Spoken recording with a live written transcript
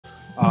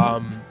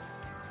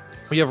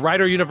We have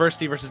Rider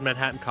University versus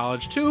Manhattan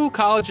College, two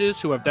colleges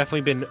who have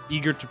definitely been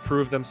eager to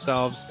prove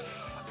themselves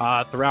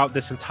throughout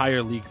this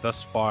entire league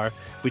thus far.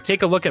 If we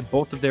take a look at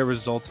both of their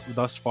results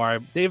thus far,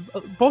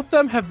 both of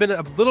them have been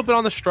a little bit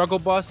on the struggle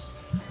bus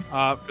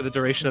for the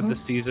duration of the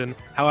season.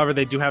 However,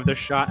 they do have their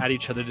shot at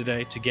each other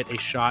today to get a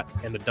shot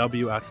and a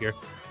W out here.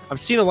 I've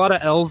seen a lot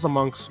of L's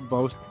amongst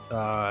both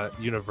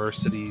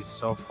universities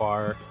so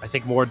far. I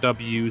think more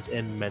W's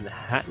in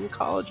Manhattan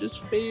College's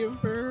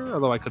favor,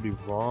 although I could be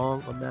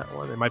wrong on that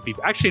one. It might be.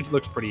 Actually, it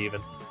looks pretty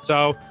even.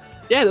 So,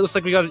 yeah, it looks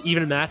like we got an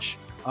even match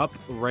up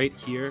right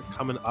here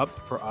coming up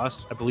for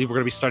us. I believe we're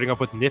going to be starting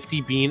off with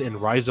Nifty Bean and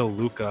Rizo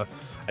Luca.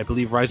 I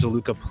believe Rizo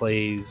Luca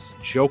plays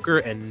Joker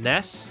and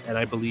Ness, and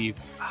I believe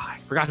I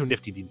forgot who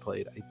Nifty Bean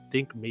played. I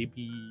think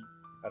maybe...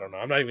 I don't know.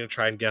 I'm not even going to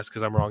try and guess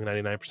because I'm wrong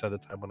 99% of the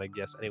time when I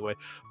guess anyway.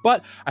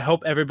 But I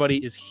hope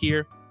everybody is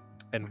here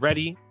and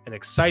ready and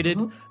excited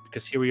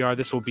because here we are.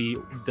 This will be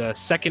the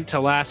second to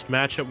last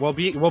matchup.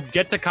 We'll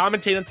get to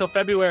commentate until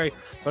February.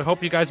 So I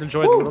hope you guys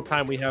enjoy the little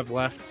time we have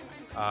left.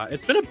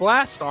 It's been a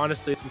blast,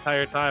 honestly, this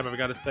entire time, I've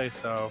got to say.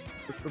 So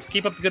let's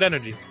keep up the good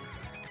energy.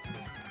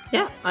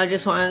 Yeah, I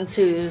just wanted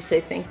to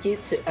say thank you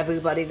to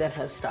everybody that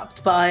has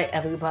stopped by,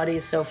 everybody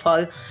so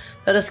far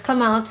that has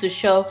come out to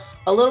show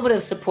a little bit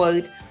of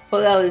support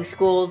for our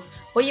schools.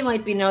 What you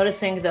might be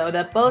noticing, though,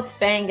 that both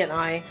Fang and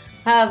I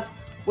have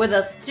with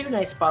us 2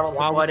 nice bottles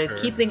of water,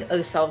 keeping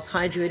ourselves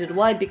hydrated.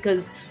 Why?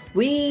 Because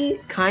we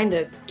kind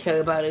of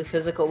care about our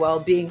physical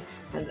well-being,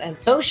 and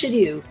so should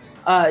you.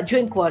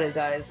 Drink water,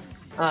 guys.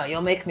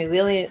 You'll make me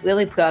really,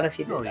 really proud if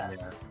you do that.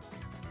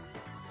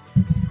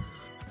 Yeah.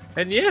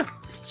 And yeah,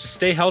 just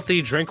stay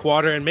healthy, drink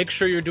water, and make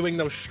sure you're doing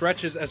those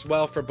stretches as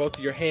well for both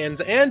your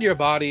hands and your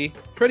body,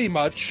 pretty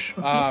much,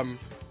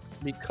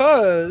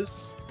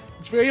 because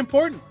it's very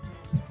important.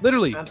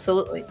 Literally.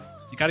 Absolutely.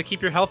 You got to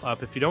keep your health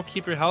up. If you don't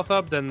keep your health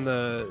up, then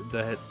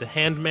the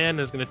hand man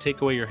is going to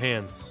take away your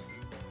hands.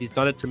 He's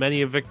done it to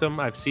many a victim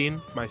I've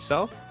seen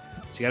myself,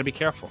 so you got to be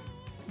careful.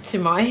 To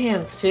my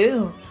hands,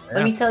 too. Yeah.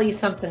 Let me tell you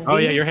something. Oh,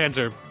 yeah, your hands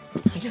are...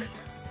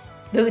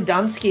 Billy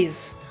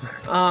Dunsky's.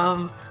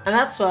 And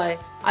that's why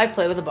I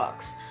play with a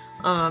box.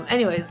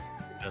 Anyways.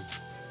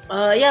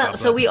 Yeah,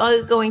 so we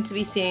are going to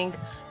be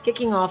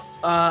kicking off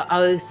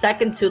our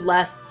second to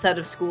last set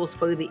of schools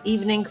for the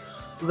evening.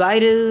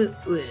 Rider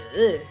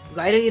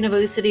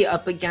University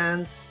up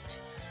against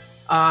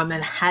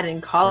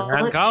Manhattan College.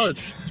 Manhattan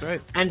College, that's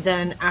right. And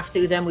then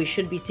after them, we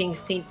should be seeing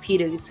St.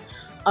 Peter's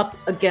up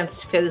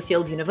against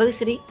Fairfield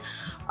University.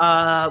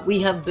 We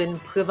have been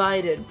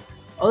provided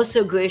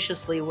also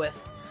graciously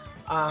with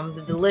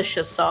the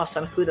delicious sauce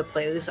on who the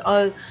players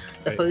are.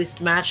 The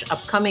first match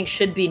upcoming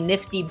should be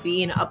Nifty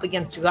Bean up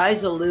against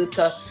Rizo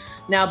Luca.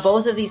 Now,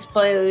 both of these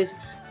players,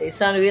 they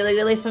sound really,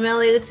 really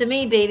familiar to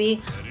me,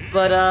 baby.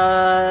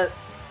 But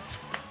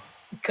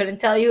couldn't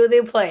tell you who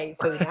they play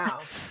for now.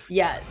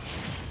 Yet.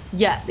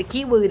 Yeah, the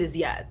key word is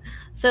yet.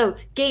 So,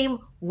 game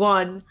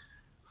 1,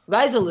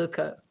 Rizo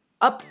Luca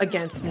up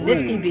against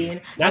Nifty Bean.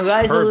 And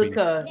Rizo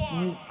Luca.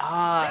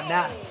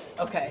 Ness.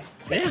 Okay.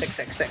 Sick.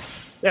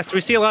 Yes,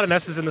 we see a lot of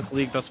Nesses in this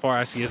league thus far.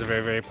 I see he is a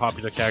very, very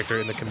popular character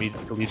in the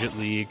collegiate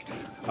league.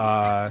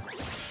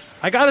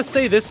 I gotta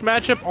say, this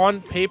matchup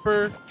on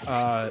paper,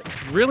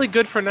 really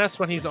good for Ness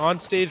when he's on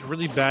stage,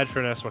 really bad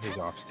for Ness when he's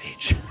off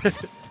stage.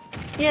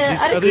 Yeah,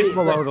 at least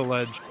below the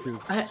ledge to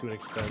an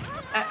extent.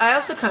 I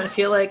also kind of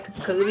feel like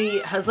Kirby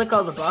has like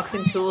all the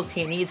boxing tools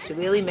he needs to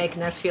really make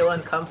Ness feel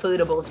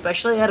uncomfortable,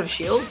 especially out of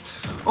shield.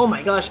 Oh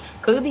my gosh,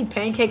 Kirby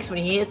pancakes when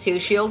he hits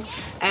his shield,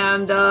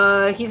 and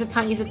he's a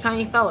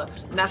tiny fella.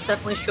 Ness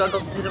definitely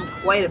struggles to hit him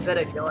quite a bit,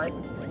 I feel like.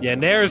 Yeah,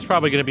 Nair is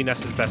probably going to be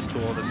Ness's best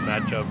tool in this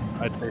matchup,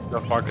 I'd say so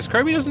far, because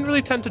Kirby doesn't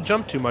really tend to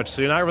jump too much,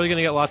 so you're not really going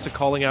to get lots of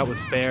calling out with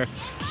fair.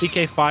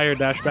 PK Fire,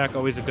 dash back,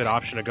 always a good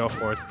option to go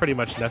for. It's pretty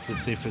much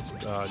Ness's safest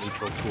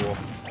neutral tool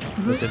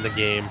within the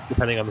game,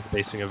 depending on the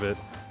spacing of it.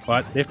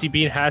 But Nifty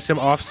Bean has him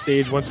off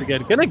stage once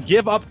again. Going to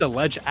give up the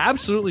ledge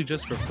absolutely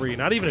just for free,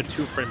 not even a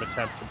 2-frame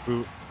attempt to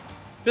boot.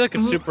 I feel like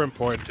it's super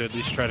important to at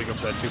least try to go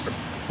for that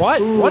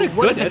 2-frame. What a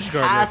good edge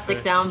guard.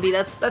 Fantastic down B.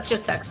 That's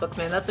just textbook,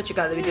 man. That's what you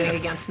got to be doing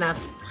against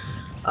Ness.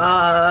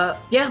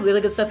 Yeah, really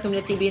good stuff from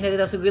Nifty Bean.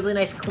 That's a really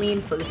nice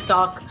clean for the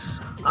stock.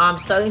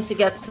 Starting to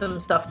get some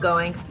stuff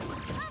going.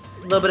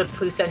 A little bit of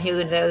percent here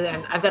and there,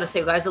 and I've got to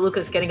say, Rizo Luca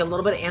is getting a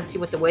little bit antsy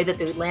with the way that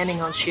they're landing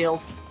on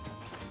shield.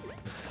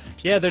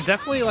 Yeah, they're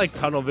definitely like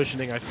tunnel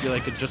visioning. I feel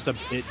like it's just a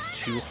bit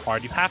too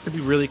hard. You have to be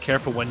really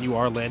careful when you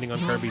are landing on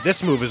Kirby.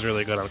 This move is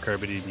really good on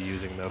Kirby to be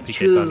using, though.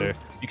 PK Thunder.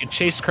 You can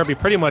chase Kirby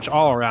pretty much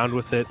all around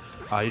with it.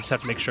 You just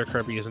have to make sure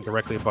Kirby isn't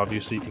directly above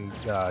you so you can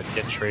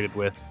get traded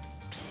with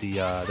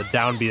the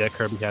down B that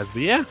Kirby has.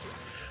 But yeah,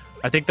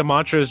 I think the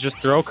mantra is just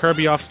throw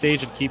Kirby off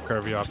stage and keep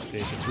Kirby off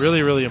stage. It's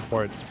really, really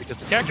important because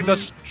the character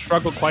does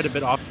struggle quite a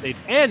bit off stage,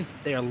 and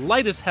they are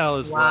light as hell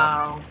as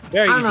well.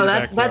 Very easy. I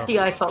don't know, that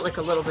DI felt like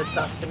a little bit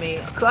sus to me.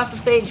 Across the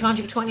stage,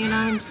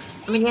 129.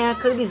 I mean, yeah,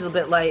 Kirby's a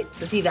bit light.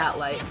 Is he that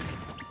light?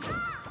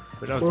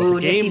 Ooh,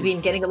 Nifty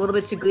Bean getting a little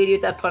bit too greedy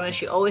with that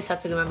punish. You always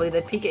have to remember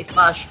that PK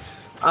Flash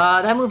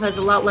That move has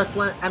a lot less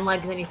end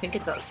lag than you think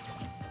it does.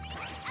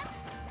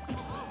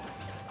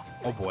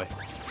 Oh boy.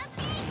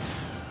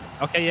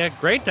 Okay, yeah,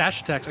 great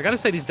dash attacks. I gotta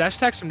say, these dash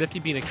attacks from Nifty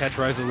Bean and catch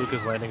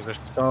Ryzaluka's landings are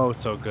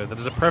so good. That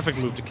is a perfect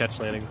move to catch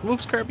landing.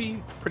 Moves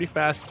Kirby pretty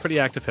fast, pretty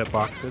active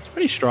hitbox. It's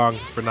pretty strong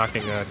for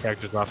knocking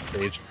characters off the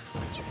stage.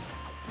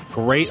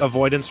 Great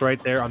avoidance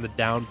right there on the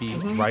down B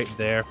right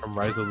there from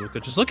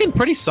Ryzaluka. Just looking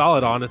pretty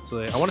solid,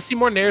 honestly. I want to see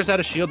more nairs out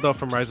of shield, though,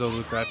 from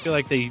Ryzaluka. I feel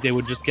like they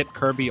would just get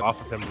Kirby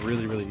off of him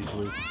really, really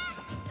easily.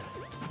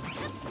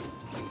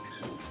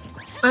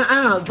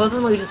 I don't know, both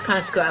of them are just kind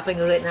of scrapping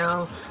right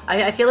now.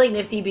 I feel like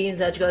Nifty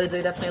Bean's edge guards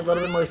are definitely a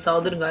little bit more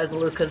solid than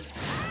Ryzaluka's.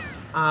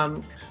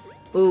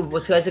 Ooh,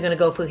 what guys are going to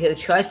go for here?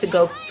 Tries to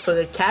go for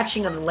the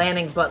catching and the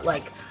landing, but,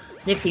 like,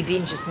 Nifty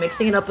Bean just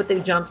mixing it up with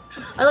their jumps.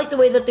 I like the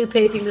way that they're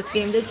pacing this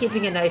game. They're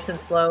keeping it nice and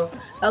slow.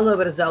 A little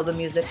bit of Zelda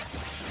music,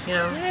 you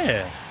know?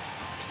 Yeah.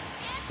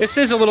 This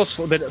is a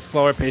little bit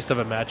slower paced of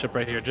a matchup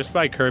right here, just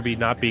by Kirby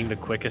not being the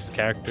quickest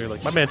character.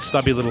 Like, my man's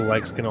stubby little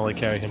legs can only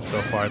carry him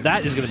so far.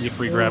 That is going to be a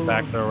free grab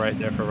back throw right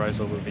there for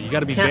Ryzaluka. You got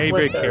to be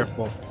very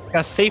careful. You got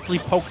to safely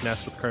poke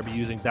nest with Kirby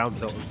using down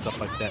tilt and stuff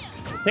like that.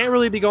 Can't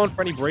really be going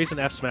for any brazen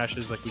F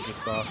smashes like we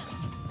just saw.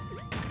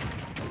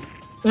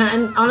 Yeah,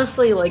 and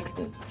honestly, like,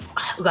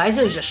 guys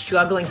are just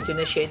struggling to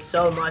initiate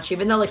so much,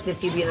 even though, like,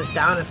 Nifty Bean is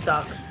down and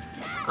stuff.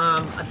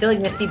 I feel like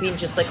Nifty Bean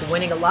just, like,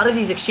 winning a lot of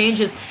these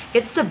exchanges.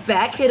 Gets the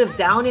back hit of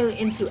down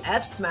into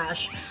F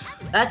smash.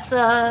 That's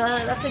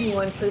a new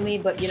one for me,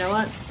 but you know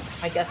what?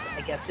 I guess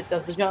it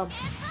does the job.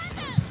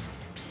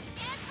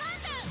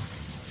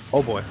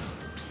 Oh boy.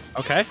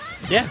 Okay.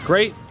 Yeah,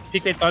 great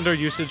PK Thunder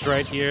usage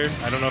right here.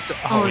 I don't know if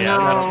oh yeah,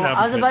 no.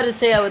 I was about to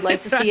say I would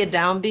like to see a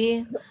down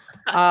B.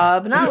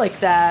 But not like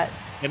that.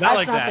 Yeah,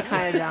 That's not the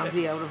kind of down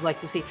B I would have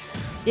liked to see.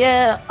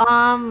 Yeah,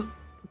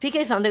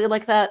 PK Thunder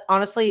like that,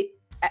 honestly,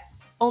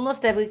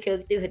 almost every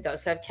character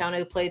does have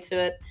counterplay to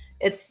it.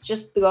 It's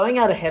just throwing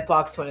out a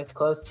hitbox when it's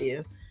close to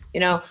you. You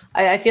know,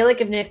 I feel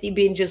like if Nifty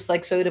Bean just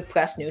like sort of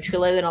pressed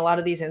neutral in a lot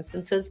of these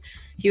instances,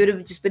 he would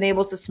have just been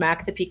able to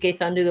smack the PK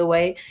Thunder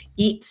away,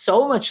 eat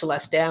so much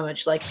less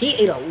damage. Like, he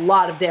ate a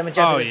lot of damage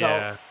as a result.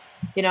 Yeah.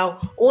 You know,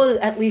 or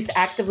at least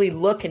actively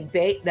look and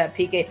bait that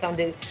PK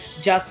Thunder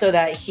just so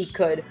that he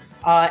could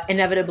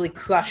inevitably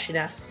crush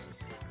Ness.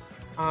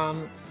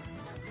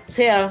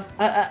 So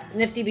yeah,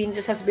 Nifty Bean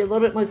just has to be a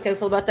little bit more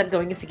careful about that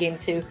going into game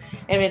 2.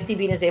 And if Nifty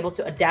Bean is able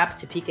to adapt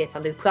to PK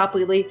Thunder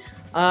properly,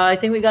 I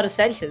think we got a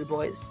set here,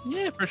 boys.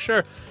 Yeah, for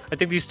sure. I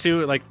think these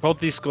two, like, both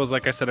these schools,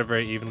 like I said, are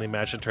very evenly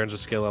matched in terms of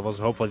skill levels.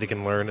 Hopefully they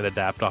can learn and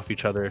adapt off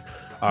each other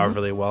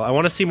really well. I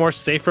want to see more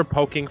safer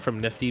poking from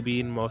Nifty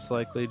Bean, most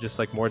likely. Just,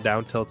 like, more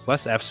down tilts,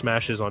 less F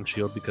smashes on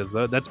shield, because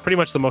that's pretty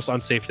much the most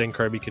unsafe thing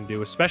Kirby can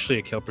do, especially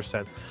a kill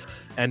percent.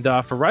 And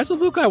for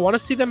Ryzaluka, I want to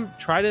see them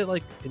try to,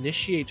 like,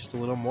 initiate just a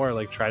little more,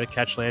 like, try to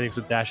catch landings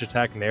with dash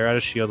attack, nair out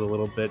of shield a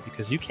little bit,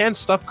 because you can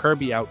stuff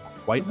Kirby out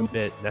quite a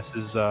bit.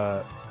 Ness's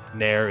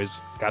nair has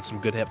got some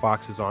good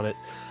hitboxes on it.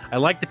 I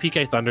like the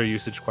PK Thunder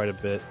usage quite a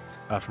bit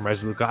from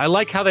Ryzaluka. I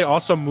like how they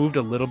also moved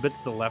a little bit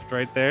to the left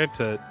right there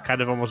to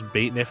kind of almost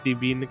bait Nifty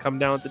Bean to come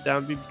down with the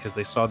down B, because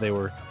they saw they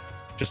were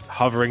just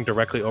hovering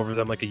directly over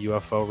them like a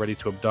UFO ready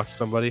to abduct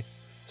somebody.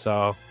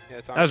 So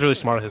yeah, that was really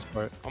smart on his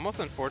part. Almost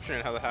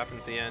unfortunate how that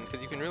happened at the end,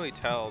 because you can really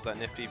tell that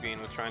Nifty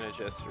Bean was trying to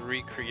just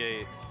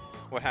recreate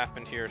what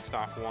happened here at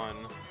stock 1.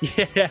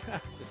 Yeah.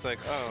 It's like,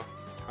 oh,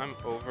 I'm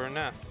over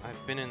Ness.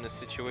 I've been in this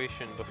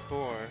situation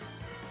before.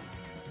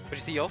 But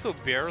you see, he also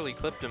barely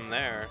clipped him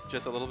there,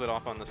 just a little bit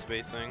off on the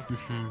spacing.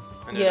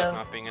 Ended up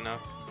not being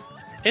enough.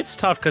 It's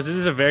tough because it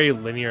is a very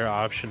linear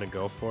option to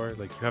go for.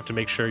 Like, you have to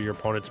make sure your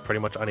opponent's pretty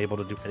much unable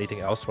to do anything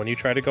else when you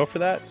try to go for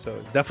that. So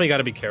definitely got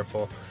to be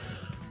careful.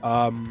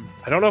 I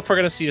don't know if we're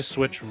going to see a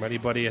switch from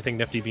anybody. I think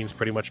Nifty Bean's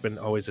pretty much been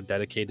always a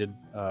dedicated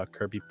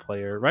Kirby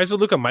player.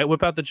 Ryzaluka might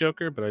whip out the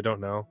Joker, but I don't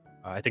know.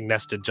 I think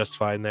Ness did just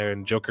fine there,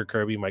 and Joker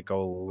Kirby might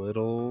go a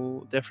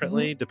little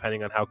differently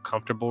depending on how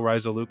comfortable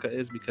Ryzaluka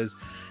is, because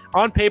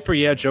on paper,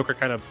 yeah, Joker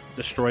kind of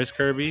destroys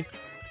Kirby,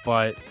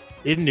 but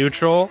in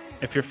neutral,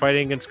 if you're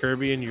fighting against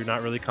Kirby and you're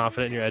not really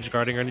confident in your edge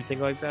guarding or anything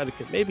like that, it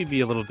can maybe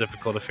be a little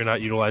difficult if you're not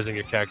utilizing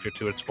your character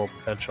to its full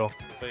potential.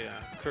 But yeah,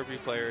 Kirby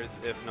players,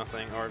 if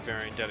nothing, are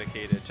very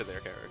dedicated to their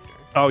character.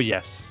 Oh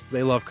yes,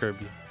 they love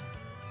Kirby.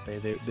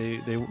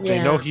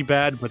 They know he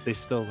bad, but they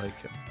still like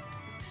him.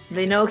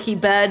 They know he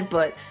bad,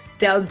 but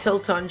down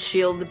tilt on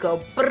shield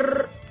go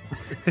brrr.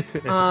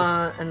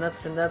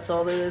 and that's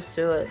all there is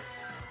to it.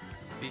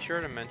 Be sure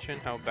to mention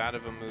how bad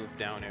of a move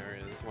down air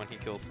is when he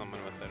kills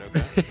someone with it,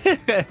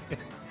 okay?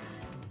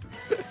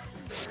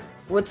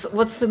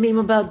 What's the meme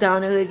about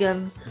down air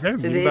again? Is there a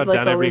meme about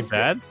down air being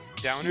bad?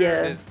 Down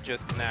air is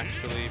just an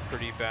actually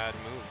pretty bad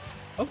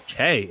move.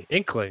 Okay,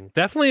 Inkling.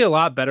 Definitely a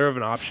lot better of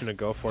an option to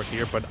go for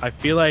here, but I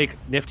feel like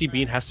Nifty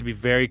Bean has to be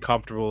very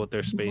comfortable with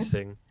their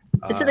spacing.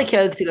 This is the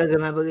character I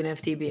remember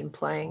Nifty Bean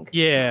playing.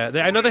 Yeah,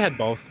 I know they had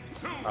both.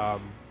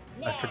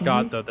 I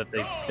forgot, though, that they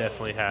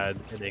definitely had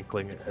an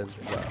Inkling as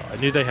well. I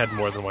knew they had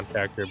more than one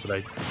character, but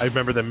I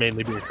remember them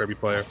mainly being a Kirby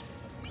player.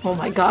 Oh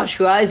my gosh,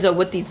 Ryza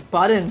with these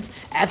buttons.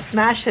 F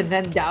smash and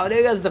then down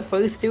air as the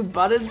first 2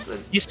 buttons.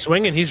 He's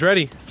swinging. He's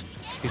ready.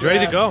 He's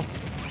ready to go.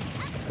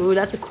 Ooh,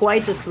 that's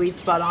quite the sweet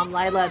spot on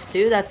Lila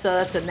too. That's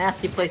a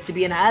nasty place to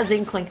be in. As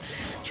Inkling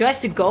tries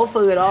to go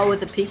for it all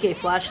with the PK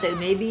flash, they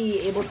may be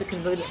able to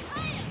convert it.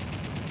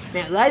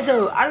 Man,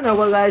 Lizo, I don't know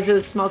what Lizo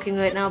is smoking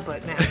right now,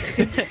 but man,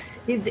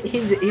 he's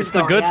It's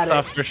the good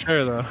stuff for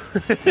sure, though.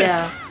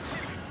 Yeah.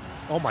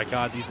 Oh my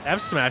god, these F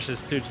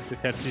smashes too, just to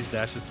catch these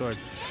dashes sword.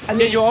 I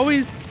mean,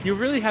 you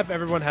really have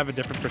everyone have a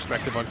different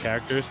perspective on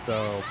characters,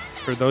 though.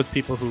 For those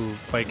people who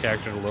play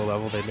character at a low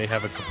level, they may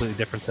have a completely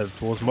different set of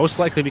tools, most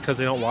likely because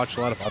they don't watch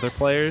a lot of other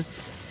players,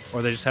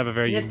 or they just have a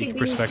very unique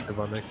perspective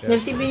on their character.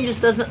 Nifty Bean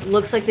just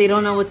looks like they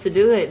don't know what to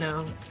do right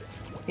now.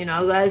 You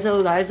know,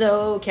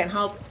 Lizo can't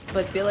help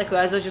but feel like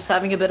Lizo's just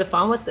having a bit of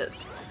fun with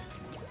this.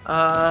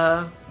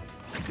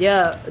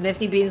 Yeah,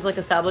 Nifty Bean's like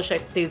established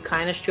that they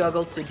kind of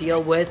struggle to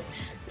deal with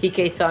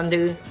PK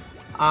Thunder.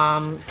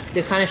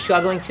 They're kind of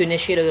struggling to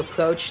initiate an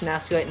approach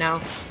Ness right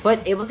now,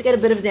 but able to get a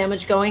bit of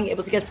damage going,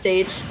 able to get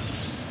stage.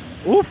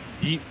 Oof,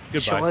 goodbye.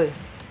 Sure.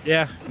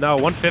 Yeah, no,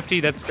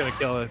 150, that's gonna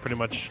kill pretty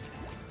much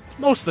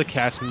most of the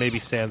cast, maybe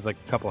Sans, like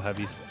a couple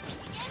heavies.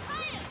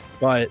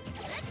 But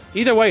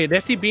either way,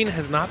 Nifty Bean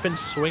has not been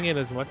swinging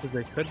as much as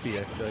they could be,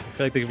 I feel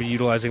like they could be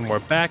utilizing more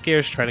back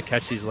airs, trying to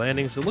catch these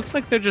landings. It looks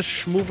like they're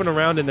just moving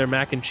around in their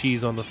mac and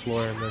cheese on the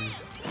floor and then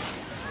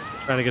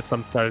trying to get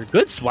something started.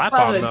 Good slap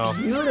bomb, though.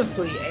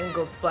 Beautifully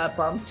angled flat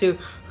bomb, too.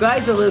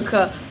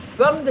 Luca,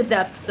 from the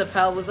depths of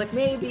hell, was like,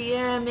 maybe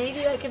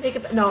I can make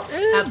it. No,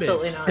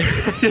 absolutely not.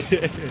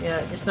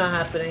 Yeah, it's not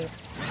happening.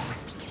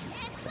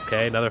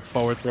 Okay, another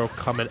forward throw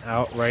coming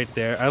out right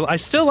there. I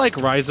still like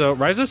Ryzo.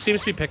 Ryzo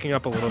seems to be picking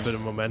up a little bit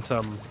of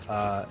momentum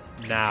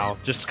now.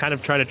 Just kind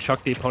of trying to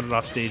chuck the opponent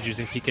off stage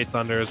using PK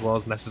Thunder as well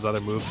as Ness's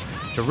other move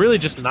to really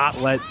just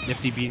not let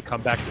Nifty Bean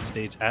come back to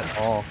stage at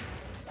all.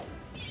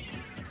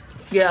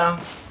 Yeah.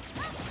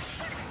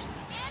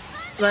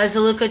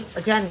 Luca,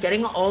 again,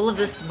 getting all of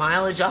this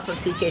mileage off of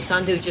PK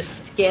Thunder,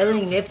 just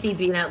scaling Nifty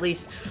Bean at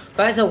least.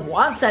 Ryza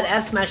wants that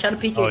F smash out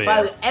of PK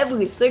Fire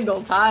every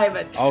single time,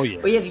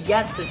 and we have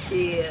yet to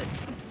see it.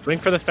 Swing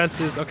for the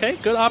fences. Okay,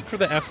 good opt for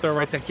the F throw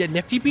right there. Yeah,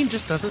 Nifty Bean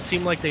just doesn't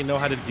seem like they know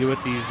how to deal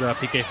with these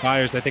PK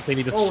Fires. I think they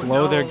need to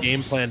slow their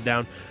game plan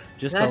down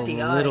just a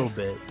little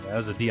bit. That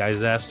was a DI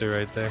disaster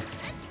right there.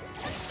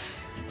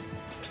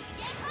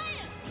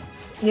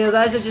 You know,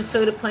 guys are just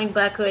sort of playing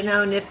back right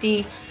now.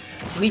 Nifty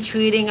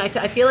retreating. I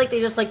feel like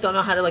they just like don't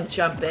know how to like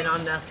jump in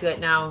on Ness right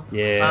now.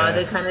 Yeah.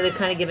 They're kind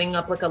of giving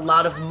up like a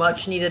lot of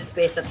much needed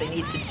space that they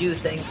need to do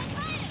things.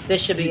 This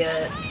should be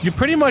it. You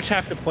pretty much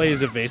have to play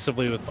as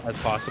evasively as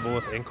possible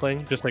with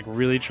Inkling. Just like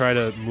really try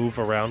to move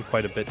around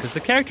quite a bit because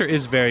the character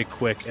is very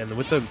quick, and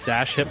with the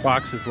dash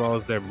hitbox as well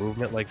as their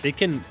movement, like they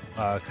can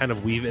kind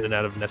of weave in and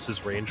out of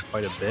Ness's range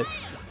quite a bit.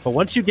 But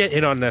once you get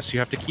in on Ness, you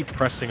have to keep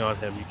pressing on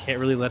him. You can't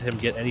really let him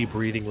get any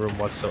breathing room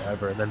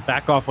whatsoever, and then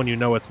back off when you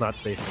know it's not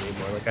safe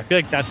anymore. Like I feel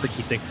like that's the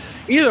key thing.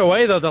 Either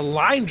way, though, the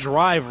line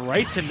drive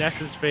right to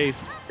Ness's face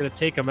gonna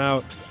take him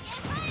out.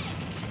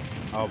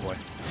 Oh boy.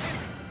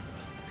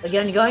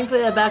 Again, going for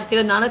the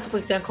backfield, not at the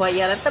percent quite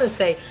yet. I've got to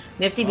say,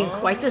 Nifty being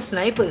quite the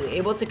sniper,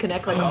 able to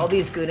connect like all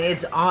these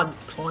grenades on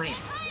point.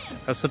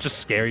 That's such a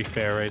scary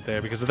fair right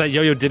there, because if that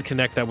yo-yo did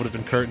connect, that would have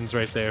been curtains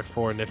right there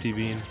for Nifty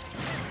Bean.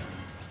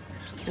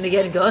 And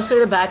again, goes for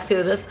the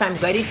backfield this time,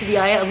 ready to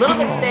DI it. A little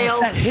bit stale,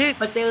 that hit.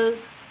 But there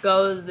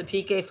goes the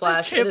PK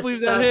flash. I can't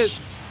believe that hit.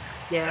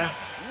 Yeah.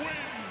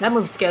 That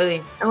move's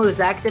scary. That move's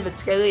active, it's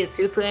scary, it's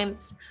 2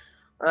 frames.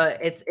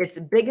 It's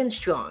big and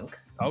strong.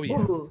 Oh yeah.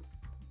 Ooh.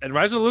 And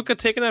Ryza Luca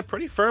taking that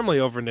pretty firmly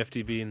over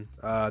Nifty Bean,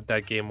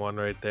 that game 1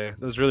 right there.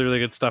 That was really, really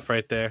good stuff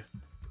right there.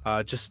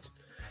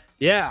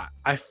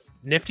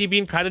 Nifty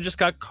Bean kind of just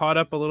got caught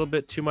up a little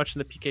bit too much in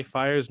the PK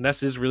Fires.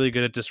 Ness is really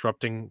good at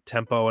disrupting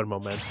tempo and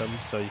momentum,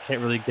 so you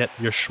can't really get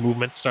your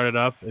movement started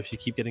up if you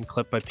keep getting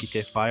clipped by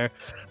PK Fire.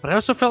 But I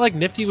also felt like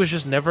Nifty was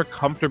just never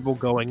comfortable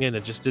going in.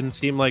 It just didn't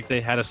seem like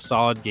they had a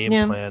solid game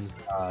plan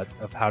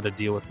of how to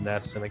deal with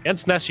Ness. And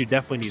against Ness, you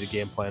definitely need a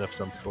game plan of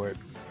some sort.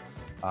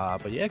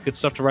 But yeah, good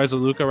stuff to Ryza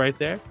Luca right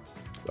there.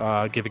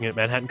 Giving it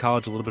Manhattan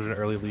College a little bit of an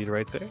early lead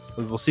right there.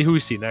 We'll see who we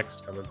see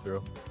next coming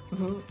through.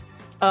 Mm-hmm.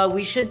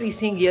 We should be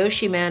seeing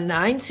Yoshi Man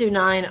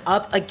 929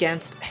 up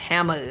against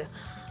Hammer.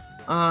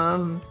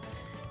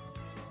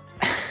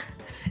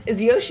 Is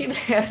Yoshi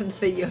Man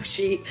the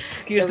Yoshi?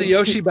 He is the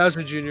Yoshi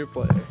Bowser Jr.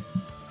 player.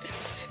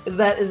 Is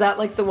that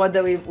like the one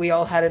that we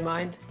all had in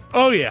mind?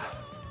 Oh yeah,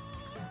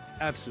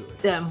 absolutely.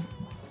 Damn.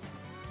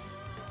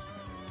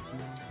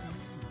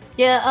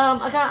 Yeah,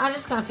 I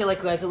just kind of feel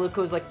like Ryza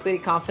Luca was like pretty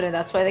confident.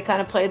 That's why they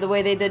kind of played the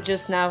way they did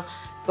just now.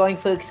 Going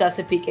for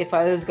excessive PK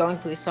fighters, going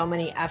through so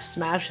many F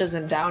smashes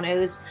and down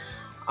airs.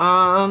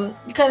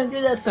 You kind of do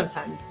that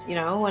sometimes, you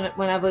know,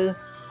 whenever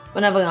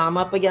I'm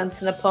up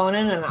against an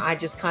opponent and I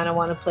just kind of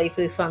want to play for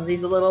the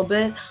funsies a little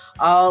bit,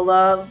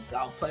 I'll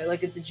play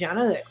like a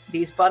degenerate.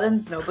 These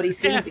buttons, nobody's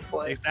seen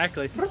before.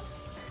 Exactly.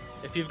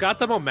 If you've got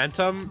the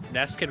momentum,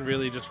 Ness can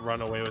really just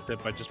run away with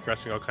it by just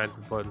pressing all kinds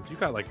of buttons. You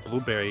got like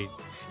blueberry.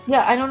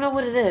 Yeah, I don't know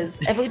what it is.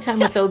 Every time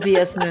with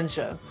OBS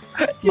Ninja,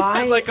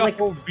 my like a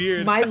whole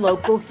beard. My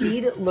local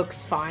feed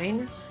looks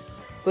fine,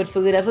 but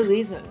for whatever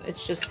reason,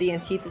 it's just the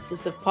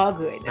antithesis of Pog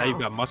right now. Now you've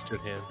got mustard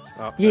hands.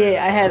 Oh,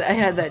 yeah, I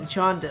had that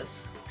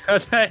jaundice.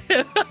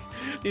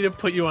 Need to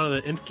put you on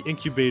the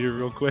incubator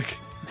real quick.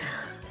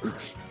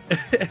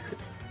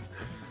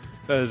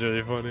 That is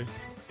really funny.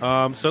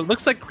 So it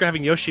looks like we're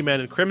having Yoshi Man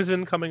and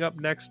Crimson coming up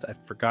next. I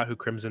forgot who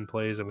Crimson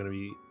plays. I'm going to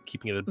be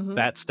keeping it a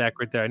fat stack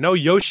right there. I know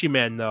Yoshi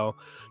Man, though,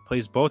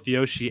 plays both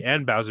Yoshi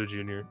and Bowser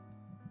Jr.,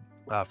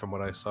 from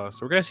what I saw.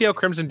 So we're going to see how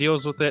Crimson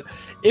deals with it.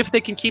 If they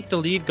can keep the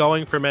lead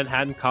going for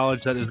Manhattan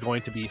College, that is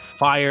going to be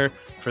fire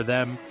for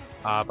them.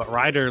 But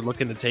Ryder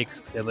looking to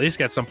at least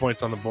get some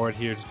points on the board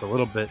here, just a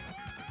little bit.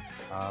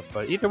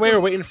 But either way, we're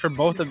waiting for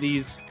both of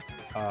these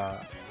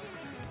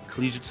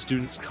collegiate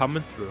students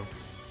coming through.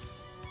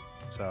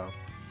 So...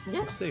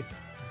 Yeah. We'll see.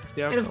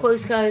 And of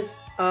course, guys,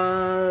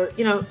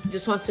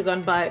 just want to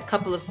run by a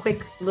couple of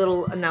quick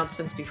little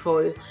announcements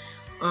before,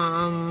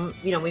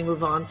 we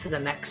move on to the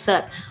next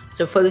set.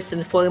 So first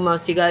and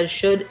foremost, you guys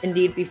should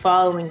indeed be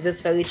following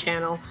this very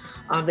channel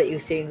that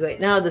you're seeing right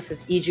now. This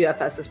is EGF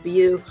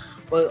SSBU.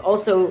 We're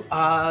also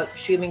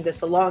streaming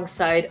this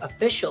alongside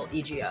official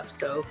EGF.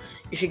 So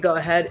you should go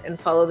ahead and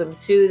follow them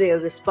too. They are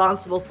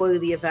responsible for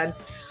the event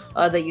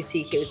that you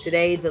see here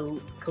today,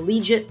 the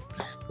Collegiate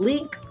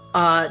League.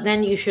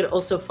 Then you should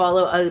also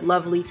follow our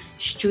lovely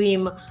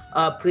stream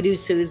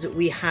producers.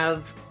 We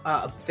have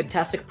a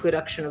fantastic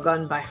production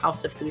run by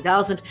House of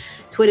 3000,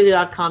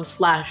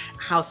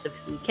 twitter.com/House of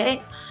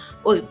 3K,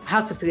 or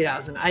House of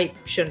 3000. I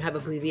shouldn't have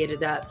abbreviated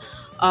that.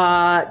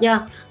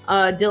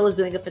 Dill is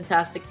doing a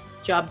fantastic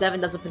job. Devin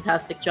does a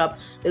fantastic job.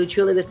 They're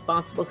truly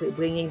responsible for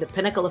bringing the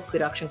pinnacle of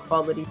production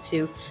quality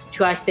to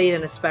Tri-State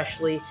and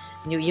especially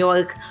New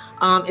York.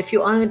 If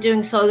you aren't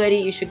doing so already,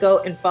 you should go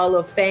and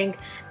follow Fang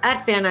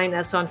at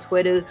Fan9S on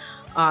Twitter,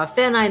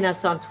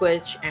 Fan9S on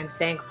Twitch, and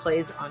Fang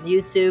Plays on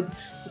YouTube.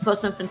 He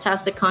posts some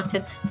fantastic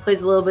content,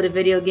 plays a little bit of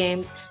video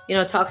games,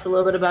 talks a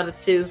little bit about it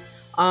too.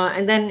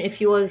 And then if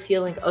you are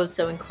feeling oh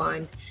so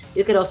inclined,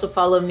 you could also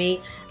follow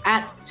me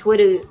at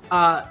Twitter,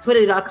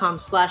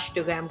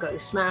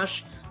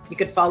 twitter.com/DeramGarSmash. You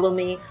could follow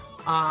me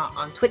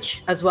on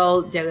Twitch as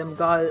well,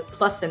 DeramGar,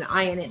 plus an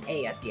I and an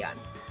A at the end.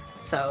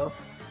 So,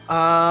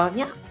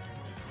 yeah.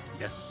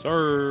 Yes,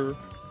 sir.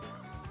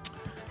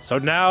 So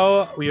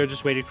now we are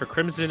just waiting for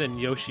Crimson and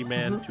Yoshi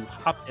Man to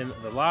hop in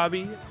the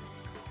lobby.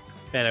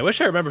 Man, I wish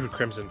I remember who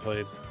Crimson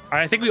played.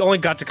 I think we only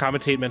got to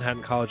commentate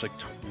Manhattan College like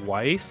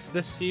twice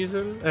this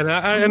season. And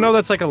I know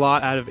that's like a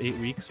lot out of 8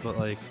 weeks, but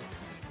like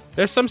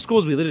there's some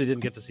schools we literally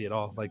didn't get to see at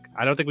all. Like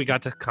I don't think we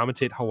got to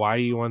commentate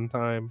Hawaii one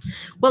time.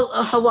 Well,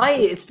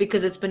 Hawaii, it's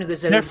because it's been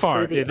reserved they're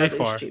far. for the they're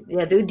far. Stream.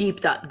 Yeah, they're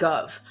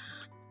deep.gov.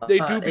 They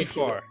do be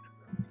far.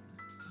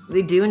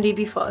 They do indeed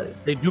be far.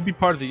 They do be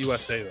part of the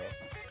USA though.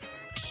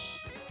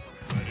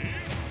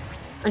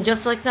 And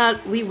just like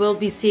that, we will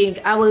be seeing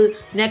our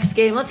next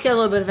game. Let's get a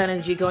little bit of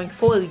energy going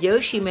for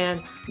Yoshi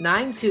Man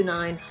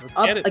 929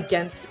 up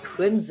against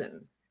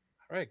Crimson.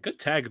 All right, good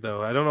tag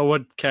though. I don't know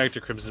what character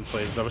Crimson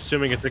plays, but I'm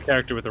assuming it's a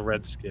character with a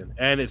red skin,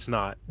 and it's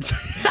not.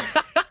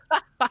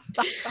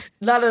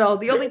 Not at all.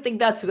 The only thing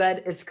that's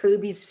red is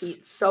Kirby's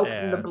feet soaked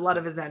in the blood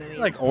of his enemies.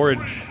 Like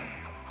orange.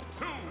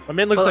 My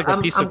man looks like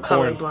a piece of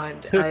corn.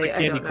 Colorblind. It's like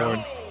candy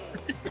corn.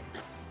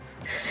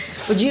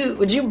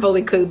 Would you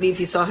bully Kirby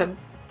if you saw him?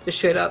 Just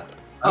straight up.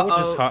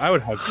 I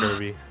would hug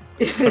Kirby,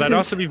 but I'd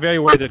also be very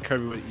worried that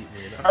Kirby would eat me.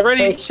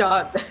 Already, hey,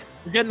 shot.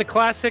 We're getting the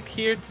classic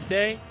here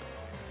today.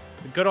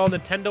 The good old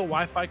Nintendo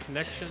Wi-Fi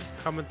connection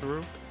coming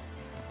through.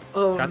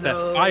 Oh Got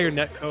no. that fire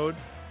net code.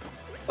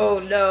 Oh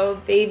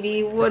no,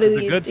 baby! What are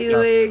you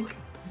doing? Stuff.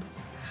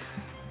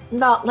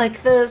 Not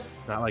like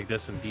this. Not like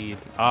this, indeed.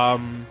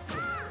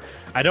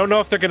 I don't know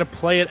if they're going to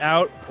play it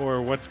out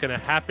or what's going to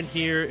happen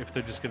here, if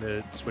they're just going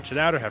to switch it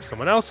out or have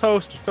someone else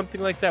host or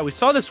something like that. We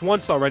saw this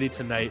once already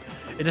tonight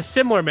in a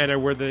similar manner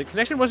where the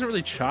connection wasn't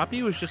really choppy.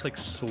 It was just like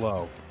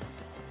slow.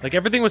 Like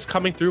everything was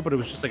coming through, but it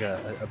was just like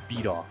a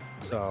beat off.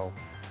 So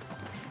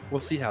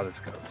we'll see how this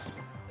goes.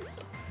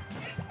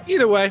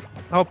 Either way,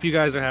 I hope you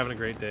guys are having a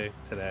great day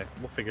today.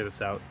 We'll figure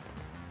this out.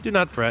 Do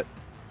not fret.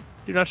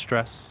 Do not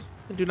stress.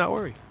 And do not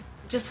worry.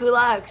 Just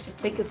relax. Just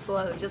take it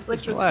slow. Just like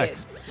this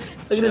relax. game.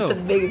 Look at this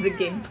amazing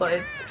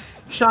gameplay.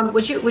 Sean,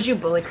 would you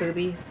bully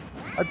Kirby?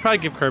 I'd probably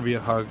give Kirby a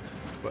hug.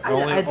 But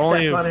I'd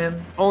step on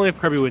him. Only if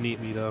Kirby wouldn't eat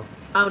me, though.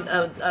 I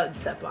would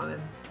step on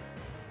him.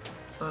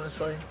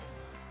 Honestly.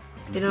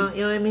 You know what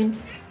I mean?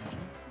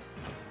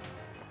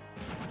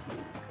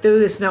 There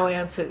is no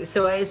answer,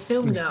 so I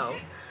assume no.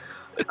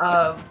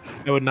 I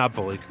would not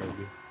bully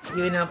Kirby.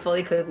 You would not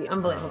bully Kirby.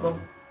 Unbelievable.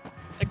 I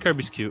think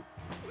Kirby's cute.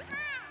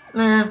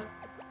 Nah.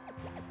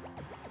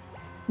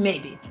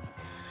 Maybe.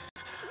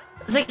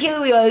 So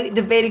here we are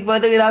debating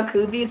whether or not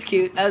Kirby is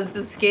cute as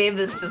this game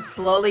is just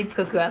slowly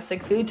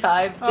progressing through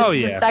time. This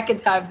is the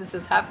second time this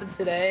has happened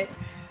today.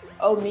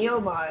 Oh me,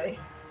 oh my.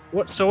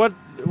 What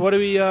do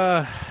we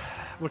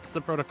what's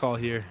the protocol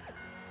here?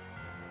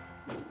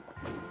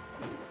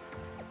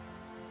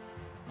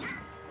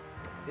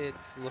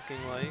 it's looking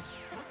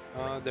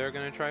like they're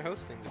gonna try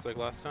hosting just like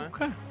last time.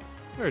 Okay.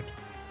 Good.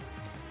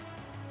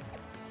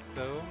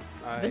 So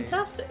I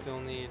Fantastic. still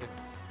need.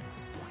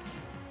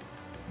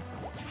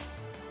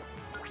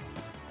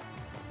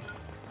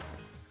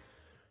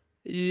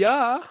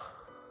 Yeah.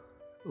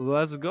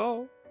 Let's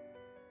go.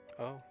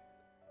 Oh.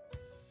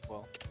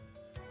 Well.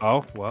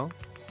 Oh, well.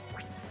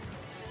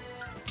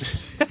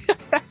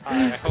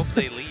 I hope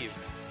they leave.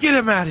 Get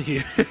him out of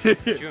here.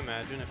 Could you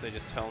imagine if they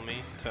just tell me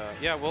to,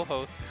 yeah, we'll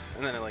host,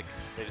 and then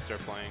they just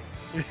start playing?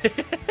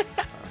 But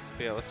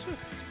yeah, let's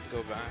just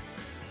go back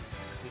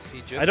and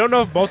see. Just I don't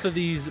know if both of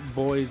these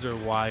boys are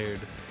wired.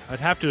 I'd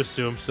have to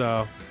assume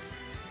so.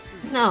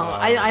 No,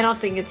 I don't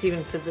think it's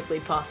even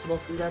physically possible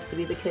for that to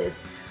be the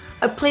case.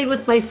 I played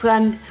with my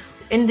friend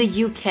in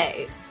the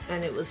UK,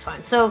 and it was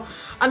fine. So,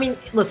 I mean,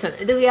 listen.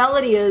 The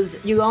reality is,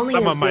 you're only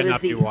Someone as might good not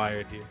as be the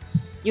wired here.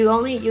 you're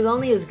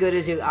only as good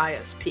as your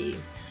ISP,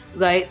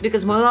 right?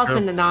 Because more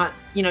often than not,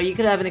 you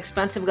could have an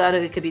expensive router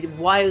that could be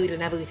wired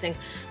and everything,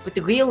 but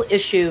the real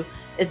issue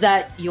is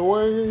that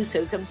your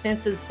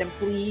circumstances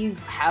simply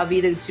have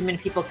either too many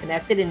people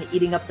connected and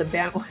eating up the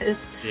bandwidth.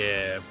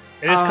 Yeah.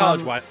 It is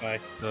college Wi-Fi,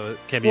 so it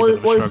can be a bit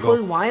of a struggle.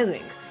 Poor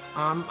wiring.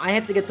 I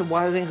had to get the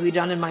wiring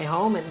redone in my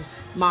home, and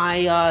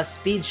my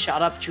speed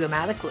shot up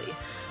dramatically.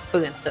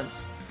 For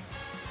instance,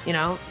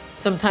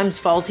 sometimes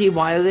faulty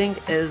wiring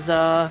is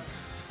more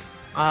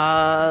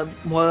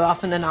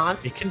often than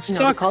not It can the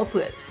suck.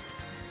 culprit.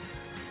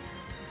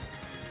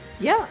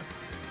 Yeah.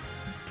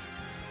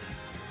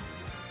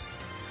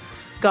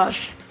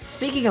 Gosh,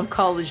 speaking of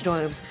college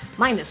dorms,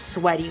 mine is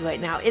sweaty right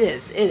now. It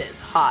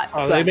is hot.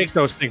 Oh, they make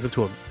those things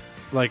into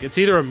it's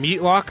either a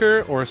meat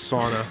locker or a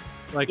sauna.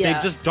 They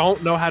just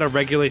don't know how to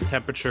regulate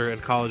temperature in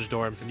college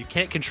dorms, and you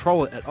can't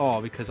control it at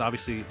all because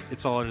obviously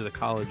it's all under the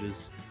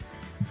colleges.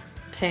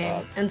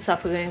 Pain and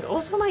suffering.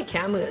 Also, my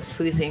camera is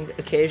freezing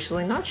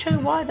occasionally. Not sure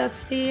why.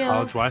 That's the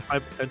college Wi-Fi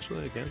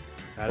potentially again.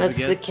 That's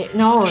the case.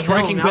 No,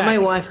 Striking not back. my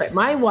Wi-Fi.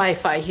 My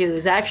Wi-Fi here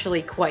is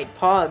actually quite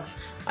pogs.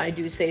 I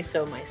do say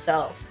so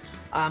myself.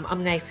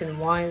 I'm nice and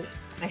white.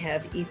 I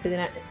have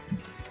Ethernet.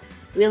 It's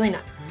really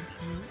nice.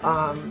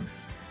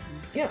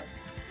 Yeah.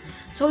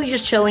 So we're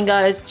just chilling,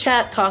 guys.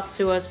 Chat, talk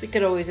to us. We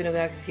could always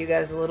interact with you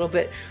guys a little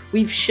bit.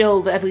 We've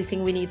chilled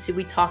everything we need to.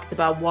 We talked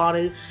about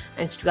water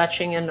and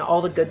stretching and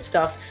all the good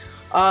stuff.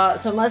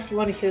 So unless you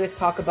want to hear us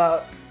talk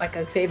about our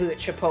favorite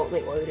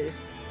Chipotle orders,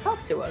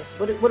 talk to us.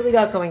 What do we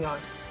got going on?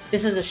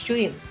 This is a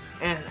stream,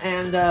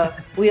 and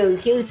we are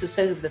here to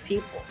serve the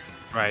people.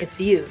 Right.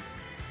 It's you.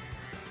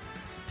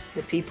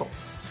 The people.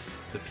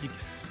 The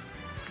peeps.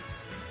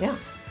 Yeah.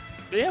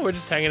 But yeah, we're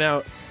just hanging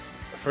out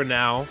for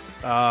now.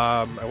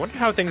 I wonder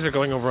how things are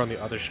going over on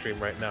the other stream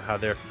right now, how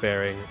they're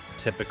faring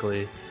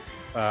typically,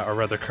 or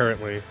rather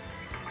currently.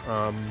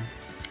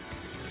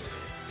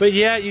 But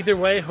yeah, either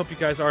way, hope you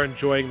guys are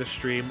enjoying the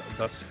stream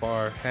thus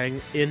far. Hang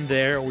in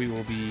there. We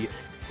will be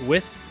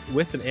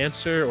with an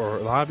answer or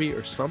lobby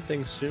or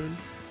something soon.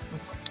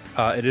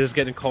 It is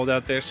getting cold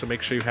out there, so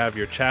make sure you have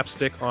your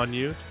chapstick on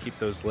you to keep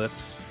those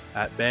lips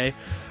at bay.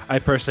 I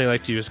personally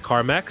like to use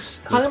Carmex.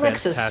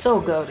 Carmex is so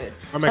goated.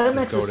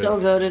 Carmex is so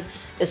goated,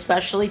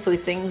 especially for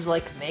things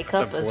like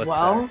makeup as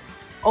well.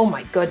 Oh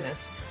my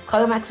goodness.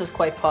 Carmex is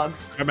quite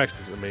pugs. Carmex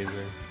is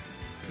amazing.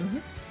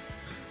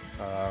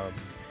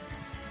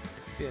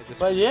 Yeah, just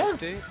But yeah.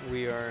 update,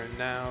 we are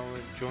now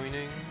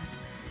joining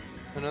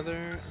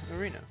another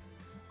arena.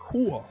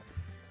 Cool.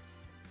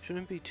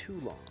 Shouldn't be too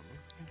long.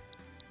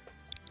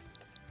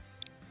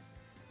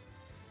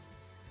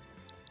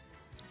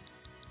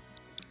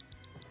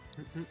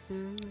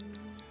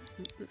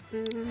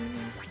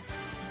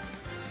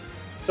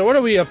 So what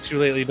are we up to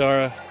lately,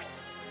 Dara?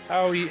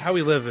 How we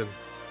living?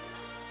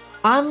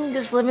 I'm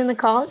just living the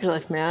college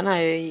life, man.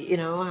 I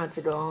had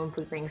to go home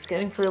for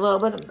Thanksgiving for a little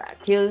bit. I'm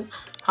back here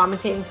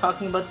commentating,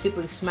 talking about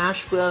Super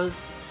Smash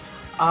Bros.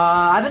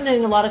 I've been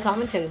doing a lot of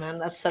commentary, man.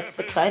 That's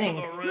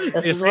exciting.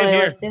 This is what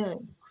I like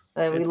doing.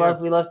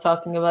 We love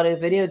talking about our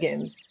video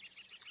games.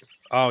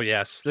 Oh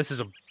yes, this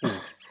is a.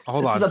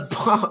 Hold on. This is a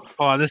bomb.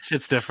 Oh, this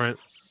hits different.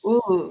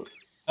 Ooh.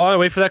 Oh,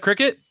 wait for that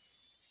cricket.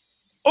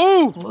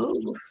 Ooh.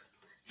 Ooh.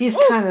 He's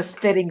kind of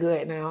spitting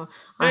right now,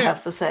 I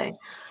have to say.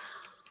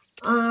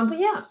 But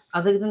yeah,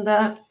 other than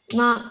that,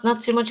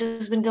 not too much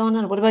has been going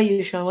on. What about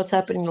you, Sean? What's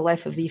happening in the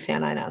life of the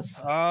fan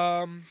INS?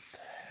 A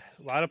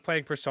lot of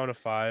playing Persona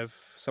 5,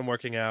 some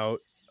working out,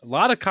 a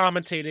lot of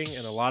commentating,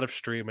 and a lot of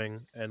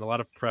streaming, and a lot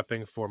of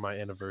prepping for my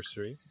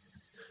anniversary.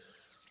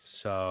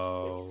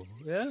 So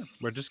yeah,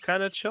 we're just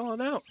kind of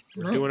chilling out.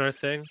 We're doing our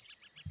thing.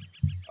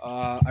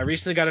 I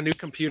recently got a new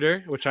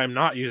computer, which I'm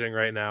not using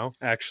right now,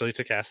 actually,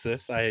 to cast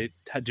this. I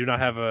do not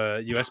have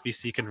a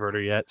USB-C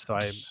converter yet, so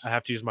I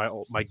have to use my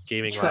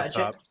gaming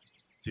laptop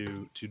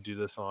to do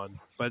this on.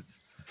 But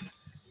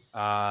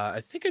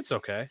I think it's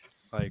okay.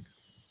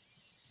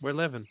 We're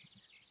living.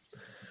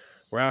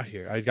 We're out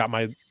here. I got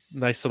my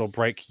nice little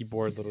bright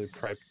keyboard literally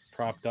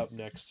propped up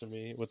next to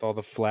me with all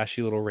the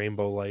flashy little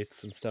rainbow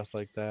lights and stuff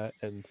like that.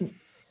 And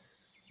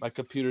my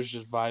computer's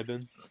just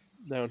vibing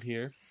down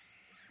here.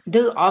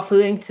 They're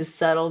offering to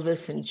settle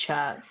this in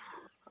chat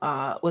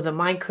with a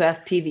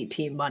Minecraft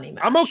PvP money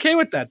match. I'm okay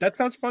with that. That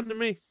sounds fun to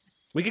me.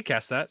 We could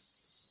cast that.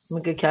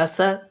 We could cast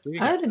that? We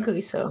could I'd cast that.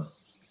 agree so.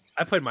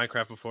 I played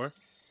Minecraft before.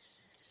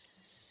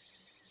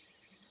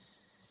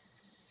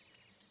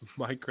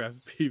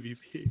 Minecraft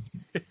PvP.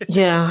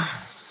 Yeah.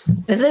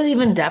 Is there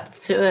even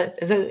depth to it?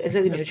 Is it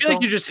neutral? I feel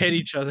like you just hit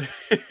each other.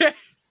 I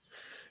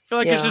feel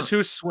like it's Yeah. just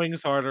who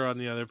swings harder on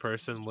the other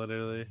person,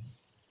 literally.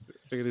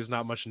 I figure there's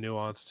not much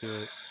nuance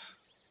to it.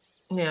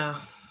 Yeah.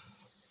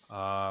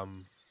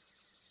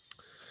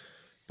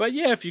 But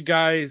yeah, if you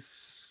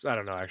guys, I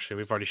don't know. Actually,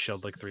 we've already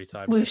shelled like 3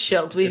 times. We've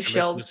shelled. We've intermission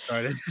shelled.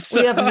 started,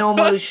 We have no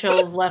more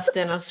shells left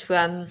in us,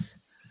 friends.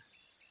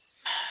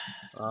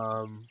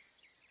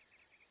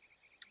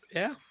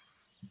 Yeah,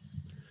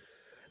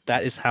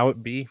 that is how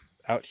it be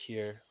out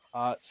here.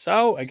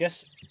 So I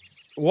guess,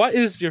 what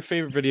is your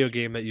favorite video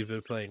game that you've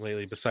been playing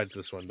lately besides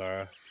this one,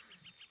 Dara?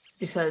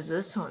 Besides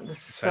this one,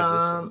 Besides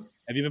this one,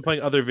 have you been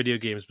playing other video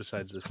games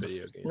besides this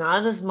video game?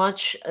 Not as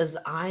much as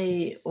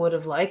I would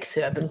have liked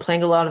to. I've been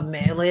playing a lot of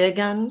Melee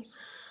again,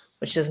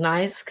 which is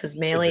nice because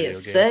Melee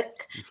is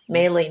sick.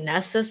 Melee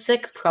Ness is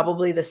sick,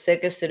 probably the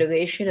sickest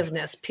iteration of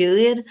Ness,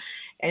 period.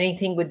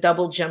 Anything with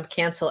double jump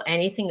cancel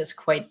anything is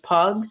quite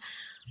pug.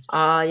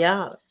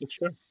 Yeah.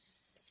 Sure.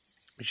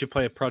 You should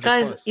play a Project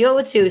Guys, Plus. you owe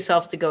it to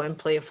yourselves to go and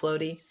play a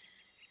floaty.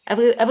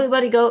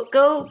 Everybody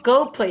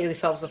go play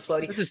yourselves a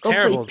floaty. This is go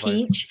terrible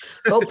play Peach.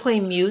 Go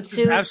play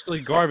Mewtwo.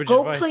 Absolutely garbage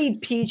Go advice. play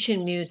Peach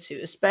and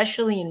Mewtwo,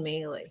 especially in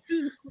Melee.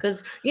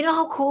 Because you know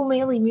how cool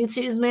Melee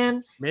Mewtwo is,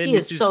 man? He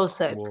is so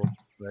sick. Cool,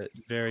 but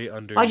very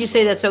under. Why'd you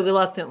say that so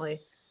reluctantly?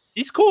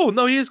 He's cool.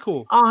 No, he is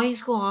cool. Oh,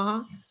 he's cool,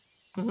 huh?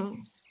 Mm-hmm.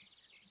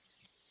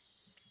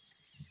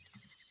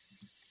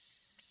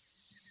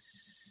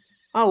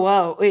 Oh,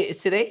 wow. Wait, is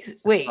today?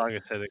 Wait. This song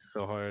is hitting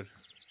so hard.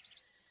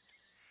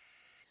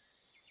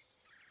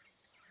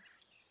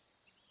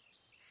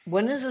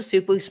 When is the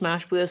Super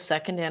Smash Bros.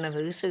 2nd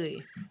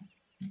anniversary?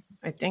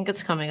 I think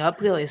it's coming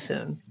up really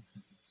soon.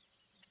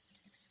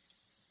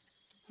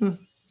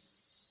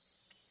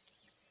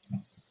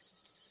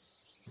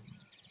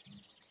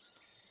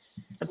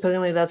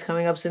 Apparently that's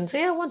coming up soon. So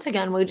yeah, once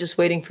again, we're just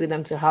waiting for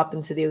them to hop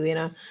into the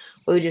arena.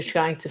 We're just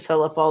trying to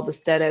fill up all this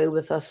dead air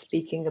with us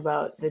speaking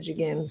about video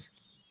games.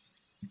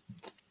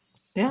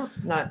 Yeah,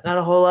 not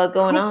a whole lot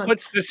going on.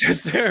 What's this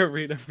as their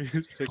arena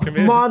music? I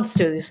mean,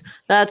 Monsters.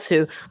 That's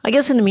who. I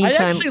guess in the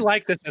meantime, I actually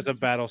like this as a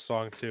battle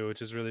song too,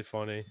 which is really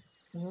funny.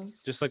 Mm-hmm.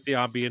 Just like the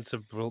ambience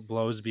of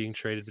blows being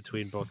traded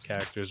between both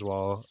characters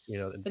while, you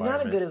know, the but not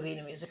a environment. good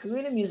arena music.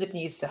 Arena music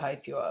needs to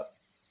hype you up.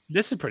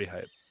 This is pretty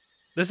hype.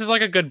 This is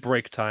like a good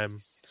break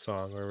time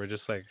song where we're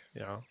just like,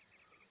 you know,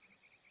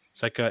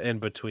 it's like a in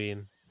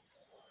between.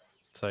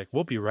 It's like,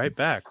 we'll be right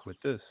back with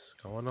this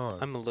going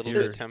on. I'm a little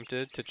bit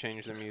tempted to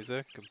change the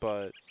music,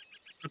 but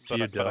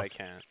I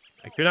can't.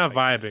 Like, you're not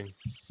vibing.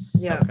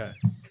 Yeah. Okay.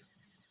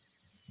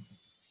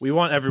 We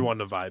want everyone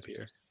to vibe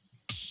here.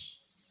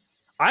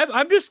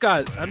 I'm just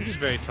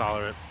very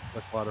tolerant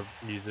with a lot of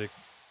music,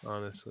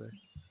 honestly.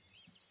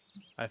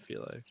 I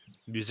feel like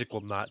music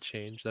will not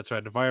change. That's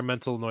right.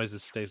 Environmental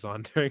noises stays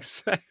on during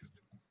sex.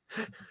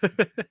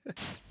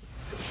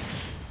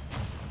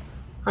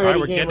 All right,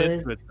 we're getting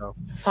into it though.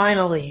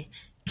 Finally,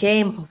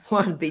 game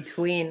 1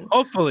 between.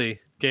 Hopefully,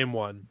 game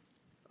 1.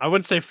 I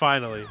wouldn't say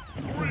finally.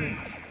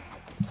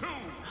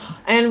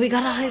 And we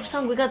got a hype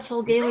song. We got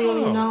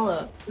Solgaleo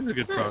Lunala. This is a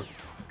good song.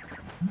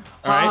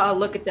 All right.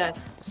 Look at that.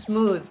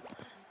 Smooth.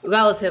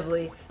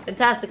 Relatively.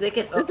 Fantastic. They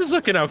can. This is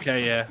looking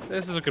okay, yeah.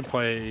 This is looking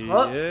play. You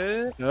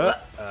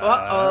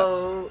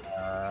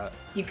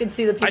can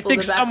see the people I think in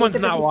the back. someone's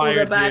not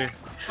wired here.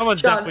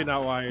 Someone's John, definitely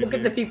not wired Look here.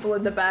 at the people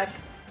in the back.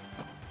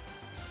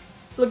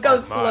 Look how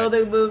slow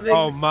they're moving.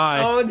 Oh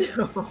my. Oh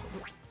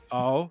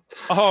no.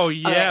 Oh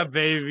yeah,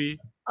 baby.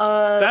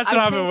 That's what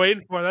I've been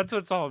waiting for. That's what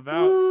it's all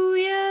about. Ooh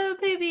yeah,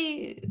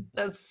 baby.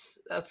 That's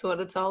what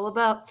it's all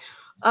about.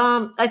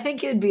 I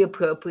think it would be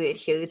appropriate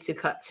here to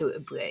cut to a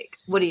break.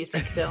 What do you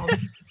think, Dylan?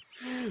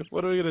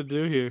 What are we gonna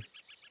do here?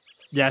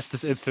 Yes,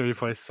 this instant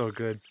replay is so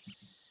good.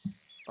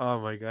 Oh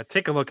my god,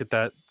 take a look at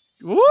that.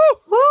 Woo!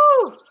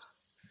 Woo!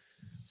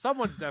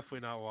 Someone's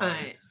definitely not wired.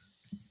 Right.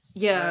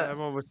 Yeah.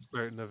 I'm almost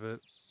certain of it.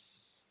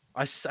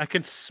 I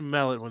can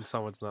smell it when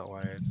someone's not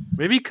wired.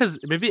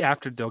 Maybe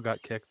after Dill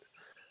got kicked,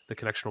 the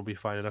connection will be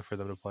fine enough for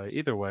them to play.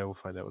 Either way, we'll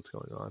find out what's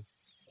going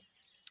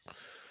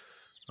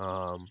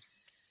on.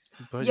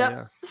 But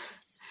yeah.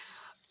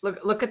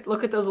 Look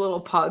at those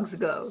little pogs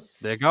go.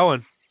 They're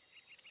going.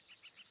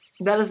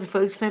 That is the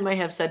first time I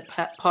have said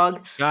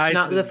pog. Guys,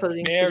 not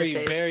referring to the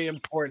face. Very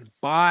important.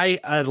 Buy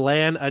a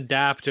LAN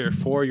adapter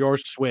for your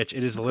Switch.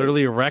 It is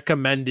literally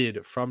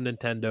recommended from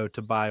Nintendo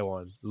to buy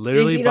one.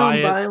 Literally if you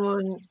buy don't it. Buy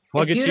one,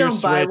 plug if it you to your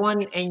don't buy Switch.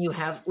 one and you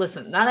have,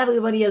 listen, not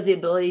everybody has the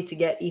ability to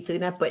get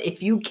Ethernet, but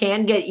if you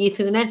can get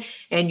Ethernet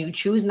and you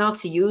choose not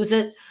to use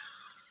it,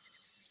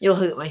 you'll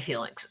hurt my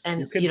feelings.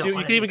 And you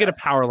can even get a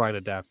power line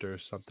adapter or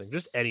something.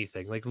 Just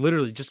anything. Like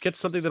literally, just get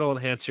something that'll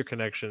enhance your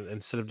connection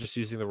instead of just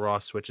using the raw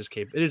Switch's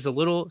cable. It is a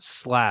little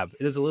slab.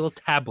 It is a little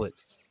tablet.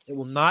 it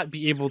will not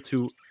be able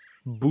to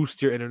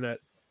boost your internet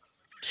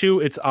to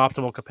its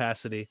optimal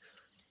capacity.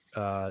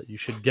 You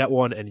should get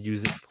one and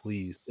use it,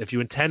 please. If you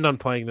intend on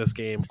playing this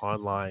game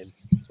online,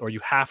 or you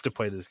have to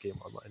play this game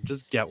online,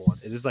 just get one.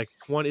 It is like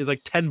 $10,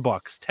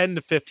 $10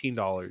 to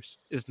 $15.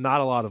 It's not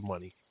a lot of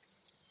money,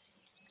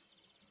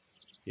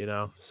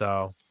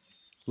 So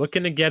look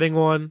into getting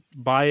one,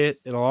 buy it.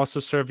 It'll also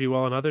serve you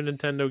well in other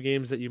Nintendo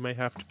games that you may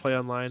have to play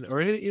online,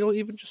 or it'll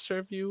even just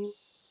serve you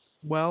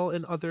well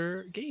in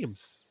other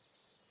games.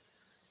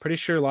 Pretty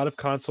sure a lot of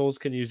consoles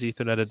can use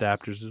Ethernet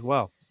adapters as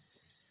well.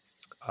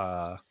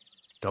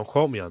 Don't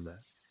quote me on that.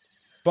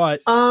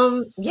 But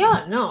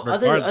yeah, no,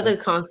 other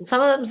consoles.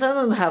 Some of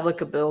them have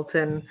like a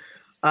built-in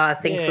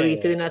thing for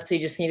Ethernet, so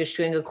you just need a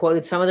string of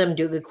cord. Some of them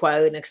do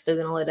require an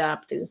external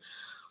adapter.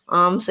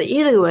 So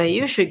either way,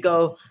 you should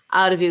go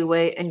out of your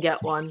way and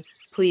get one,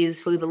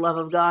 please, for the love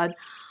of God.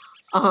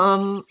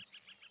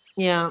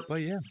 Yeah. Well,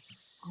 yeah.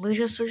 We're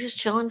just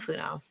chilling for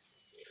now.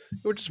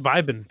 We're just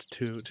vibing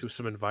to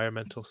some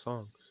environmental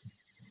songs.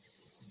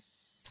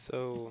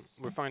 So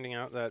we're finding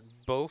out that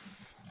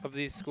both of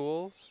these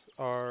schools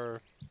are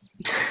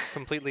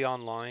completely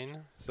online.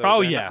 So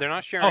they're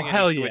not sharing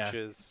any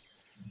switches.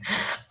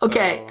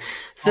 Okay,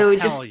 so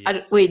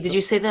wait. Did you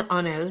say that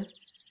on air?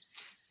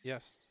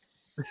 Yes.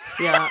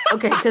 Yeah.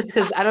 Okay.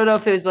 Because I don't know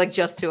if it was like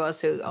just to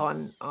us who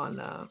on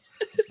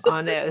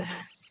air.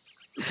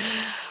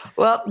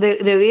 Well,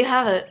 there we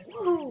have it.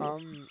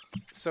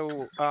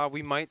 So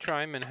we might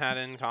try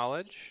Manhattan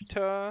College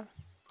to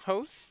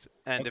host,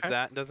 and if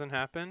that doesn't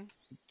happen,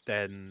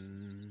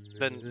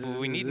 then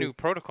we need new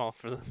protocol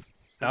for this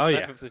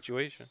type of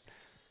situation.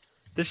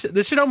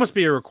 This should almost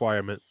be a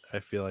requirement. I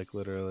feel like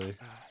literally.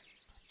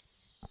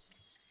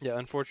 Yeah,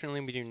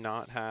 unfortunately, we do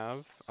not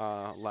have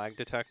lag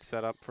detect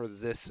set up for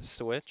this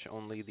switch.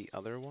 Only the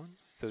other one.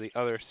 So the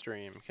other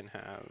stream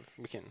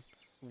we can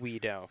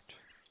weed out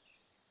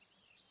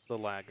the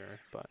lagger,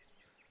 but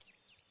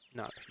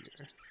not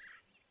here.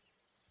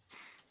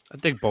 I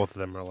think both of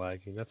them are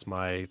lagging. That's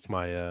my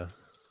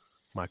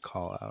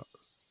call out.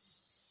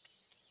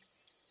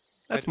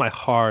 That's my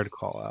hard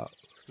call out.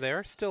 They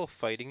are still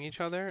fighting each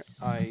other.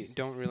 I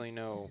don't really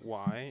know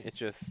why. It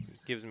just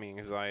gives me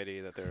anxiety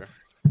that they're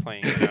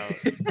playing it out.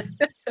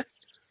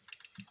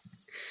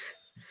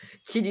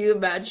 Can you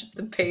imagine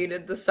the pain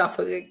and the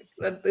suffering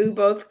that they're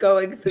both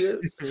going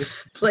through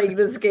playing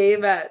this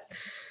game at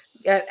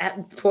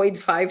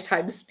 0.5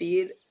 times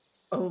speed?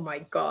 Oh my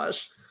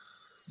gosh.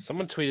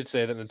 Someone tweeted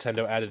today that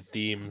Nintendo added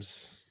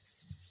themes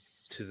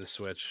to the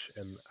Switch,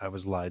 and I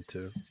was lied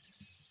to.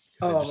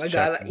 Oh my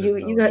god,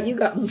 you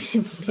got me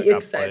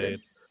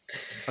excited.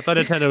 I thought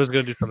Nintendo was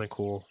going to do something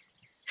cool.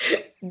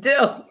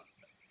 Dill.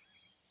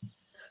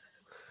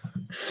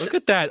 Look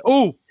at that.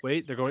 Oh,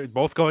 wait, they're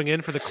both going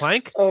in for the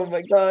clank? Oh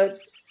my god.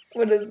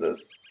 What is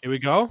this? Here we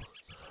go.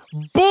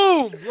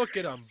 Boom! Look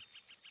at him.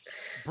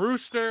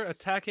 Brewster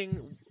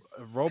attacking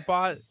a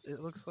robot,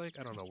 it looks like.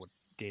 I don't know what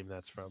game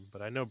that's from,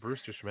 but I know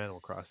Brewster's from Animal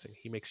Crossing.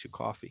 He makes you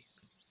coffee.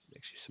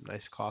 Makes you some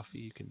nice coffee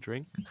you can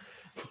drink.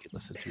 You can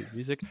listen to his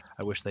music.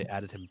 I wish they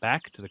added him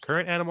back to the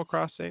current Animal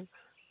Crossing,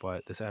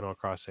 but this Animal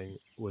Crossing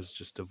was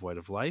just devoid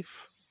of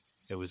life.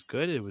 It was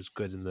good. It was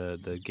good in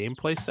the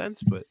gameplay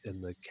sense, but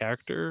in the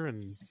character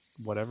and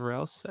whatever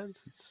else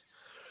sense, it's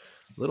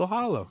a little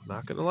hollow.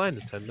 Not gonna lie,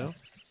 Nintendo.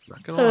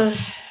 Not gonna lie.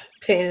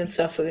 Pain and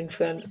suffering,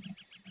 friend.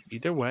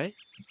 Either way,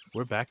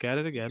 we're back at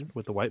it again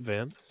with the white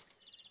vans.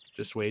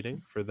 Just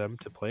waiting for them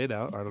to play it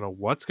out. I don't know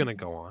what's gonna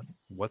go on.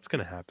 What's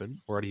gonna happen?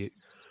 We're already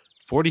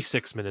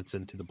 46 minutes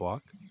into the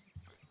block,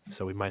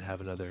 so we might have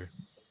another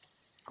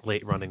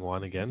late running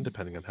one again,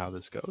 depending on how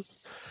this goes.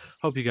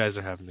 Hope you guys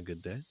are having a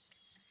good day.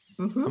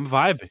 Mm-hmm. I'm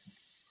vibing.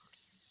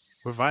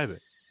 We're vibing.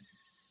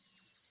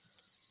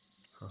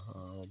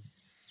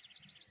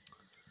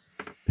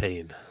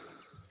 Pain.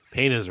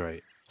 Pain is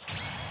right.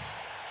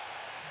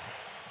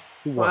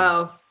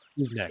 Wow.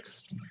 Who's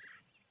next?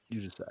 You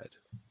decide.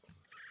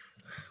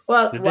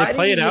 Well, did why they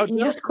play did it out? You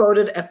just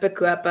quoted epic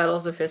rap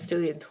battles of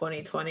history in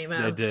 2020,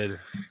 man. I did.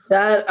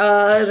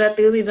 That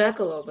threw me back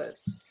a little bit.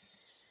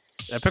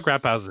 Epic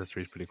rap battles of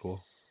history is pretty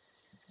cool.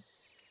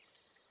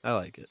 I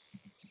like it.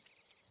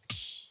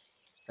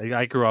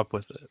 I grew up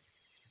with it.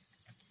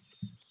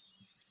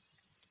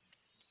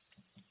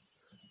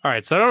 All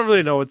right, so I don't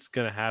really know what's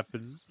gonna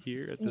happen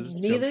here at this.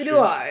 Neither do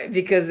I,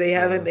 because they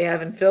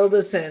haven't filled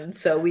us in.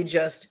 So we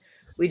just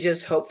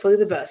hope for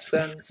the best,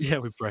 friends. Yeah,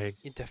 we pray.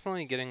 You're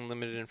definitely getting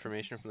limited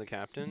information from the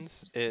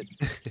captains. It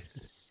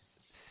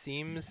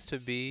seems to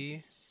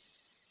be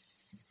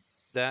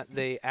that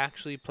they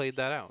actually played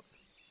that out.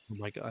 Oh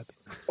my god.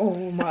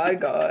 Oh my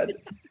god.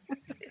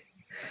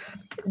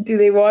 Do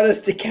they want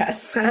us to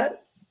cast that?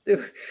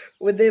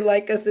 Would they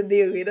like us in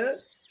the arena?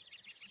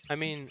 I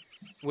mean,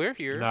 we're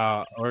here.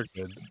 Nah, we're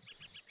good.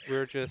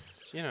 We're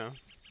just,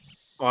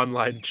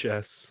 online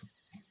chess.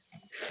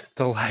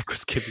 The lag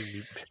was giving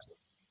me.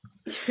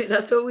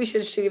 That's what we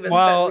should stream instead.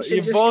 Well, We should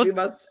you just both- stream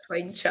us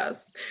playing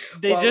chess.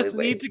 They while we just need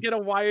wait. to get a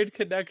wired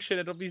connection.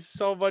 It'll be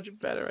so much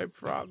better. I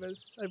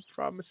promise. I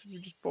promise. If you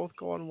just both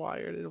go on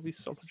wired, it'll be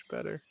so much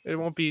better. It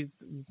won't be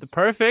the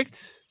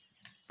perfect,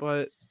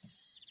 but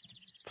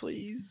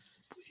please,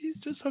 please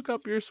just hook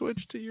up your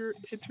Switch to your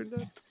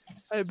internet.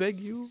 I beg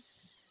you,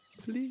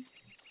 please,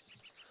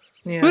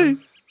 Yeah.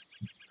 please,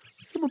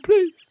 someone,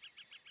 please.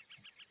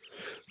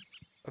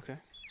 Okay.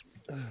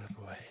 Oh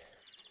boy.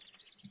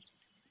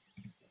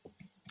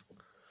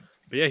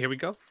 But yeah, here we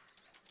go.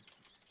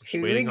 Just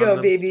Here we waiting go, on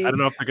them. baby. I don't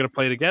know if they're gonna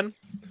play it again.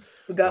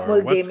 We got or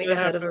more what's gaming gonna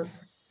ahead of happen.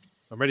 us.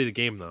 I'm ready to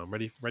game though. I'm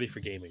ready for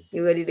gaming.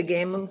 You ready to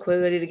game? I'm quite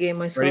ready to game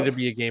myself. Ready to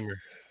be a gamer.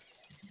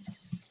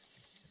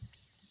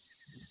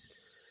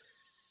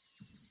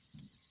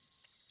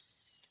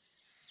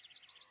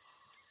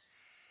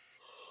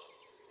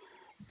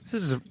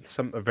 This is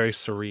a very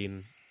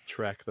serene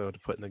track though to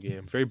put in the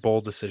game. Very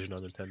bold decision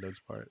on Nintendo's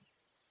part.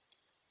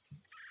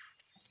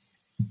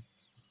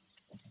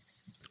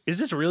 Is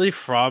this really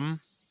from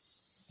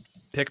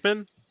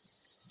Pikmin?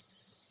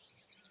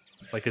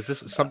 Like, is this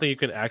something you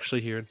can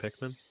actually hear in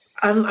Pikmin?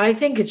 I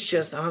think it's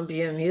just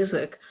ambient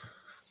music.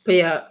 But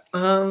yeah,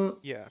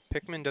 Yeah,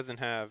 Pikmin doesn't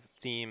have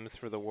themes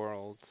for the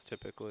worlds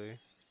typically.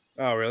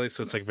 Oh, really?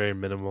 So it's like very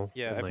minimal.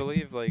 Yeah, and, I like,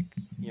 believe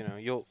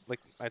you'll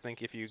I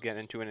think if you get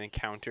into an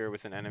encounter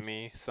with an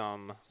enemy,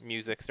 some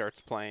music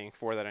starts playing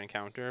for that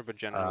encounter. But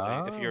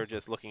generally, if you're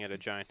just looking at a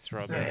giant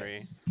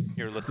strawberry,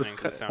 you're listening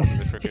to the sound of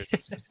the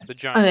crickets, the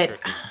giant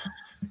crickets.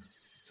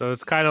 So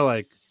it's kind of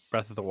like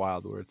Breath of the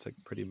Wild, where it's like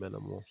pretty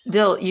minimal.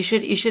 Dill, you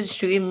should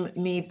stream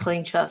me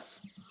playing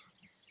chess.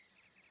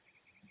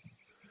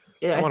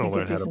 Yeah, I want to think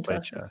learn it'd how be to play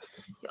fantastic.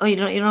 chess. Oh, you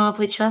don't know how to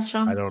play chess,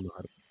 Sean? I don't know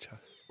how to play chess.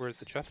 Where's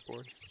the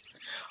chessboard?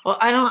 Well,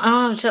 I don't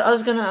have chess. I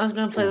was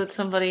gonna play with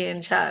somebody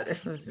in chat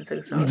if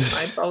it's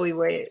fine while we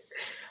wait.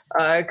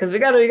 Because we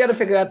gotta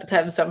figure out the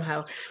time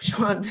somehow.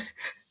 Sean,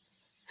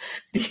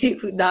 do you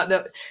not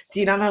know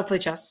how to play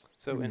chess?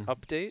 So an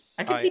update,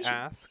 I can I teach you.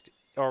 asked,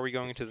 are we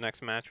going into the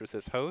next match with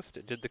this host?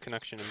 Did the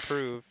connection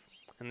improve?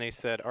 And they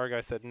said, our guy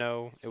said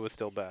no, it was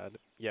still bad.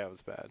 Yeah, it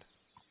was bad.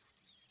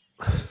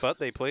 But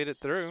they played it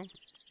through.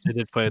 They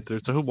did play it through.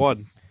 So who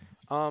won?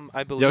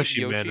 I believe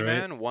Yoshi Yoshi Man,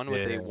 Man, right? one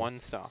was Yeah. a one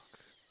stock.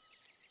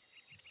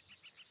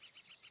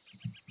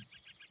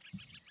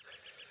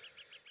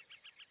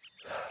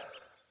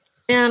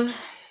 Man,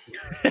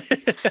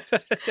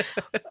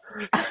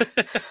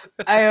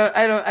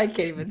 I can't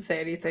even say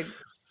anything.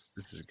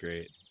 This is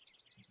great.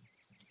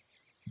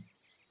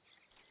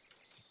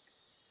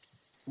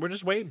 We're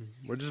just waiting.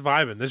 We're just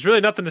vibing. There's really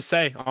nothing to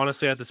say,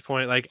 honestly, at this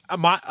point. Like,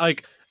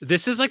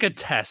 this is like a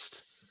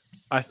test.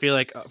 I feel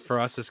like for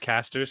us as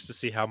casters to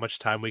see how much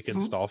time we can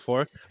stall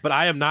for. But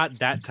I am not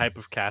that type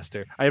of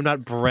caster. I am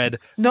not bred.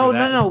 No. for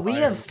that We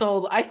have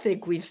stalled. I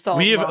think we've stalled.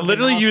 We have long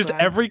literally enough, used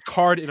man. every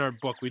card in our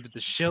book. We did the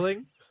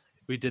shilling.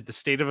 We did the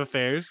state of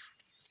affairs.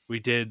 We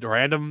did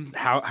random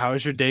how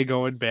is your day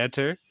going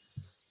banter.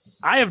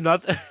 I have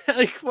not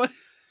like what.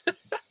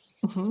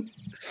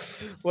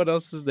 What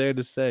else is there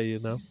to say? You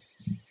know.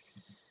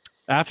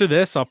 After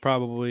this, I'll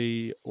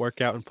probably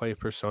work out and play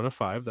Persona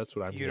 5. That's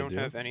what I'm You gonna don't do.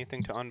 have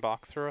anything to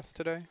unbox for us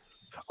today?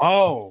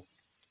 Oh.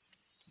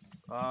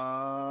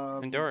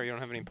 And Dora, you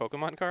don't have any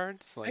Pokemon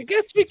cards? I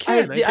guess we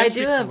can. I guess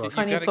do we have can look.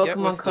 funny You've gotta get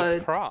Pokemon with the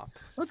cards.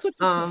 props. Let's look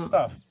at some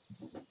stuff.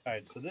 All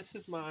right, so this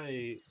is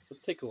my.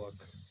 Let's take a look.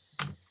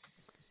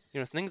 You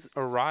know, things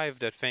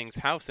arrived at Fang's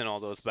house in all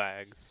those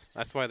bags.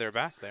 That's why they're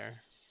back there.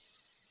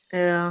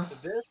 Yeah. So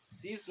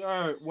these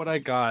are what I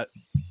got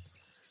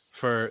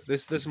for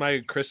this. This is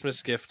my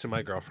Christmas gift to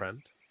my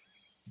girlfriend.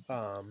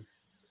 I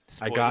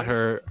got Spoilers?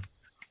 her.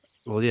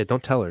 Well, yeah,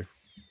 don't tell her.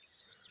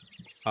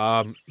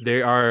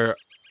 They are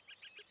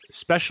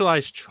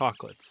specialized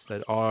chocolates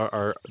that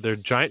they're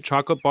giant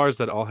chocolate bars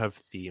that all have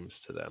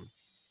themes to them.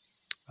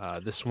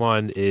 This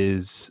one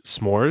is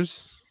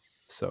s'mores,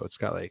 so it's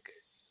got like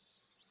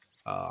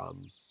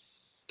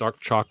dark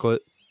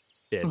chocolate,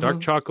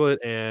 dark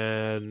chocolate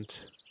and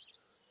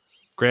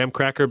graham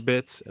cracker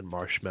bits and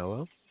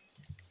marshmallow.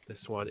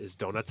 This one is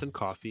donuts and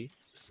coffee,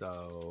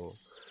 so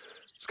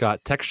it's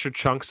got textured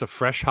chunks of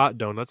fresh hot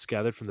donuts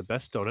gathered from the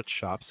best donut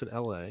shops in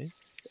LA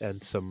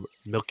and some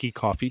milky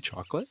coffee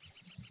chocolate.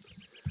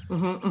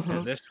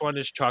 And this one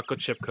is chocolate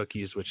chip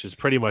cookies, which is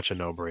pretty much a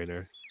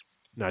no-brainer.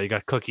 Now you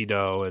got cookie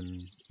dough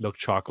and milk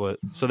chocolate.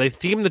 So they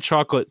theme the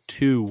chocolate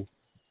to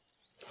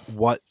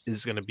what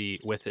is going to be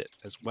with it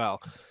as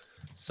well.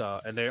 So,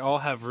 and they all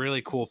have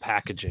really cool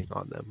packaging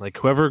on them. Like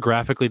whoever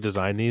graphically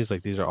designed these,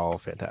 like these are all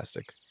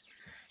fantastic.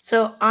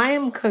 So I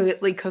am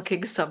currently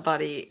cooking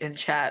somebody in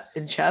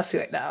chess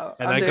right now.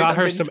 And I got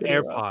her some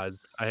AirPods.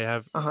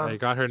 I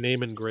got her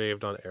name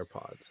engraved on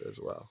AirPods as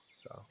well.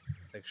 So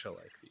I think she'll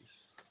like these.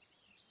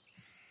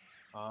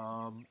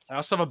 I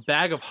also have a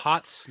bag of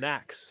hot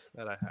snacks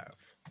that I have.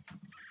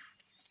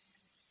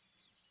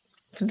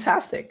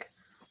 Fantastic.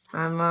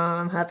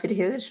 I'm happy to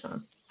hear this,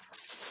 Sean.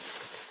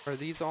 Are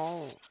these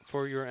all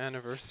for your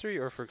anniversary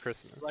or for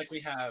Christmas? Like we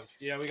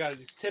got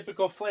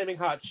typical flaming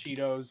hot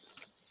Cheetos.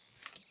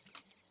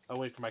 I'll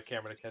wait for my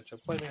camera to catch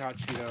up. Flaming hot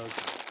Cheetos,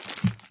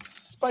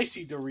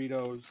 spicy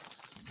Doritos,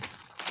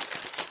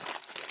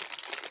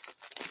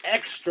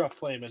 extra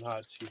flaming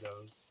hot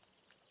Cheetos.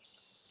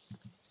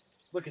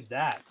 Look at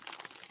that.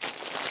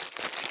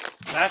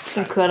 That's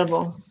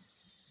incredible.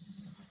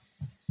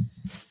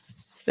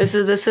 This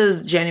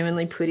is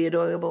genuinely pretty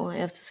adorable, I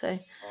have to say.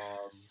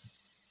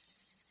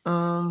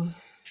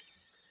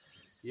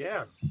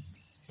 Yeah.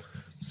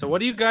 So what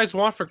do you guys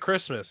want for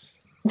Christmas?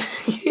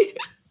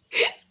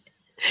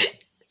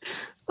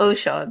 Oh,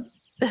 Sean.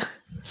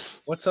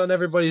 What's on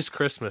everybody's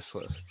Christmas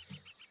lists?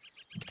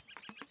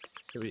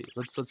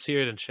 Let's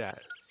hear it in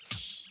chat.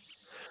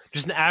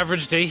 Just an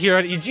average day here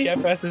on EGF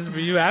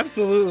SSBU.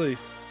 Absolutely.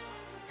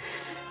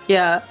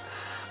 Yeah.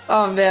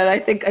 Oh man, I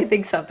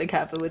think something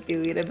happened with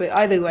you, Lita. But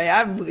either way,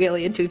 I'm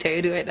really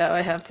entertained right now,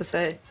 I have to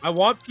say. I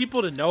want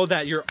people to know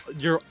that your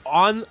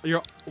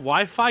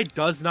Wi-Fi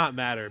does not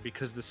matter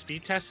because the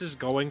speed test is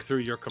going through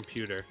your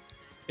computer.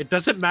 It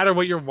doesn't matter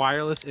what your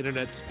wireless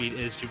internet speed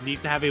is. You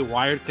need to have a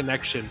wired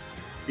connection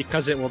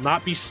because it will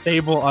not be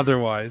stable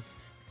otherwise.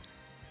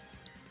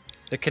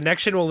 The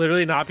connection will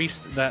literally not be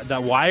the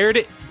wire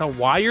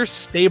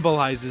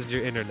stabilizes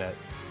your internet.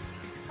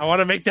 I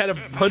want to make that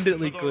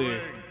abundantly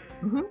clear.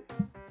 Mm-hmm.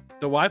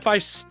 The Wi-Fi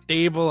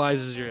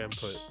stabilizes your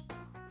input.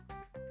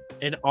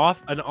 An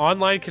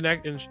online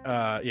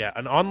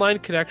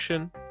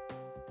connection,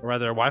 or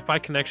rather, a Wi-Fi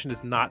connection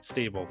is not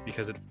stable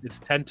because it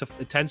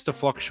tends to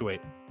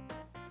fluctuate.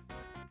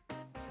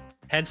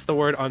 Hence the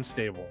word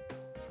unstable.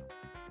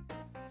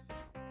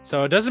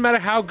 So it doesn't matter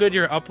how good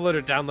your upload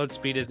or download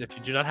speed is. If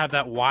you do not have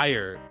that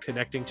wire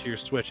connecting to your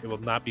Switch, it will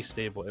not be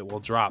stable. It will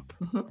drop.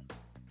 Mm-hmm.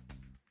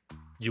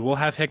 You will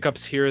have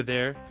hiccups here or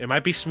there. It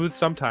might be smooth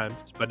sometimes,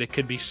 but it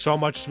could be so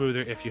much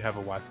smoother if you have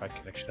a Wi-Fi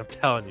connection. I'm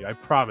telling you, I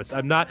promise.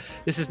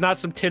 This is not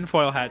some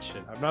tinfoil hat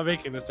shit. I'm not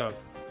making this up.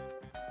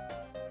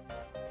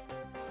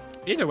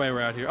 Either way, we're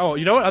out here. Oh,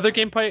 you know what other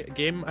game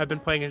I've been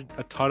playing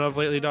a ton of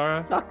lately,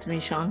 Dara? Talk to me,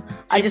 Sean.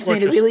 I just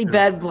made a really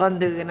bad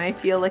blunder, and I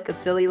feel like a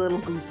silly little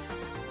goose.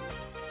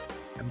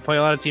 I've been playing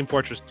a lot of Team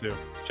Fortress 2.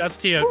 Shouts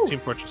to Team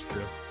Fortress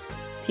 2.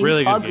 Team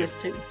really good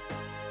August game. 2.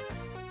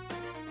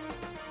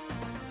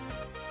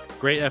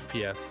 Great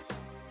FPS.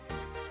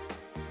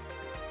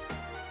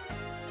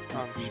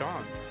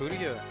 Sean, who do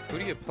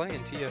you play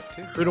in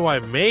TF2? Who do I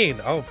main?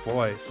 Oh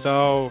boy.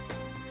 So,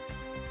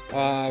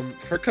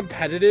 for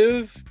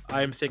competitive,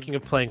 I'm thinking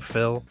of playing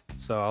Phil.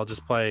 So I'll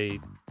just play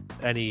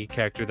any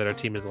character that our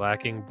team is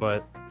lacking.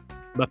 But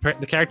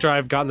the character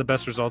I've gotten the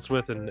best results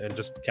with and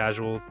just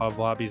casual pub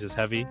lobbies is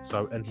Heavy.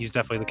 And he's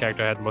definitely the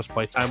character I had the most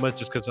play time with,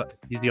 just because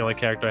he's the only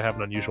character I have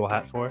an unusual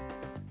hat for.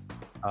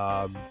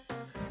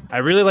 I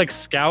really like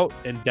Scout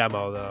and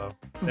Demo though.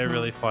 They're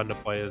really fun to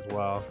play as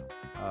well.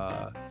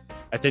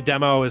 I'd say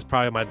Demo is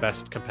probably my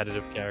best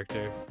competitive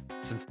character.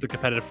 Since the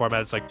competitive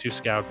format, it's like 2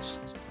 Scouts,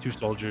 2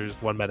 Soldiers,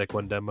 1 Medic,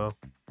 1 Demo.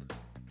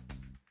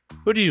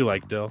 Who do you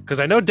like, Dill? Because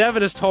I know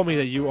Devin has told me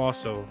that you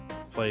also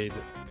played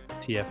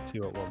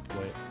TF2 at one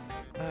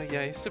point.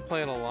 Yeah, I used to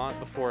play it a lot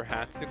before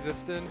hats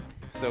existed,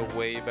 so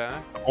way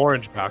back.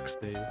 Orange box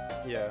days.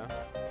 Yeah.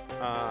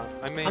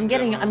 I'm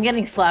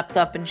getting slapped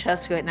up in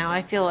chess right now.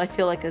 I feel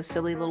like a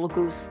silly little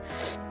goose.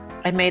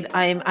 I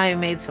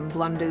made some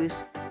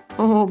blunders.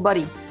 Oh,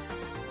 buddy.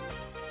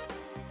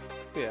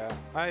 Yeah,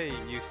 I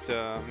used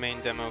to main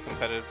Demo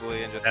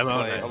competitively and just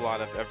play a lot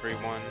of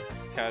everyone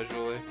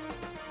casually.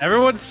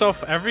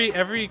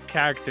 Every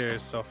character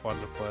is so fun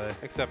to play.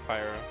 Except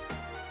Pyro.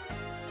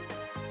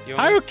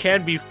 Pyro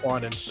can be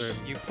fun in certain.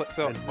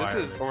 This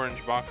is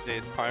Orange Box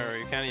Days Pyro.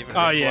 You can't even.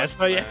 Oh yes,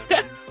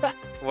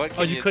 What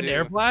can you couldn't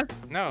air blast?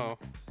 No.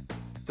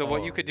 So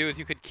what you could do is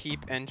you could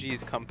keep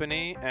NG's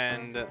company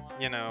and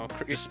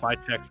just spy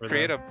check for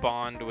create a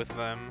bond with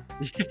them.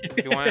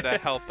 If you wanted to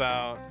help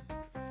out.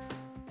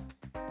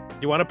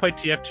 You want to play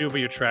TF2, but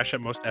you're trash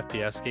at most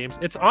FPS games.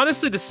 It's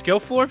honestly the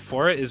skill floor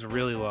for it is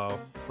really low.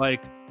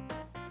 Like,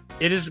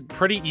 it is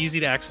pretty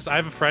easy to access. I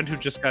have a friend who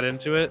just got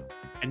into it.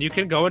 And you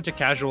can go into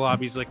casual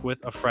lobbies like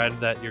with a friend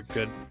that you're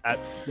good at.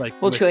 Like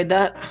we'll trade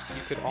that.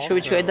 Should we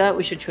trade that?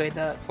 We should trade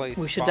that.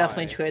 We should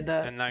definitely trade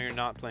that. And now you're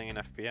not playing an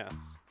FPS.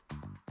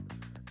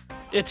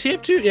 Yeah,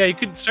 TF2. Yeah, you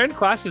could. Certain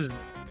classes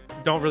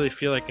don't really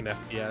feel like an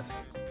FPS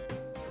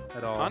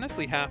at all.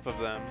 Honestly, half of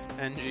them.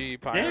 NG,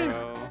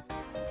 Pyro.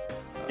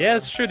 Yeah,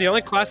 it's true. The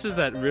only classes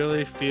that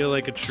really feel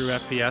like a true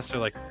FPS are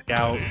like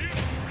Scout,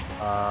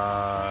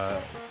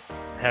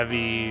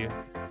 Heavy,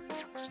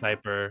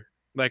 Sniper.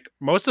 Like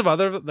most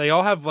of they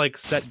all have like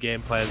set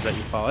game plans that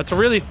you follow. It's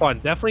really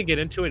fun. Definitely get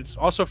into it. It's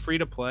also free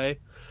to play.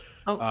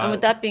 Oh, and with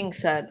that being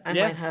said, I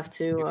might have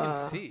to. You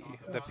can see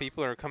that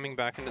people are coming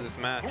back into this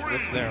match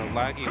with their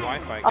laggy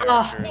Wi-Fi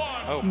characters.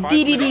 Oh,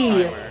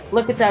 5-minute timer.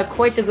 Look at that.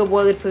 Quite a good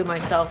word for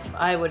myself,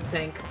 I would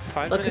think.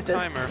 5-minute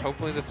timer.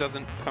 Hopefully this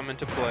doesn't come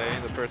into play.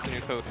 The person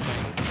who's hosting.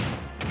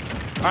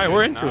 All right,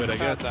 we're into it. I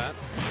guess. That.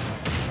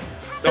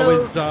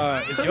 So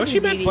is Yoshi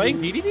been playing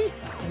DDD?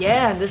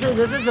 Yeah, this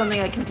is something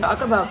I can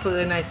talk about for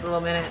a nice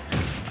little minute.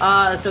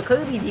 So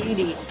Kirby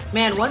DDD,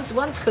 man,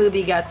 once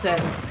Kirby got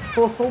in,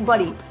 Oh,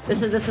 buddy,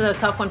 this is a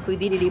tough one for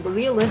DDD. But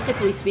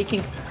realistically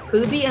speaking,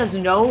 Kirby has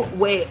no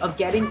way of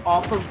getting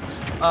off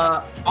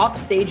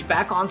stage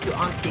back onto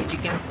on stage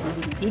against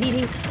DDD.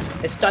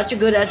 DDD is such a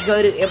good edge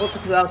guard, able to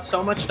throw out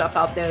so much stuff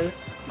out there.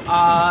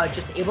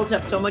 Just able to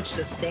have so much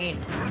sustain.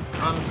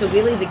 So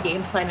really the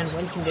game plan and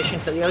win condition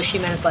for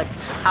Yoshi-Man is like,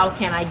 how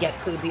can I get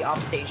Kirby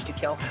off stage to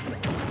kill him?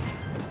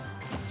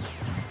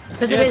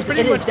 Because it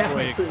is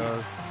definitely free.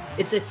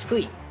 It's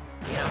free,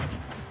 you know.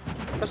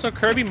 So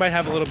Kirby might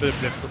have a little bit of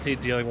difficulty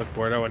dealing with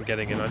Gordo and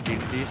getting in on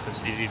DDD,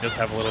 since DDD does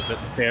have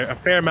a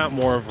fair amount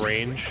more of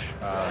range.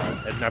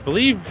 And I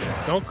believe,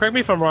 don't correct me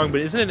if I'm wrong, but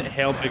isn't it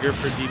Hail bigger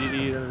for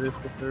DDD than it is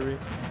for Kirby?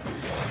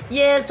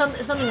 Yeah,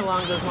 something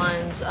along those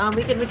lines.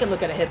 We can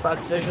look at a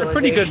hitbox visualization. A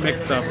pretty good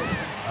mix up.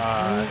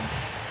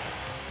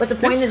 But the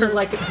point is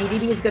like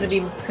DDD is going to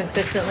be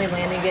consistently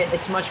landing it.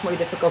 It's much more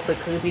difficult for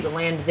Kirby to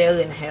land there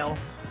in Hail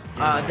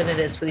than it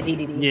is for the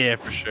DDD. Yeah,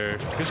 for sure.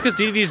 Just because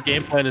DDD's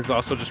game plan is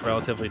also just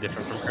relatively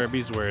different from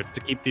Kirby's, where it's to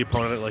keep the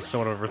opponent at like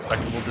somewhat of a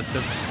respectable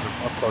distance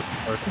up close and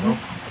personal.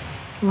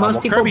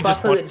 Most people Kirby just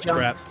buffer wants to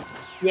scrap.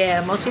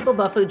 Yeah, most people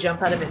buffer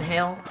jump out of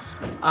Inhale.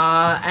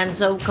 And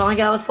so calling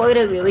it out with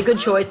Florida, really good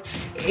choice.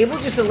 Able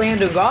just to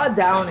land a god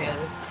down in.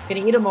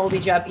 Gonna eat a moldy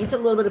jab, eats a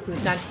little bit of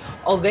percent.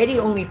 Already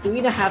only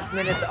 3.5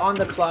 minutes on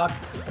the clock.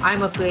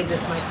 I'm afraid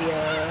this might be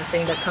a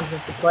thing that comes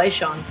into play,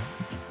 Sean.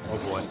 Oh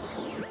boy.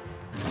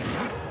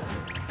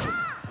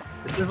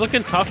 This is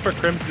looking tough for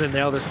Crimson to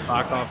nail this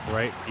stock off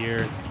right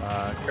here.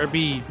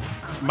 Kirby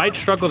might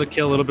struggle to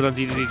kill a little bit on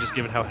DDD, just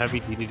given how heavy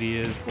DDD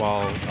is,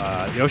 while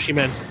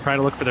Yoshi-Man trying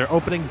to look for their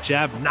opening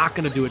jab. Not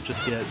going to do it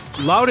just yet.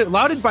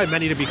 Lauded by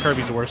many to be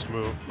Kirby's worst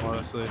move,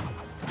 honestly.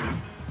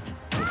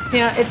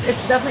 Yeah, it's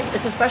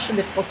especially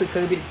difficult for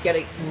Kirby to get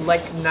a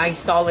nice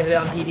solid hit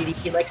on DDD.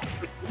 He likes to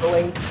put it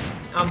away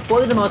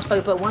for the most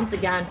part, but once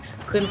again,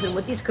 Crimson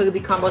with these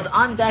Kirby combos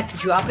on deck,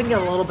 dropping it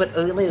a little bit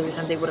earlier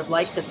than they would have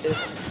liked it to.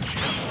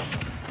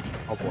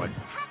 Oh boy.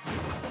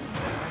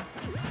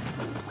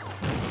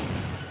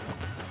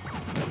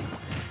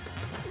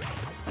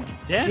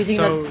 Yeah, Using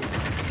so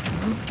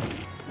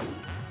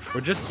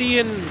we're just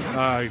seeing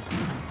the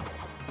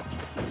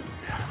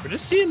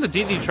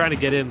DD trying to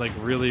get in like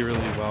really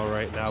well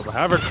right now. But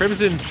however,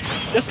 Crimson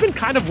just been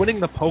kind of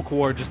winning the poke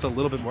war just a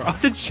little bit more. Oh,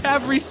 the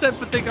jab reset,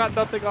 but they got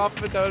nothing off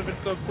of it. That would have been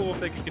so cool if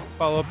they could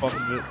follow up off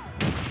of it.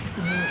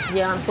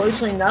 Yeah,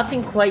 unfortunately,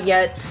 nothing quite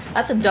yet.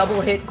 That's a double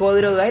hit.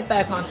 Gordo right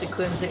back onto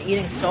Crimson,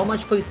 eating so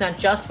much percent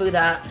just for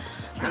that.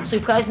 I'm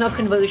surprised no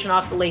conversion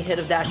off the late hit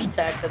of dash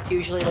attack. That's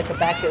usually like a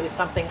back air or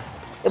something.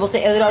 Able to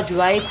air dodge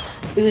right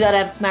through that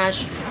F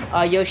smash.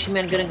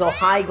 Yoshi-Man gonna go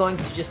high, going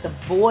to just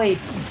avoid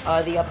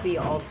the up B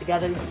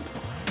altogether.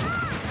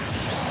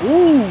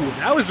 Ooh,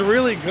 that was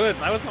really good.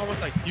 That was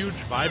almost like huge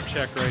vibe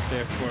check right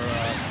there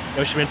for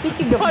Yoshi-Man.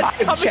 Speaking of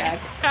vibe check,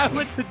 down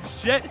with the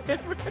jet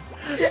hammer.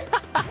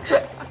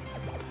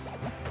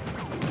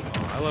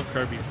 I love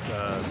Kirby's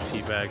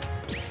teabag.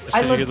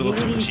 I love DDD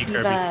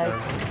teabag.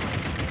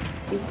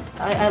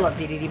 I love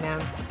DDD,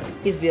 man.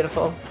 He's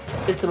beautiful.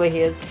 Just the way he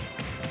is.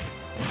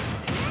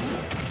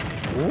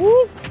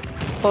 Ooh.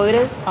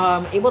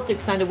 Able to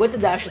extend it with the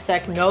dash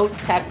attack. No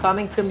tech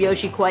coming from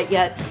Yoshi quite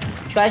yet.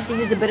 Tries to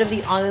use a bit of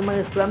the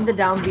armor from the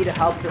down B to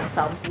help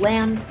himself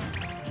land.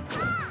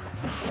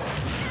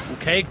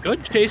 Okay,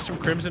 good chase from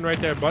Crimson right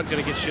there, but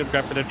gonna get shield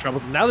grabbed in trouble.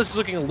 Now this is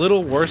looking a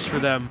little worse for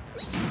them.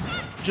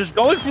 Just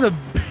going for the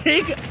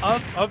big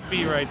up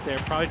B right there.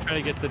 Probably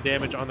trying to get the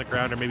damage on the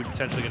ground or maybe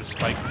potentially get a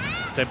spike,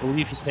 since I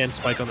believe he can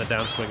spike on the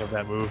downswing of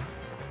that move.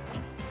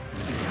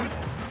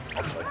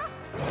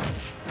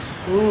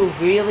 Ooh,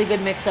 really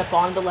good mix-up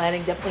on the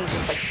landing. Definitely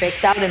just like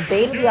faked out and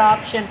baited the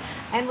option.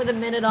 And with a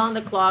minute on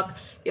the clock,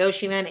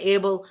 Yoshi-Man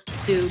able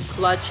to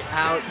clutch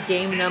out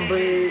game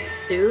number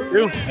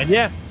 2. And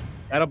yeah,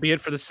 that'll be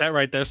it for the set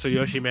right there. So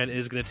Yoshi-Man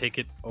is going to take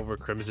it over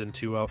Crimson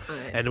 2-0.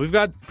 And we've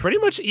got pretty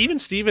much even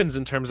Stevens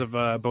in terms of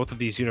both of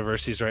these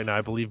universities right now.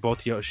 I believe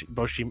both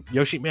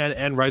Yoshi-Man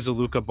and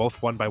Ryzaluka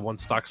both won by 1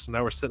 stock. So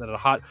now we're sitting at a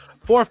hot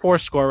 4-4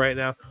 score right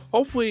now.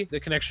 Hopefully the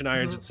connection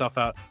irons itself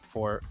out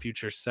for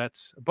future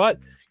sets. But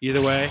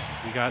either way,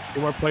 we got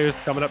 2 more players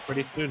coming up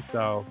pretty soon.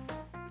 So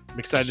I'm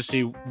excited to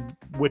see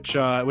which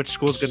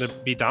school's going to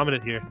be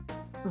dominant here.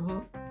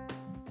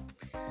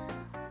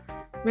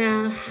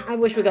 Man, I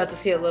wish we got to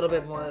see a little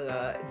bit more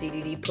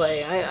DDD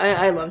play.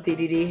 I love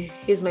DDD.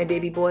 He's my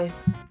baby boy.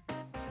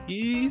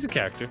 He's a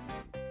character.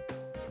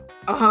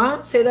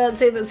 Say that.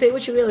 Say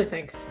what you really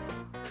think.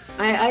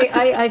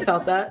 I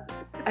felt that.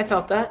 I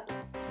felt that.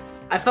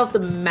 I felt the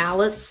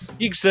malice.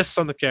 He exists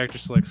on the character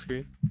select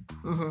screen.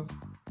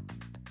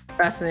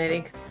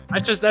 Fascinating.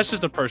 That's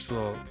just a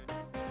personal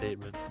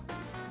statement.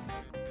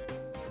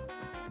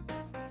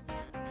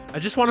 I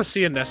just want to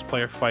see a Nest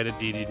player fight a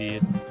DDD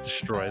and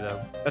destroy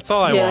them. That's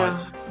all I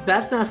want.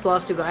 Best Nest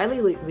lost to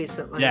Guiley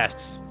recently.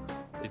 Yes,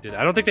 they did.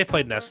 I don't think they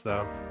played Nest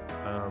though.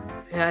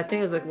 Yeah, I think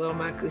it was like Little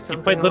Mac or something.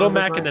 He played Little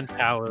Mac and then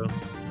Palu,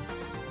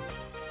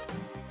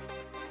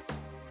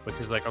 which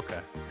is like okay.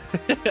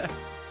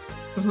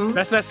 Mm-hmm.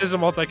 Best Nest is a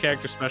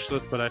multi-character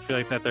specialist, but I feel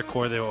like at their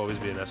core they will always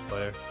be a Nest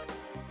player.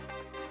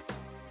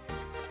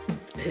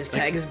 His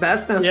tag is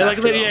best nest. Yeah, like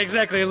after yeah, all.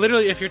 exactly.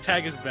 Literally, if your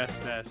tag is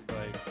best nest,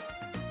 like.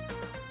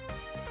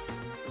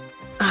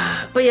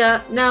 But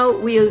yeah, now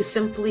we are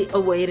simply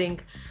awaiting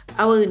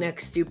our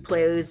next two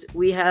players.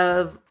 We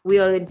are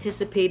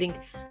anticipating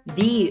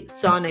the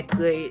Sonic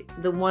Ray,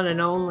 the one and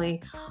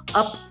only,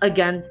 up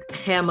against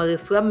Hammer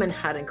from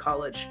Manhattan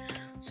College.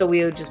 So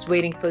we are just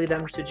waiting for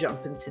them to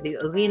jump into the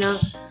arena.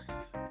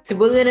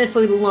 We're in it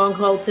for the long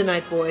haul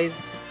tonight,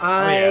 boys.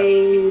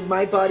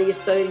 My body is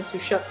starting to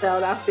shut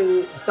down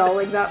after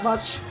stalling that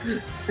much.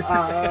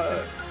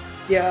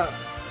 Yeah.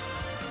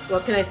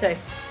 What can I say?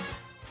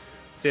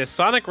 So yeah,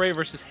 Sonic Ray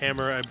versus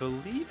Hammer. I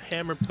believe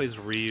Hammer plays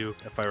Ryu,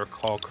 if I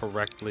recall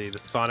correctly. The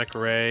Sonic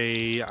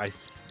Ray, I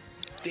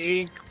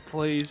think,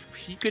 plays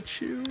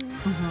Pikachu.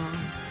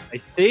 I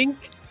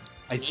think.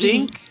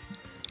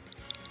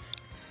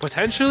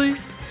 Potentially.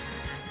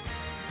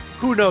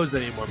 Who knows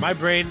anymore? My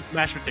brain,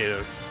 mashed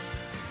potatoes.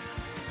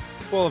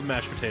 Full of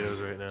mashed potatoes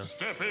right now.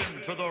 Step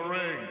into the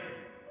ring.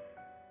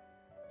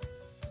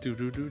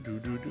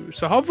 Do.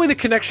 So hopefully the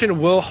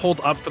connection will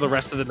hold up for the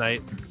rest of the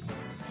night.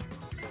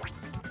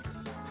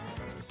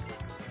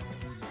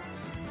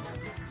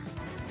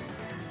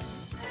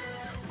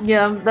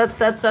 Yeah,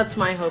 that's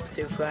my hope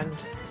too, friend.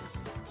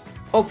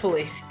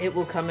 Hopefully, it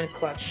will come in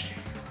clutch.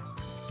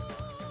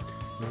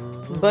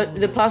 But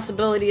the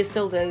possibility is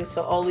still there,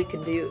 so all we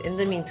can do in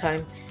the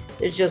meantime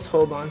is just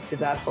hold on to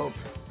that hope.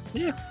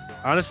 Yeah,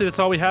 honestly, that's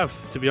all we have.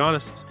 To be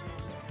honest,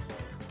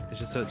 it's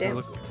just to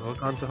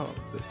look on to hope,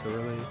 to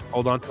really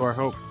hold on to our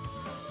hope.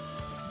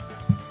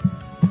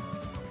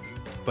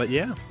 But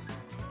yeah,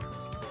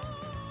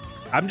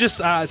 I'm just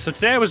so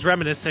today I was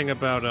reminiscing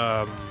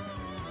about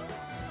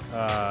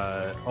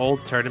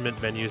old tournament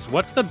venues.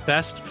 What's the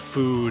best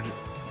food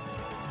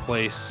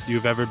place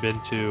you've ever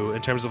been to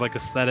in terms of like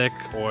aesthetic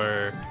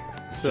or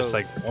just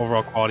like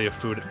overall quality of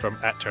food from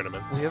at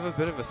tournaments? We have a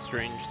bit of a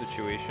strange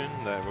situation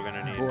that we're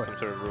gonna need some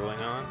sort of ruling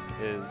on.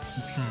 Is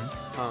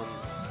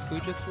who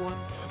just won?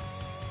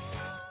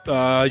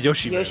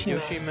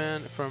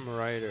 Yoshiman from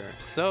Ryder.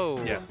 So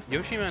yeah.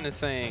 Yoshiman is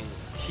saying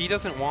he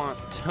doesn't want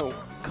to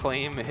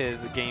claim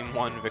his game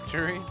 1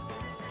 victory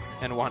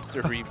and wants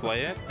to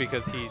replay it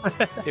because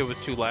it was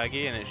too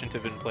laggy and it shouldn't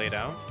have been played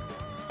out.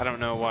 I don't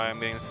know why I'm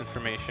getting this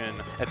information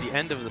at the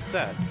end of the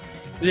set.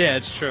 Yeah,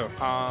 it's true.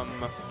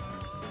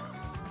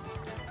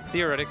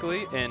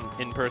 Theoretically,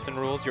 in-person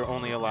rules, you're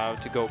only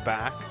allowed to go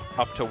back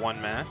up to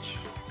 1 match,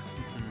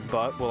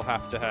 but we'll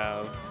have to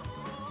have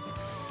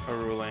a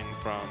ruling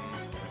from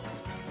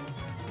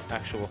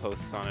actual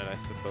hosts on it, I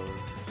suppose.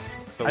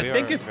 But we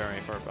are very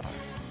far behind.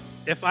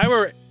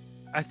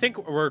 I think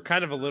we're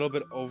kind of a little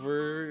bit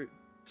over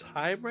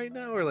time right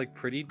now. We're like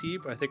pretty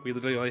deep. I think we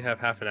literally only have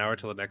half an hour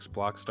till the next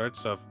block starts.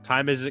 So if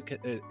time isn't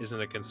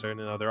a concern,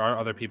 there are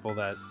other people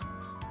that,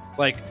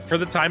 like, for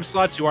the time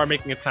slots, you are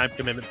making a time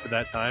commitment for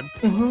that time.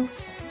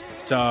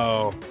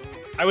 So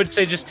I would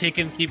say just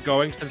keep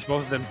going, since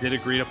both of them did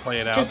agree to play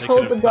it out. Just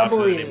hold the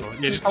W.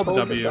 Yeah, just hold the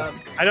W.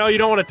 I know you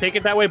don't want to take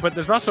it that way, but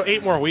there's also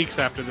 8 more weeks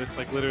after this,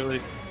 like literally.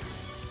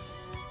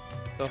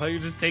 So how you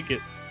just take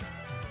it?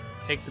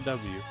 Take the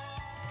W.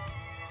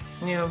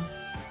 Yeah.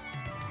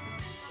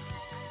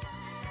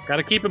 Got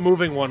to keep it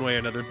moving one way or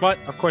another, but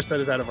of course that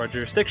is out of our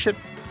jurisdiction.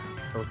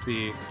 We'll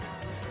see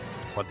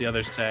what the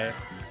others say.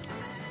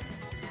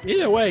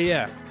 Either way,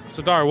 yeah.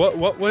 So Dar,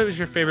 what was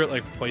your favorite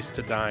like place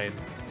to dine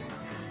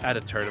at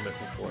a tournament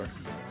before?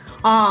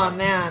 Oh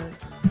man,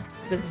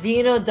 the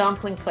Zeno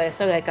dumpling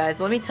place. Okay,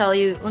 guys, let me tell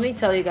you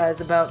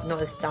guys about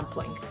North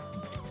Dumpling.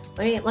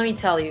 Let me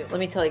tell you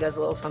guys a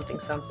little something.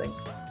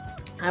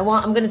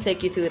 I'm gonna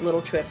take you through a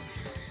little trip.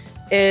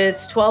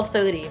 It's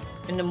 12:30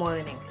 in the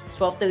morning. It's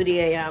 12:30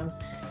 a.m.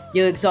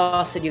 You're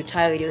exhausted, you're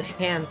tired, your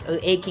hands are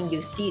aching,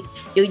 your feet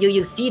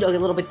are a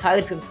little bit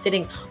tired from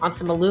sitting on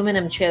some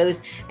aluminum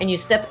chairs, and you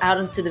step out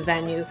into the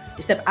venue.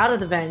 You step out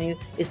of the venue,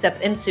 you step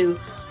into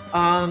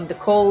the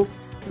cold,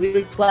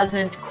 really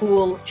pleasant,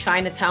 cool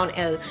Chinatown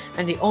air,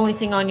 and the only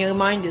thing on your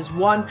mind is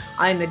 1,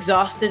 I'm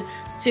exhausted,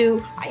 2,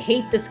 I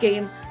hate this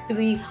game,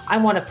 3, I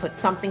want to put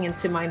something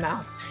into my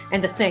mouth.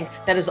 And the thing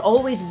that has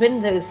always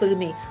been there for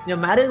me, no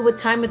matter what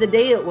time of the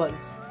day it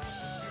was,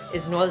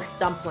 is North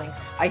Dumpling.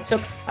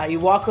 You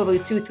walk over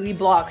 2-3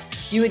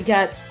 blocks, you would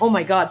get, oh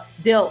my god,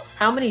 Dill,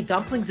 how many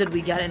dumplings did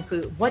we get in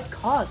for what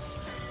cost?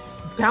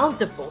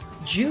 Bountiful,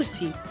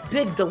 juicy,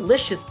 big,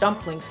 delicious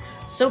dumplings,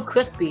 so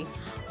crispy.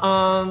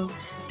 And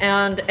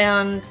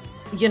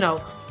you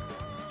know,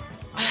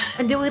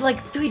 and they were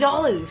like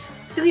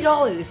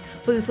 $3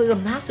 for a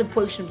massive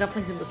portion of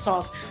dumplings in the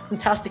sauce.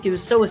 Fantastic. It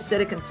was so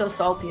acidic and so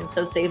salty and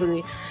so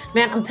savory.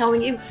 Man, I'm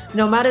telling you,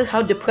 no matter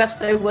how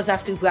depressed I was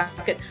after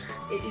bracket,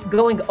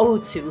 going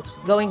 0-2,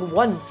 going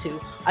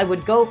 1-2, I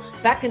would go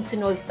back into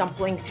North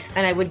Dumpling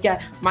and I would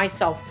get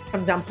myself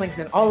some dumplings,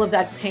 and all of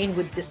that pain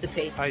would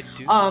dissipate. I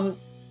do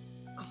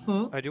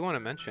want to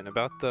mention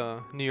about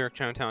the New York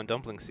Chinatown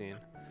dumpling scene.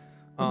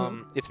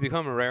 It's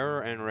become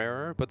rarer and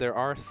rarer, but there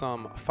are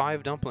some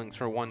 5 dumplings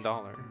for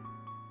 $1.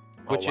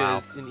 Which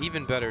is an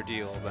even better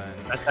deal than...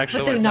 That's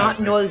actually but they're not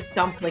North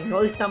Dumpling.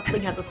 North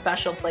Dumpling has a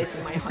special place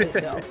in my heart,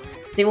 though.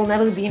 They will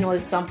never be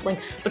North Dumpling.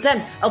 But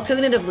then,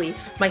 alternatively,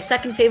 my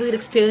second favorite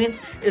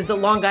experience is the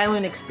Long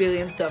Island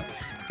experience of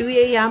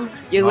 3 a.m.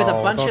 You're with a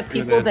bunch of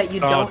people that you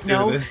don't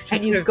know,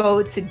 and you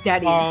go to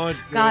Denny's.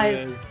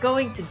 Guys,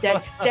 going to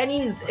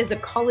Denny's is a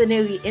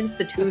culinary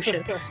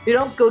institution. You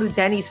don't go to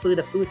Denny's for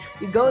the food.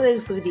 You go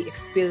there for the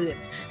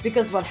experience.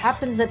 Because what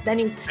happens at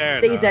Denny's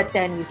stays at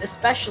Denny's,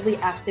 especially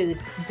after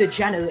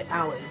degenerate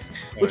hours,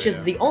 which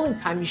is the only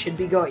time you should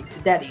be going to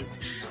Denny's.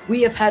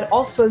 We have had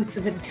all sorts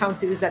of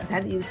encounters at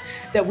Denny's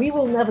that we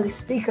will never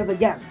speak of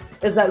again.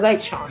 Is that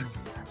right, Sean?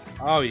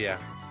 Oh, yeah.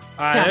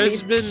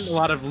 There's been a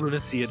lot of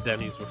lunacy at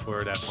Denny's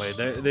before that play.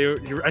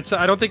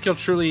 I don't think you'll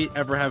truly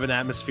ever have an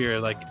atmosphere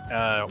like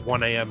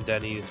 1 a.m.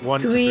 Denny's,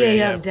 3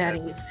 a.m.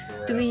 Denny's,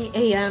 3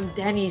 a.m.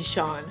 Denny's,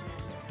 Sean.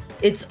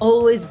 It's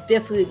always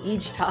different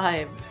each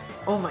time.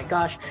 Oh my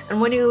gosh.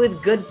 And when you're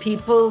with good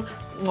people,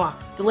 mwah,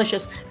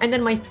 delicious. And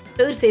then my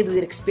third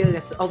favorite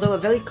experience, although a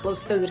very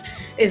close third,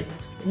 is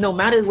no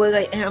matter where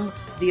I am,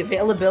 the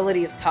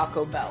availability of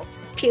Taco Bell.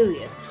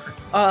 Period.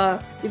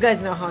 You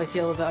guys know how I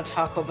feel about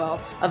Taco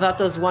Bell, about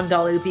those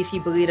 $1 beefy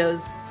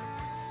burritos.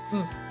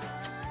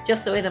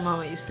 Just the way the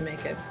mama used to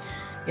make it.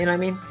 You know what I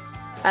mean?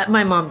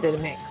 My mom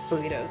didn't make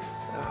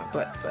burritos,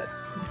 but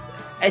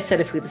I said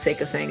it for the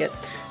sake of saying it.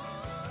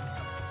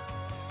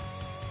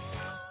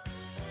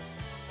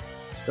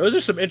 Those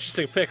are some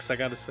interesting picks, I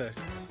gotta say.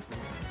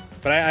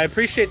 But I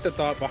appreciate the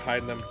thought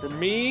behind them. For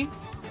me,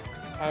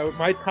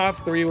 my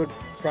top 3 would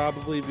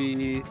probably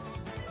be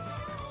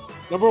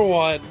number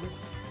 1.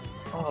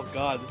 Oh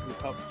god, this is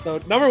tough. So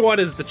number 1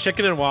 is the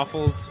chicken and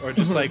waffles, or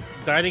just like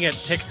dining at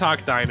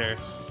TikTok Diner,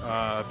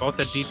 both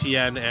at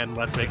DTN and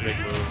Let's Make Big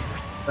Moves.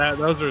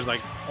 Those are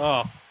like,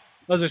 oh,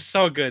 those are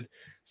so good.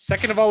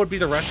 Second of all would be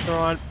the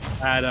restaurant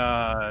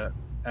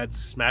at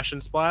Smash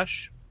and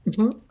Splash,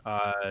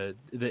 the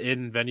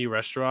in-venue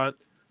restaurant.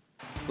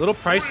 A little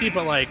pricey,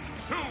 but like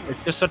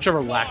it's just such a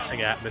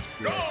relaxing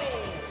atmosphere.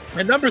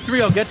 And number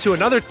 3, I'll get to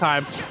another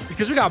time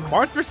because we got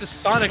Marth versus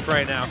Sonic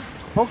right now.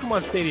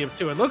 Pokemon Stadium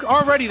too, and look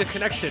already the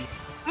connection.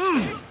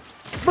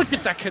 Look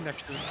at that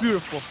connection, it's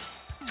beautiful.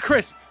 It's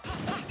crisp.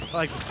 I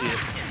like to see it.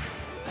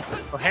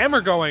 So Hammer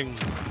going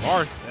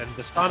Marth and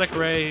the Sonic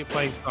Ray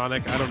playing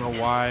Sonic. I don't know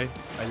why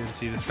I didn't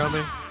see this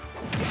coming.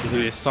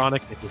 Maybe it's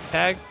Sonic with his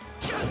tag.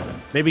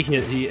 Maybe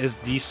he is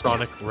the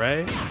Sonic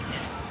Ray.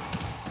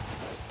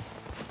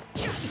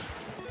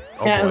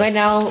 Oh yeah, boy. right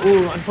now,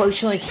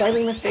 unfortunately,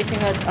 slightly misspacing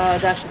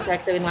that dash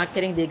attack. They're not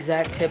getting the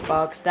exact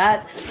hitbox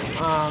that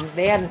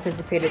they had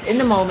anticipated in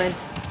the moment.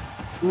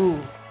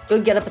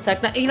 Good get up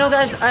attack. Now, you know,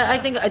 guys, I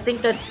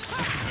think that's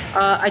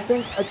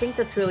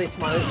really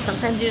smart.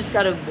 Sometimes you just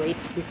gotta wait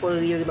before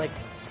you like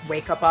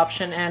wake up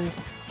option. And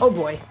oh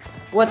boy,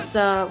 what's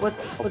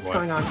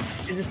going on?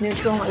 Is this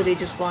neutral? Or are they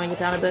just slowing it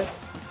down a bit?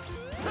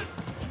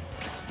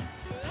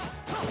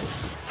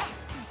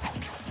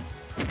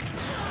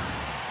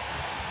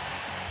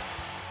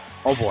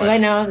 Oh boy. Right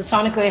now, the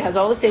Sonic Ray has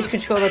all the stage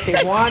control that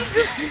they want.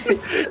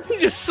 He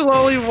just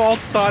slowly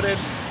waltzed on in.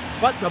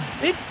 But the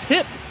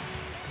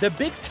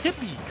big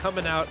tippy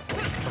coming out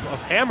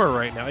of Hammer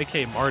right now,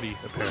 aka Marty,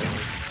 apparently.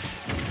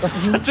 That's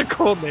such a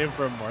cool name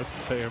for a Marth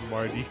player,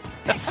 Marty.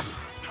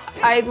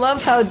 I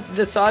love how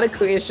the Sonic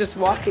Ray is just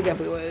walking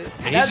everywhere.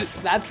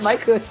 That's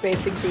micro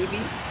spacing,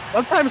 baby.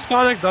 Sometimes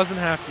Sonic doesn't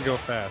have to go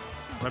fast.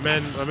 My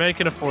man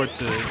can afford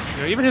to. You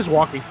know, even his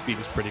walking speed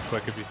is pretty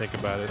quick if you think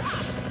about it.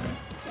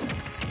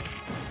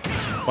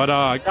 But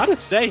I gotta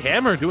say,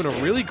 Hammer doing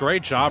a really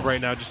great job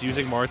right now, just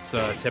using Mart's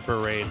Tipper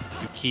Raid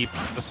to keep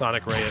the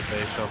Sonic Ray at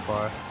bay so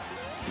far.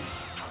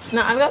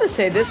 No, I've gotta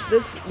say this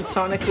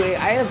Sonic Ray,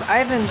 I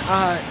haven't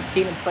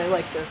seen him play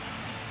like this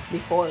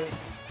before.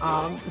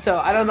 So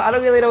I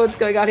don't really know what's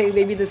going on here.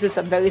 Maybe this is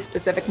a very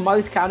specific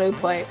Marth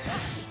counterplay.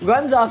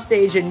 Runs off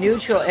stage in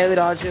neutral air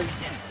dodges.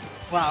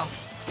 Wow.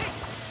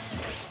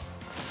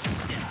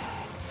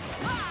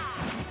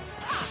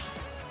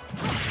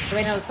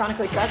 Right now, Sonic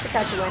Ray tries to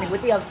catch a landing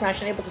with the up smash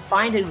and able to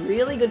find a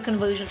really good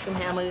conversion from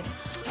Hammer.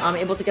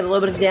 Able to get a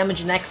little bit of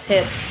damage. Next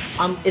hit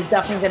is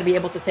definitely going to be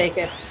able to take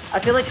it. I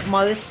feel like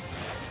Marth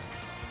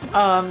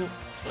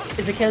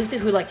is a character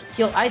who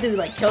he'll either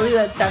kill you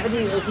at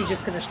 70 or he's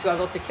just going to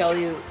struggle to kill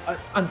you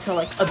until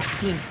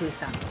obscene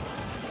percent.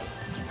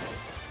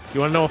 You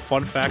want to know a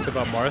fun fact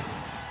about Marth?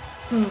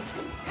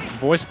 He's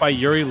voiced by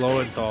Yuri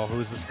Lowenthal, who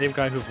is the same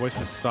guy who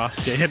voices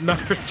Sasuke in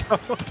Naruto.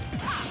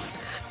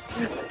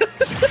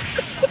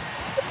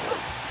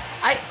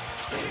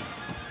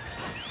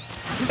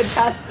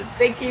 Fantastic.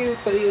 Thank you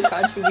for your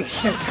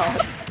contribution, Sean.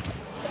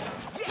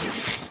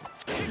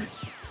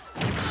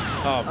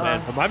 Oh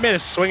man, but my man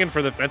is swinging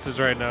for the fences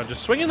right now.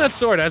 Just swinging that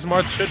sword, as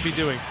Marth should be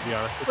doing, to be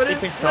honest. What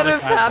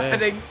is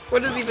happening?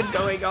 What is even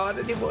going on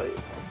anymore?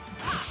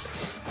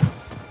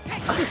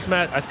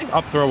 I think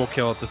up throw will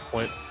kill at this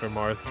point for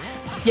Marth.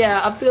 Yeah,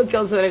 up throw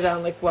kills right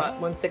around what,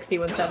 160,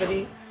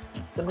 170?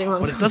 Something like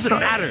that. But it doesn't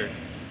matter.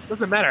 It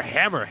doesn't matter.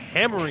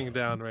 Hammering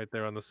down right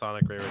there on the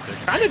Sonic Ray right there.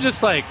 Kind of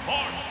just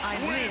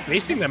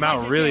facing them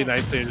out really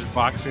nicely and just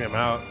boxing them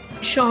out.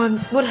 Sean,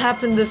 what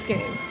happened this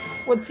game?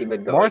 What's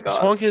even going Marth on?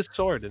 swung his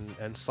sword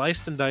and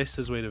sliced and diced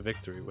his way to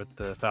victory with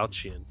the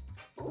falchion.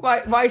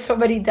 Why so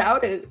many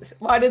downers?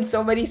 Why did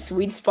so many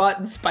sweet spot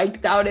and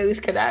spike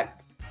downers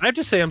connect? I have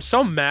to say, I'm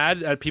so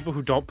mad at people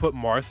who don't put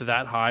Marth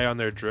that high on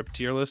their drip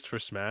tier list for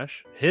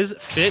Smash. His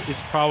fit is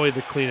probably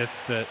the cleanest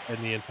fit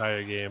in the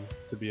entire game,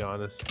 to be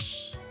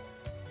honest.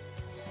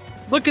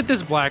 Look at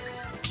this black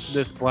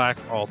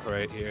ult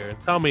right here.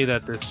 Tell me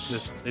that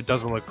this it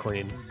doesn't look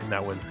clean in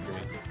that windscreen.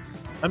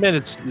 I mean,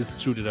 it's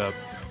suited up.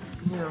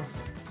 Yeah.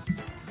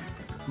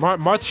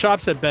 Marth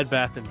shops at Bed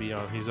Bath &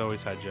 Beyond. He's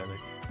always hygienic.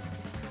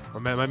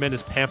 My man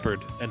is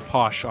pampered and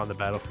posh on the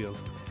battlefield.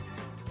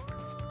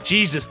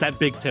 Jesus, that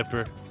big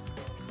tipper.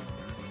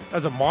 That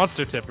was a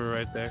monster tipper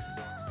right there.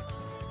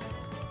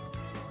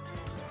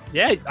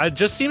 Yeah, it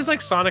just seems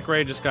like Sonic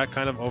Ray just got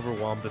kind of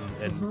overwhelmed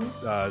and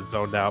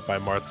zoned out by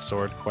Marth's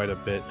sword quite a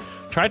bit.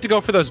 Tried to go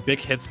for those big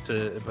hits,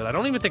 but I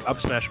don't even think up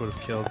smash would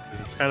have killed, because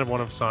it's kind of one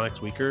of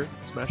Sonic's weaker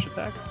smash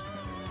attacks.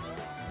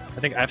 I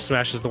think F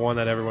smash is the one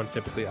that everyone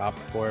typically opts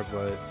for,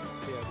 but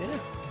Yeah,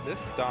 this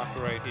stock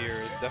right here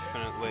is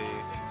definitely...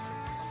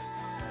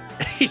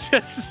 he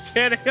just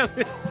standing on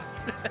the...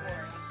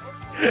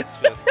 It's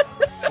just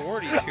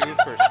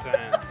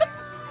 42%.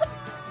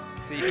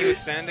 See, he was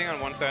standing on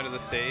one side of the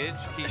stage.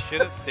 He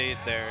should have stayed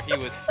there. He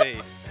was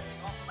safe.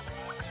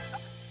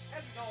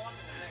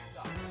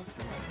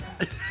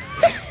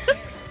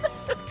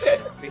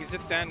 He's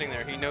just standing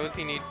there. He knows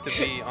he needs to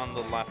be on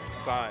the left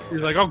side.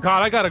 He's like, oh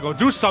god, I gotta go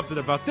do something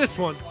about this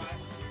one.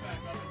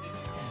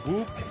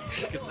 Boop.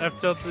 Gets F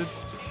tilted.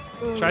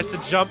 Tries to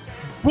jump.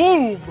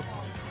 Boom!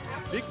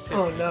 Big tip.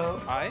 Oh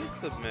no. I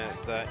submit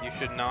that you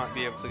should not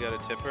be able to get a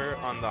tipper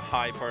on the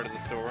high part of the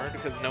sword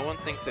because no one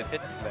thinks it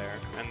hits there,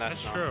 and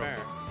that's not true. fair.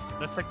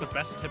 That's like the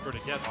best tipper to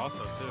get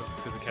also, too,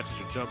 because it catches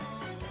your jump.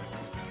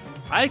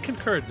 I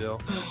concur, Dill,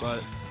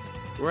 but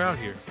we're out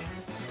here.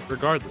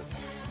 Regardless.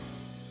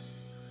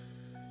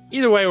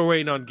 Either way, we're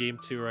waiting on game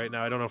 2 right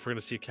now. I don't know if we're going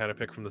to see a counter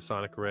pick from the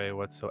Sonic Ray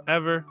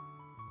whatsoever.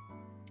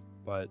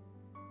 But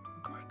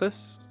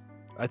regardless,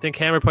 I think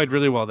Hammer played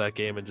really well that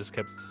game and just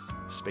kept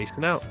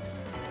spacing out.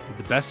 Did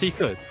the best he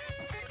could.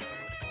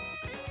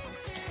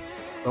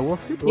 But we'll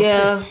see.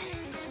 Yeah.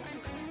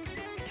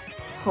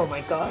 Oh my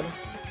god.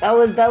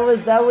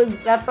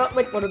 That felt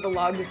like one of the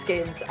longest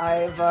games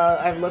I've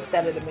looked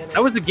at in a minute.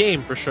 That was the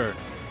game for sure.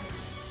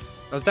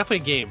 That was definitely a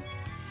game.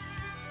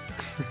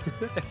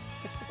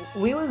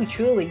 We were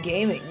truly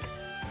gaming.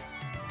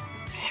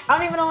 I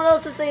don't even know what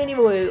else to say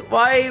anymore.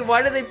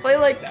 Why did they play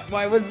like that?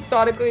 Why was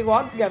Sonic Ray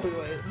walking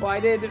everywhere? Why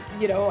did,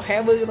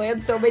 Hammer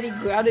land so many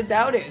grounded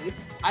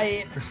downers?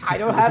 I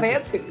don't have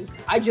answers.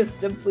 I just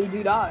simply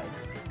do not.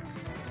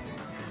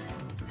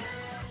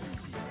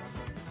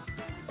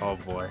 Oh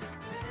boy.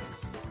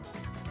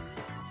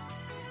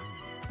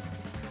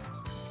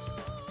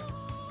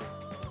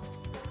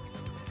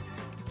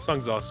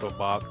 Song's also a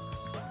bop.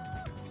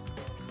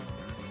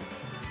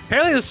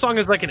 Apparently this song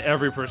is like in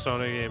every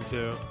Persona game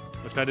too,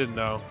 which I didn't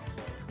know,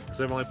 because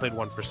I've only played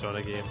one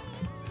Persona game.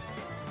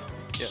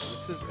 Yeah,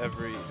 this is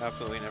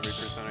absolutely in every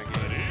Persona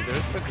game.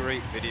 There's a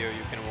great video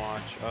you can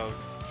watch of,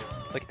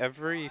 like,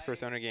 every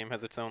Persona game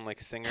has its own, like,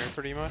 singer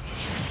pretty much.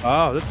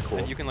 Oh, that's cool.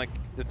 And you can, like,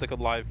 it's like a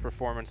live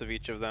performance of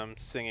each of them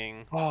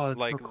singing,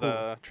 like, so cool.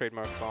 the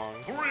trademark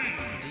songs.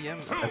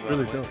 DM That's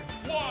really dope.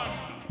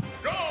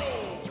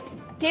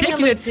 Game Taking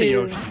number it to 2.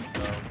 Yoshi.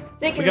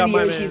 Taking We it got to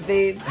my Yoshi's, man.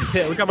 babe.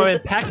 Yeah, we got my man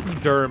Packy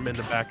Durham in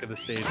the back of the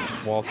stage,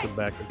 waltzing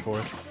back and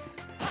forth.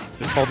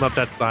 Just holding up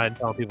that sign,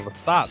 telling people to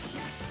stop.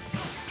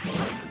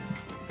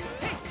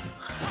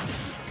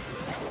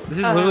 This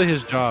is literally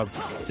his job.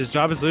 His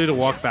job is literally to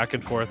walk back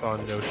and forth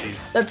on Yoshi's.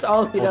 That's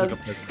all he Holding does.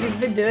 up that sign. He's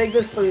been doing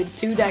this for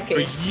 2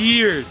 decades. For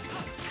years.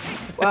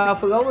 Wow,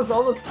 for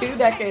almost 2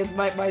 decades,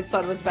 my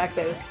son was back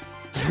there.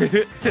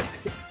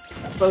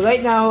 But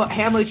right now,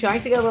 Hammer trying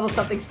to get a little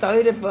something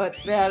started, but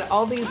man,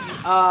 all these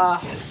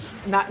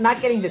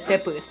not getting the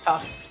tipper is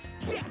tough.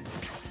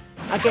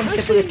 Not getting the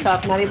tipper is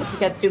tough. Not able to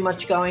get too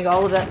much going.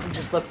 All of that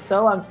just looked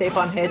so unsafe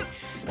on hit.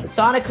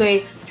 Sonic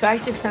Ray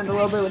trying to extend a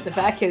little bit with the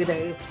back here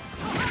there.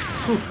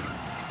 Oof.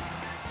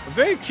 I'm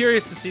very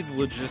curious to see the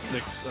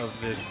logistics of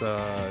this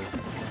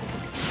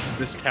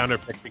counter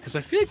pick, because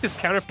I feel like this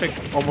counter pick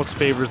almost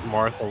favors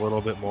Marth a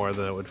little bit more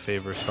than it would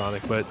favor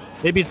Sonic, but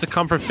maybe it's a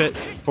comfort fit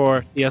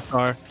for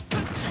ESR.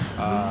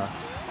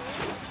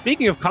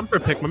 Speaking of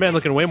comfort pick, my man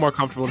looking way more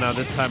comfortable now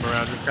this time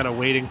around, just kind of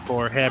waiting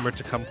for Hammer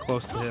to come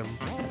close to him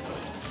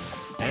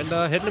and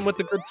hitting him with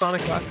the good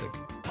Sonic Classic.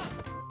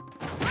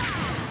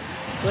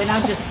 Right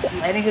now, just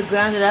letting a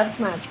grounded up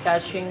smash,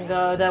 catching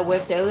that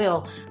whiffed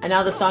aerial, and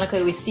now the Sonic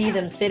Ray, we see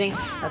them sitting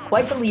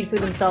quite the lead for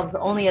themselves,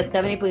 only at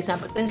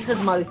 70%. But this is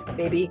Marth,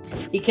 baby.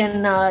 He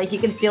can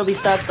steal these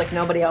stocks like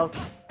nobody else.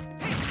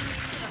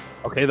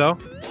 Okay, though.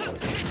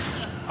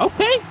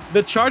 Okay,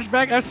 the charge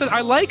back.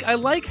 I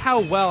like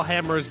how well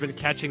Hammer has been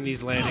catching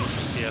these landings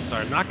from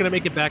TSR. Not going to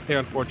make it back there,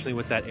 unfortunately,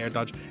 with that air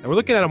dodge. And we're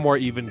looking at a more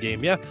even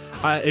game. Yeah,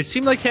 it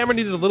seemed like Hammer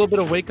needed a little bit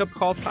of wake-up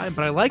call time,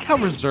 but I like how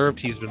reserved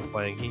he's been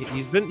playing.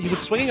 He was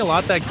swinging a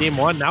lot that game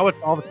one. Now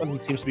all of a sudden he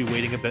seems to be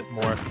waiting a bit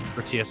more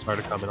for TSR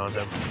to come in on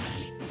him.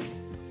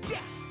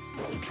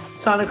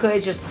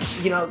 Sonically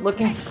just,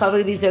 looking to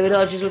cover these air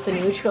dodges with the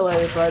neutral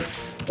air, but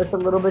it's a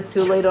little bit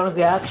too late on a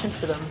reaction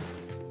for them.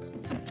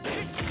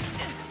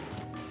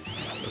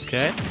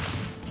 Okay.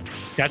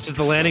 Catches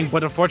the landing,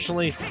 but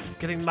unfortunately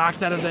getting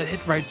knocked out of that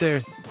hit right there.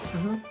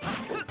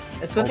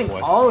 It's whipping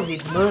all of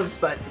these moves,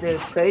 but they're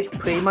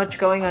pretty much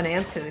going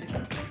unanswered.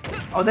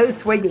 Oh, those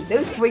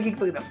swinging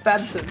for the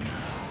fences.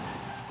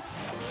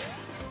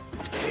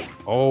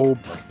 Oh,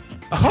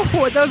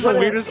 that was the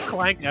weirdest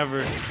clank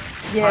ever.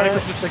 Yeah. Sonic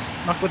was just like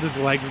stuck with his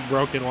legs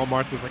broken while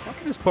Marth was like, I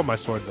can just put my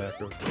sword back.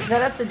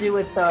 That has to do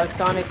with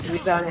Sonic's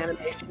rebound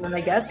animation, and I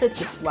guess it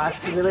just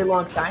lasts a really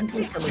long time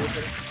for some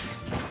reason.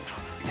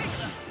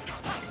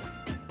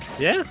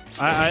 Yeah,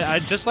 I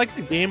just like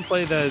the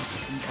gameplay that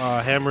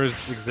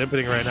Hammer's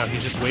exhibiting right now.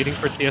 He's just waiting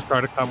for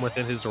TSR to come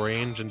within his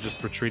range and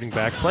just retreating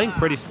back, playing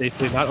pretty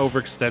safely, not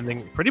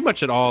overextending pretty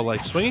much at all,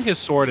 like swinging his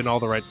sword in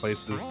all the right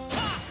places.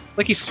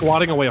 Like he's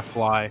swatting away a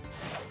fly.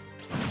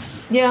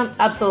 Yeah,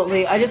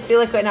 absolutely. I just feel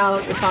like right now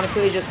the Sonic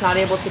is just not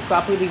able to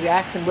properly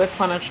react and whip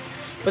punish.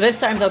 But this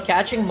time though,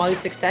 catching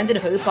Marth's extended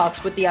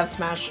hitbox with the F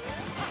smash.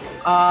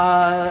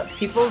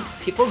 People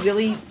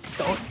really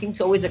don't seem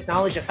to always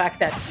acknowledge the fact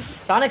that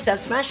Sonic's F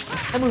smash,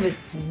 that move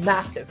is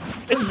massive.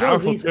 It's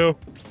powerful too.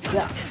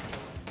 Yeah.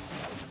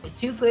 It's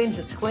 2 frames,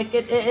 it's quick,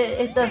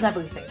 it does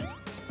everything.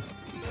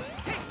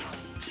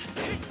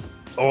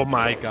 Oh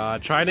my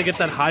god, trying to get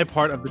that high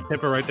part of the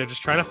tipper right there,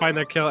 just trying to find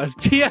that kill as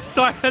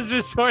TSR has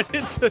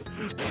resorted to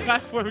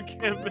platform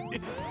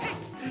camping.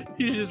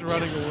 He's just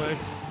running away.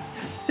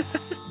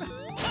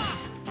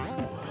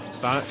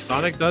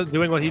 Sonic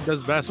doing what he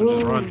does best, which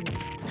is run.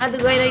 Had the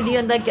right idea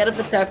on that get-up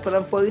attack, but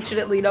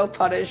unfortunately no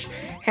punish.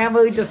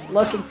 Hammer just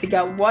looking to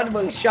get one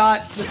more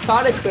shot. The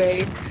Sonic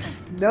Ray,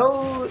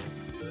 no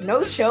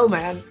chill,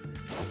 man.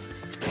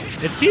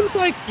 It seems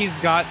like he's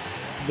got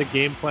the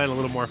game plan a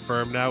little more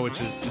firm now, which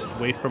is just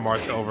wait for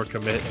Marth to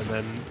overcommit and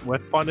then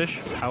whip punish.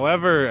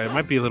 However, it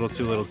might be a little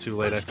too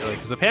late, I feel like,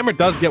 because if Hammer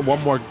does get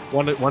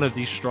one of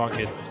these strong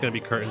hits, it's going to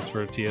be curtains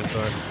for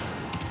TSR.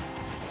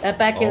 That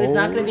back air is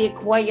not going to be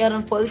quite yet,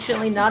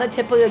 unfortunately. Not a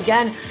tipper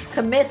again.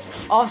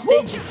 Commits off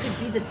stage. This could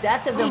be the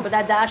death of him, but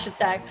that dash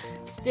attack,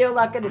 still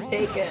not going to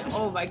take it.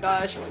 Oh my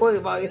gosh. Poor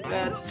Marth,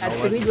 man. At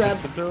 3 grab.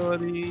 No.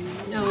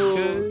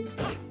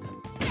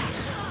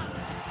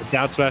 The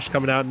down smash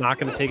coming out, not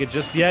going to take it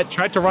just yet.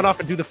 Tried to run off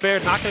and do the fair,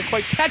 not going to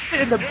quite catch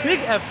it. And the big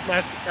F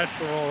smash to catch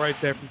the roll right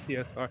there from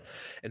TSR.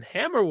 And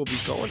Hammer will be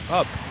going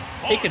up,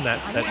 taking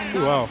that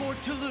 2-0.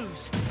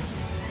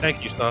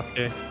 Thank you,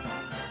 Sasuke.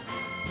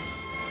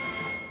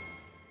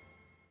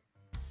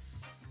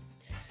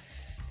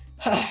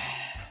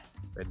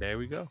 And there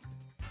we go.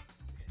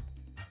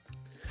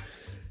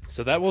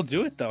 So that will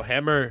do it, though.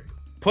 Hammer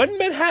putting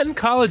Manhattan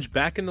College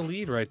back in the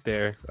lead right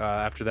there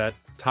after that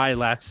tie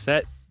last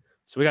set.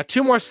 So we got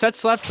 2 more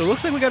sets left. So it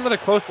looks like we got another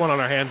close one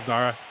on our hands,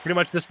 Dara. Pretty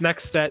much this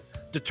next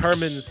set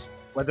determines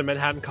whether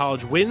Manhattan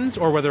College wins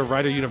or whether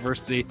Rider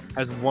University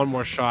has one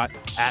more shot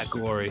at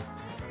glory.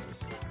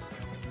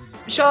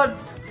 Sean,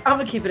 I'm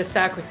going to keep it a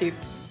stack with you.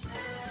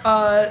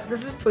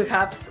 This is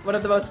perhaps one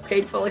of the most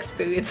painful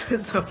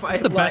experiences of my life.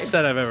 It's the best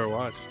set I've ever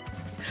watched.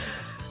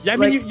 Yeah, I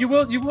mean, you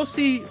will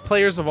see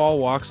players of all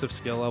walks of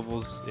skill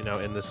levels,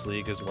 in this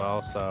league as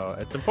well. So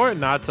it's important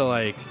not to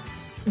like.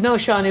 No,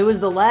 Sean, it was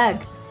the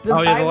lag. The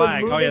lag. The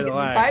lag. The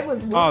lag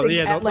was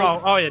moving.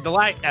 The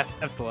lag.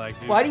 F the lag.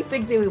 Dude. Why do you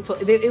think they were?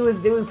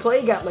 They were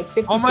playing at like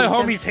 50%. All my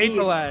homies speed. hate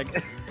the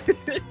lag.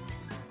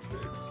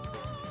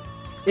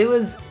 It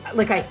was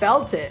like I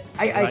felt it.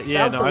 I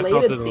felt the latency. I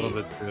felt it a little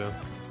bit too.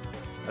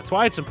 That's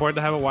why it's important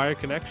to have a wired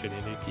connection.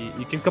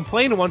 You can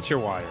complain once you're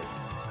wired.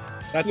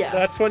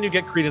 That's when you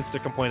get credence to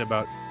complain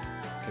about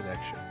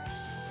connection.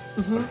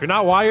 But if you're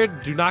not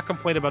wired, do not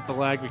complain about the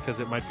lag because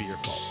it might be your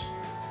fault.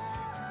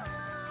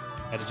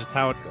 That is just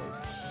how it goes.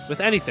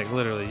 With anything,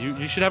 literally.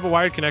 You should have a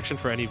wired connection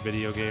for any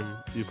video game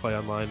you play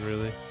online,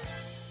 really.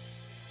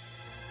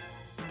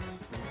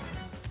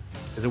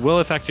 Because it will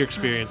affect your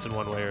experience in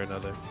one way or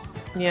another.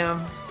 Yeah.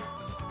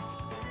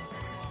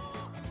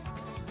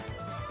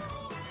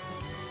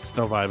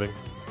 Still vibing.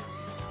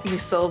 You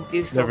still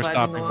Never vibing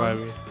stopping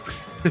vibing.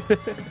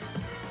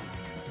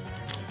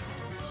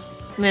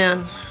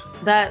 Man,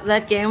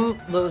 that game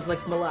was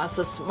like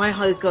molasses. My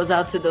heart goes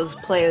out to those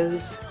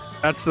players.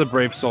 That's the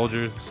brave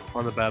soldiers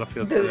on the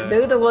battlefield today.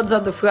 They're the ones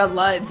on the front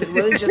lines, and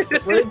we're just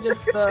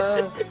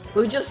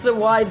the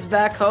wives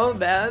back home,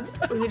 man.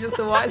 We're just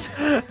the wives.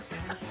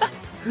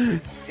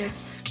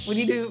 We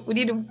need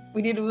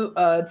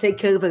to take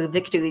care of the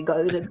victory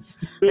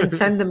gardens and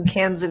send them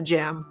cans of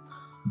jam.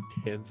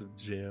 Cans of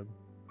jam.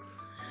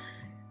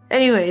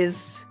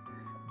 Anyways,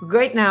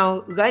 Right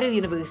now, Rider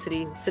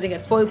University sitting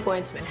at 4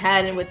 points,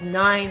 Manhattan with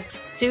 9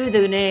 to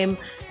their name.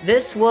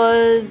 This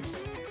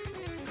was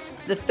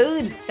the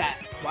third set.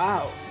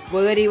 Wow.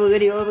 We're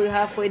already over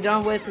halfway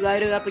done with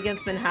Rider up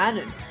against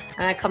Manhattan.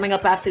 And coming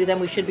up after them,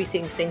 we should be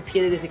seeing St.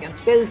 Peter's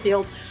against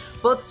Fairfield.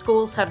 Both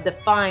schools have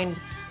defined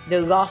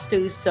their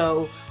rosters,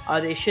 so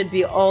they should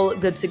be all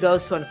good to go.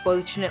 So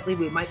unfortunately,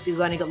 we might be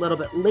running a little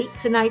bit late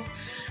tonight,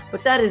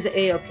 but that is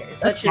a-okay.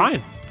 That's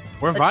fine.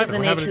 We're vibing.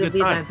 We're having a good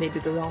time.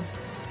 Baby girl.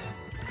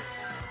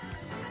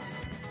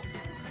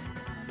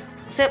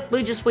 So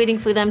we're just waiting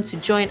for them to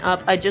join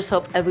up. I just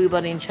hope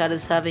everybody in chat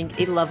is having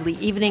a lovely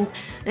evening.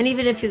 And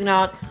even if you're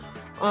not,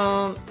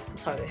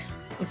 sorry,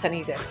 I'm sending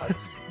you guys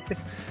hearts.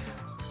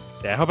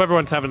 Yeah, I hope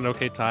everyone's having an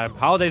okay time.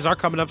 Holidays are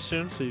coming up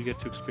soon, so you get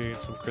to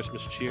experience some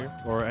Christmas cheer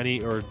or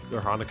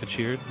Hanukkah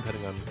cheer,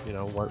 depending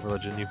on what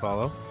religion you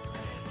follow.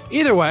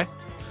 Either way,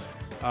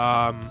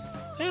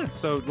 yeah.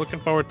 So looking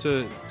forward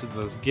to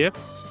those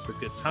gifts, the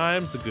good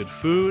times, the good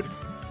food.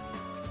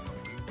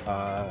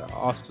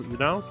 Also,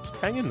 just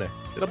hang in there.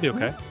 It'll be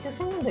okay. Just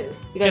hang in there.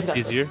 You guys got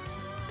easier.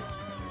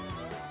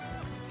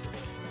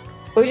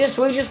 This.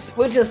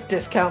 We're just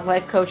discount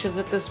life coaches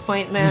at this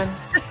point, man.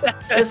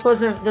 this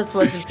wasn't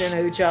in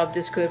our job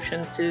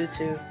description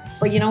to.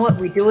 But you know what?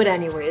 We do it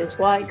anyways.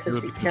 Why?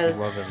 Because we care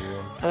love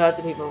everyone. About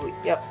the people.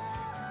 Yep.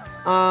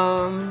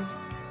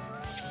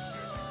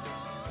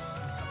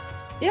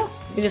 Yeah.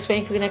 We're just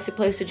waiting for the next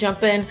players to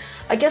jump in.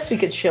 I guess we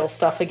could shill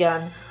stuff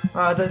again.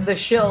 The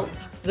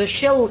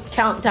shill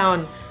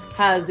countdown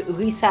has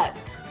reset.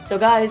 So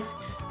guys,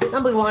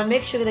 number 1,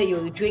 make sure that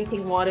you're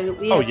drinking water.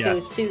 We have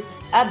those 2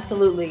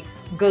 absolutely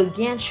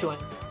gargantuan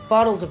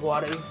bottles of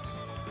water.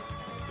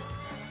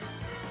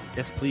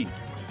 Yes, please.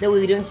 That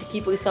we're doing to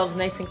keep ourselves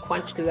nice and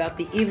quenched throughout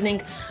the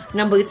evening.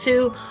 Number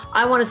 2,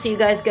 I want to see you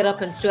guys get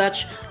up and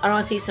stretch. I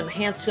want to see some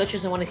hand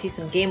stretches. I want to see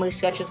some gamer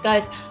stretches.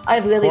 Guys, I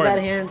have really bad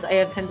hands. I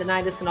have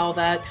tendonitis and all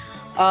that.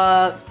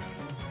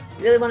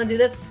 Really want to do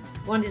this?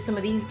 Want to do some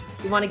of these?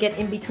 You want to get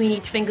in between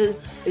each finger?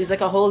 There's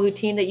like a whole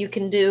routine that you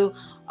can do.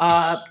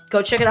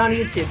 Go check it out on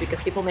YouTube because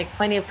people make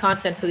plenty of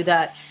content for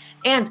that.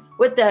 And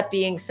with that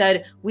being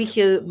said, we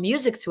hear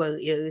music to our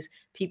ears,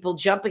 people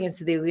jumping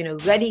into the arena,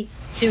 ready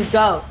to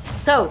go.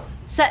 So,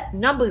 set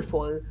number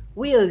 4,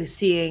 we are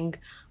seeing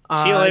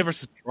TLA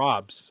versus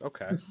Probs.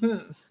 Okay.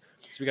 So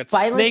we got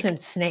Violet Snake and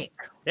Snake.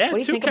 Yeah, what do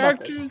you 2 think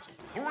characters.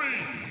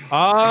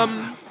 About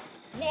this?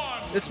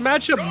 This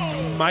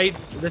matchup might.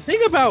 The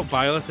thing about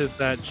Violet is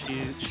that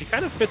she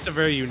kind of fits a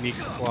very unique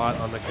slot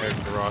on the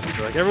character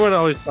roster. Like everyone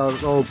always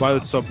thought, oh,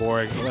 Violet's so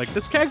boring. But, like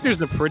this character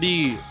is a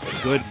pretty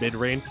good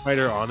mid-range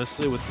fighter,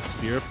 honestly, with the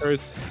spear of hers.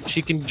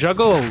 She can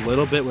juggle a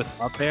little bit with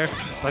up air,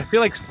 but I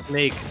feel like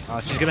Snake,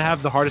 she's gonna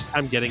have the hardest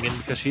time getting in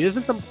because she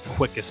isn't the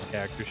quickest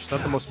character. She's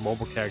not the most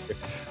mobile character.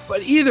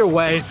 But either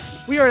way,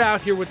 we are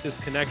out here with this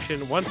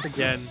connection once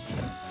again.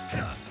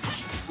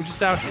 We're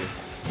just out here.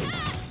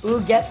 Who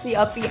gets the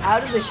up B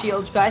out of the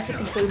shield, tries to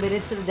conclude it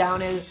into the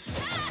down air.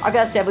 I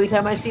gotta say, every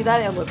time I see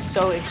that, it looks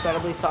so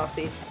incredibly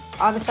softy.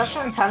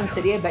 Especially in Town and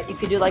City, I bet you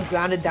could do like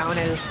grounded down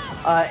air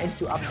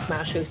into up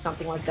smash or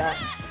something like that.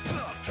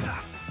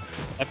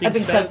 That being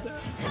said,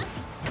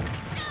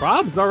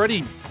 Rob's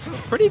already a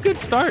pretty good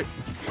start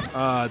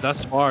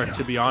thus far,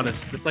 to be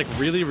honest. It's like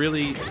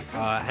really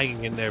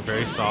hanging in there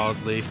very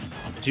solidly.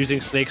 It's using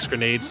Snake's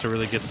grenades to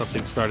really get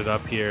something started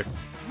up here.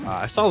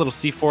 I saw a little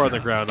C4 on the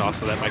ground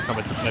also that might come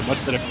into play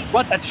much better.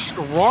 What? That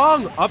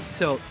strong up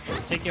tilt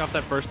is taking off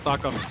that first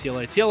stock off of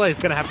TLA. TLA is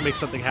going to have to make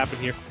something happen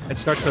here and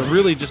start to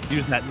really just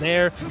use that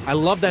nair. I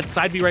love that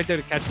side B right there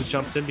to catch the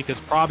jumps in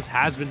because Probs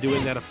has been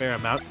doing that a fair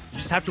amount. You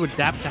just have to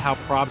adapt to how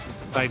Probs is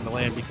deciding to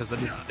land because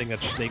that is the thing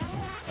that Snake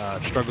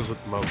struggles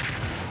with the most.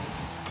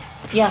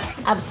 Yeah,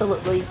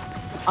 absolutely.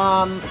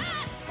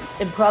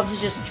 And Probs is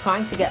just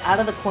trying to get out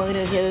of the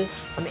corner here.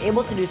 I'm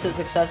able to do so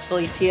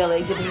successfully.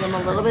 TLA giving them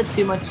a little bit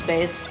too much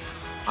space.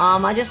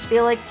 I just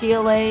feel like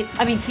TLA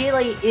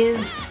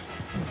is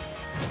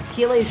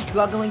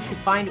struggling to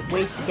find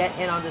ways to get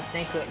in on the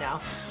Snake right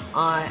now.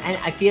 And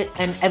I feel,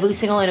 and every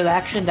single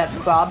interaction that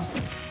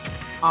Probs,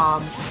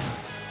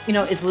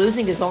 is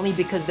losing is only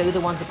because they're the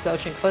ones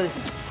approaching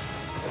first.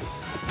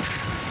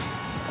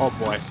 Oh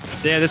boy.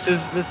 Yeah, this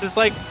is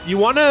like, you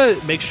want to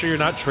make sure you're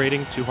not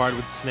trading too hard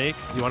with Snake.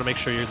 You want to make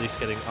sure you're at least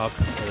getting up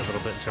a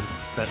little bit in terms of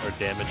percent or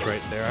damage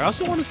right there. I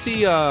also want to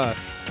see some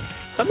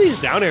of these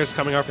down airs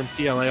coming out from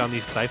TLA on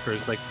these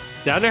ciphers. Like,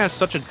 down air has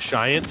such a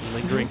giant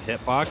lingering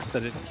hitbox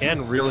that it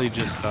can really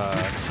just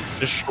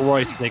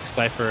destroy Snake's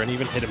cipher and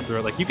even hit him through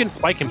it. Like, you can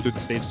spike him through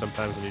the stage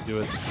sometimes when you do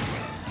it.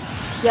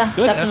 Yeah,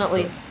 good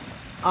definitely.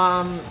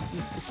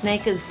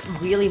 Snake is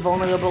really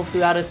vulnerable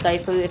throughout his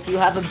Cypher. If you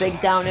have a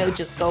big down air,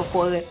 just go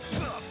for it.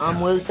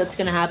 Worst that's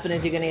going to happen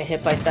is you're going to get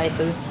hit by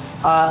Cypher.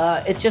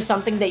 It's just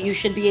something that you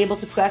should be able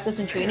to practice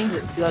in training.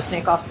 If you have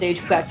Snake off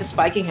stage, practice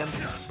spiking him.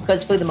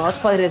 Because for the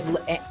most part, his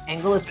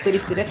angle is pretty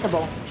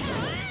predictable.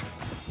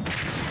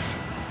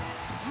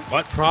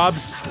 But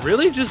Probs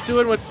really just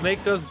doing what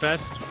Snake does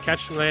best.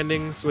 Catch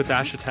landings with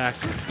dash attack.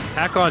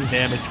 Attack on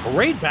damage.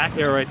 Great back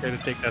air right there to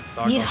take that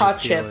stock. Eat hot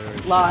chip.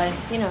 Lie.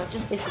 You know,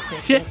 just basic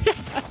Snake things.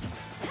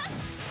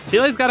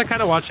 TLA's got to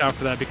kind of watch out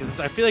for that because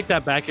I feel like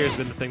that back air has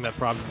been the thing that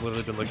Probs has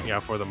literally been looking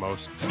out for the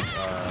most in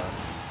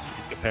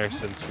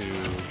comparison to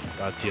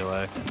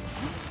TLA.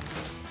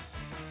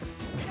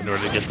 In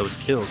order to get those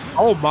kills.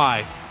 Oh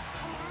my!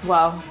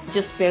 Wow,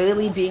 just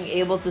barely being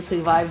able to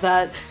survive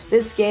that.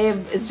 This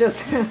game is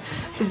just,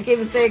 this game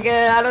is saying,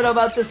 I don't know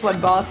about this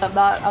one, boss. I'm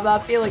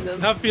not feeling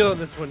this. Not feeling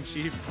this one,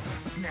 Chief.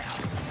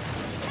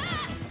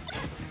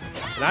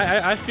 And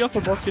I feel for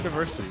both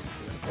universities.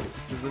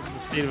 This is the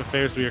state of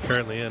affairs we are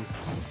currently in.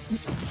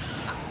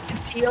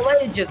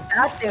 TLA just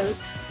sat there,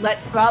 let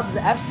Prob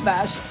the F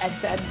smash, and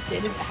then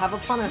didn't have a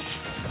punish.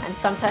 And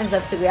sometimes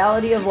that's the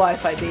reality of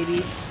Wi-Fi,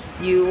 baby.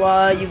 You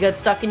get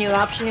stuck in your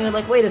option and you're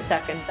like, wait a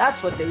second,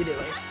 that's what they're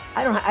doing.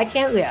 I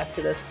can't react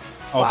to this.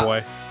 Oh wow.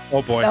 Boy.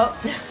 Oh boy. Oh.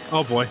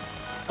 Oh boy.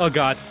 Oh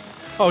god.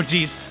 Oh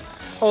jeez.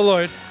 Oh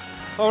lord.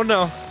 Oh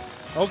no.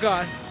 Oh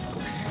god.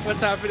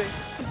 What's happening?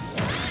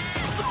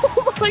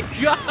 Oh my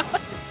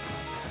god.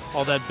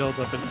 All that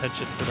build-up and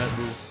tension for that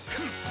move.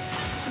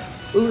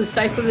 Ooh,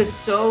 Cypher is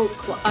so,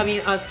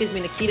 excuse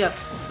me, Nikita,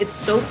 it's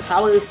so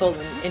powerful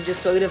in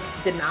just sort of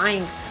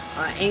denying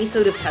any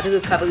sort of tether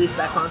recoveries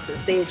back onto the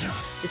stage.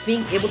 Just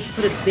being able to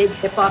put a big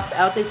hitbox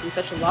out there for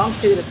such a long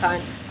period of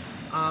time.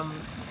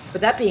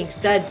 But that being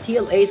said,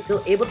 TLA is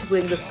still able to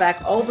bring this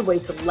back all the way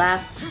to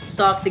last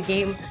stock. The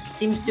game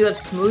seems to have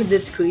smoothed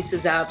its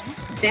creases out,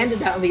 sanded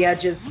down the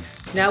edges.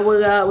 Now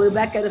we're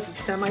back at a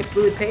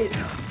semi-fluid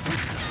pace.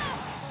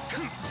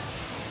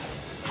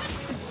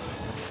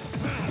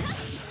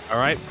 All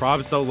right,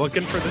 Probs though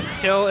looking for this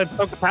kill and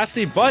some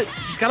capacity, but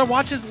he's got to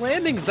watch his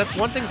landings. That's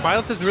one thing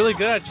Violet is really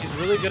good at. She's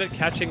really good at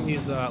catching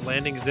these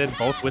landings in,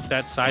 both with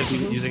that side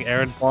using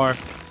Aaron bar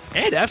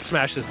and F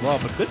smash as well.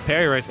 But good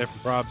parry right there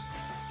from Probs.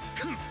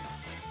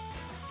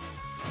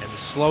 And the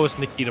slowest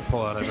Nikita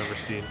pullout I've ever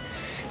seen.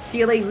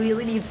 TLA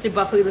really needs to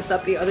buffer this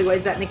up here,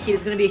 otherwise that Nikita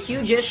is going to be a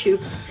huge issue.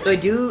 Though I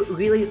do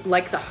really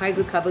like the high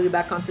recovery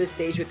back onto the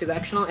stage with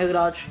directional air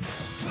dodge.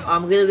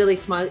 Really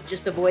smart,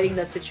 just avoiding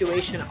that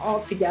situation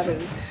altogether.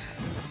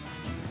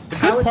 The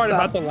good part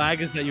about the lag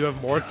is that you have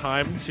more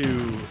time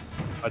to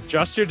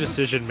adjust your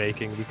decision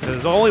making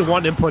because only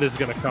one input is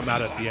going to come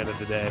out at the end of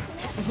the day.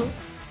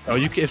 So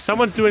if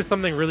someone's doing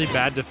something really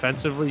bad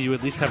defensively, you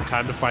at least have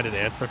time to find an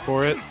answer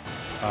for it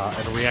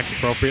and react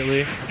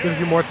appropriately. It gives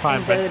you more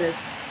time. But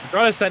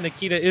regardless, that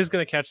Nikita is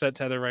going to catch that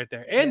tether right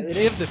there and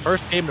give the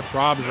first game to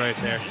Probs right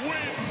there.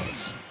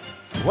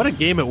 What a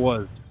game it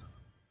was.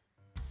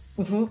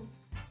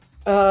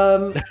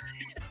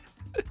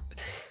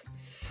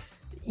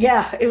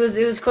 Yeah, it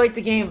was quite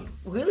the game.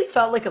 Really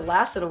felt like it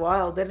lasted a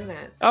while, didn't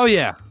it? Oh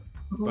yeah,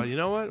 but you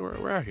know what?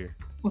 We're out here.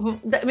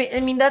 I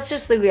mean that's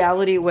just the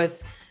reality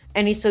with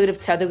any sort of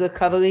tether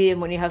recovery,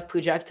 and when you have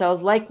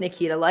projectiles like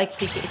Nikita, like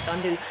PK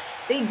Thunder,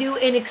 they do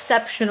an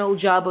exceptional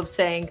job of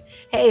saying,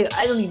 hey,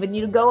 I don't even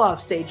need to go off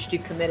stage to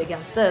commit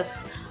against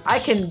this. I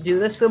can do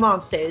this from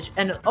on stage.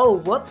 And oh,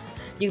 whoops,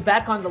 you're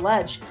back on the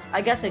ledge.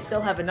 I guess I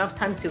still have enough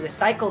time to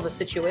recycle the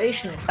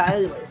situation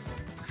entirely.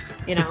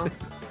 You know,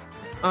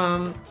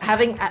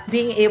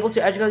 being able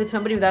to edge guard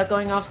somebody without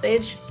going off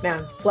stage,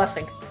 man,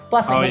 blessing,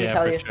 let me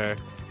tell you. Sure.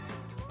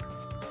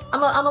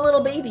 I'm a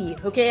little baby,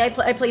 okay?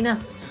 I play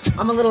Ness.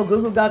 I'm a little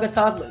Goo Goo Gaga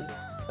toddler.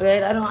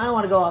 Okay, I don't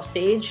want to go off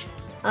stage.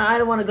 I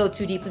don't want to go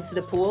too deep into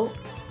the pool.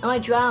 I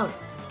might drown.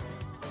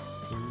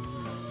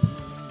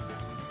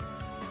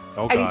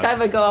 Oh, God.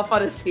 Anytime I go up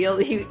on his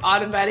field, he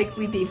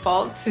automatically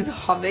defaults his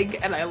humming,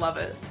 and I love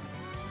it.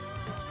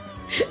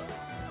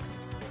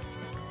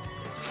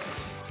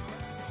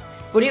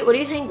 What do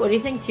you think? What do you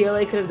think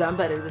TLA could have done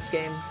better this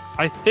game?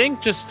 I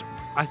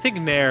think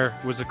Nair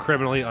was a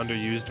criminally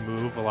underused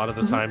move a lot of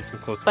the times in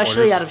close Especially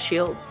quarters. out of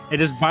shield. It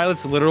is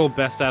Violet's literal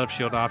best out of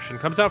shield option.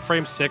 Comes out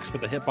frame 6,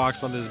 but the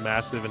hitbox on it is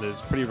massive and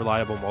is pretty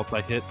reliable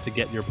multi-hit to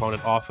get your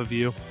opponent off of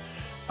you.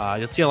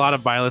 You'll see a lot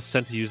of Violets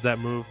tend to use that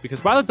move because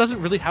Violet doesn't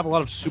really have a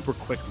lot of super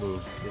quick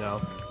moves, you know?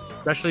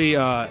 Especially,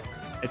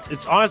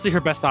 it's honestly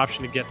her best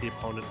option to get the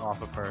opponent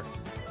off of her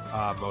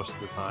most of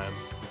the time.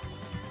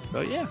 So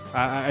yeah,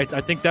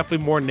 I think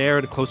definitely more Nair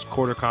to close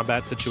quarter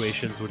combat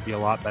situations would be a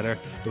lot better.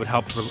 It would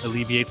help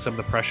alleviate some of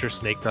the pressure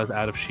Snake does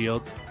out of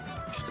shield,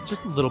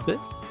 just a little bit,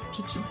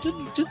 just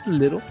a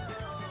little.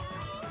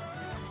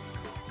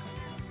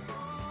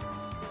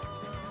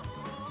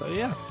 So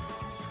yeah,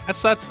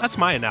 that's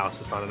my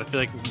analysis on it. I feel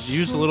like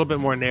use a little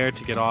bit more Nair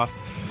to get off.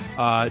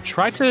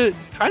 Try to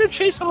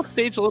chase off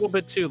stage a little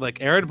bit too.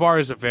 Like Arid Bar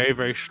is a very,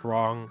 very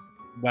strong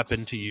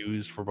weapon to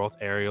use for both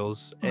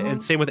aerials,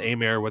 and same with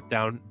aim air with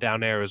down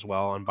air as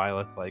well on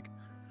Violet. Like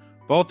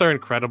both are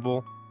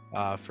incredible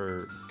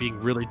for being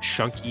really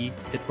chunky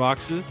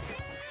hitboxes,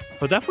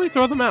 but definitely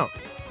throw them out.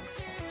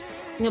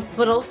 Yeah,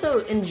 but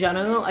also in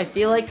general, I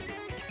feel like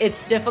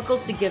it's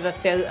difficult to give a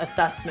fair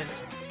assessment.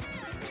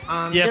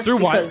 Yeah, through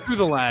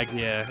the lag.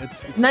 Yeah,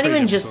 it's not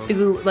even difficult. just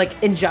through, like,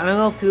 in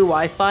general through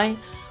Wi-Fi.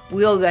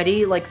 we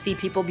already like see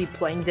people be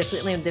playing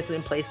differently in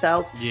different play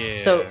styles. Yeah.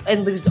 So,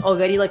 and there's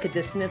already like a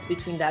dissonance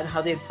between that and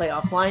how they play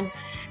offline.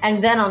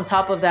 And then on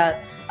top of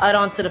that, add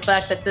on to the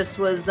fact that this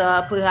was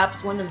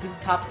perhaps one of the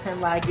top 10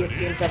 laggiest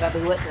games I've ever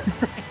witnessed.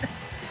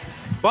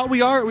 But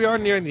we are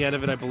nearing the end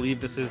of it. I believe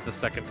this is the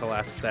second to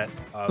last set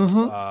of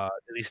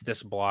at least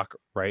this block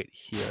right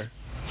here.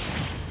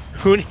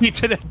 Who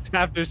needs an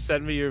adapter?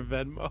 Send me your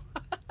Venmo.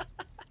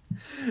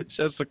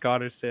 Shouts to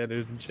Connor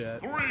Sanders in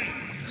chat.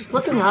 Just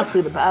looking out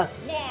for the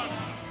best.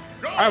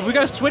 All right, we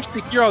got to switch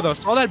to hero, though.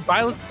 So all that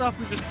Byleth stuff,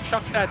 we just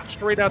chucked that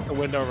straight out the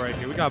window right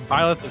here. We got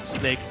Byleth and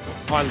Snake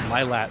on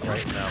Lilat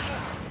right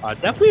now.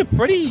 Definitely a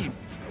pretty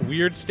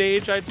weird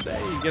stage, I'd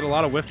say. You get a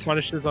lot of whiff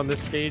punishes on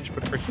this stage,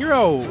 but for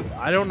hero,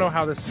 I don't know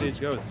how this stage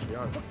goes, to be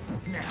honest.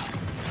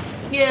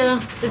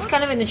 Yeah, it's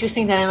kind of an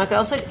interesting dynamic.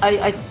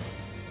 I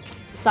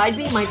side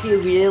B might be a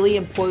really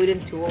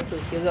important tool for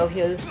hero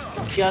here.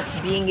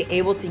 Just being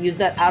able to use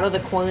that out of the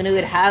corner.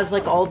 It has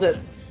like all the,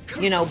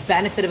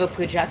 benefit of a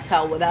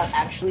projectile without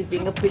actually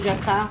being a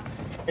projectile,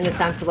 in the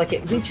sense of like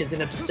it reaches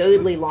an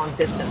absurdly long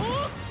distance,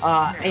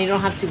 and you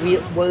don't have to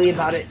worry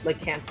about it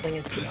like canceling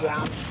into the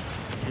ground.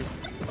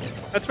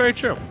 That's very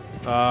true.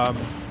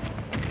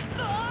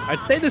 I'd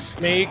say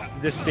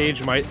this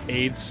stage might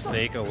aid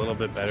Snake a little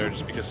bit better,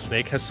 just because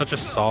Snake has such a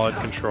solid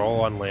control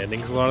on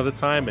landings a lot of the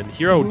time, and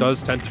Hero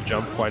does tend to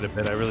jump quite a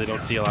bit. I really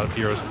don't see a lot of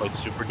heroes play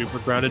super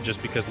duper grounded,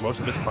 just because most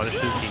of his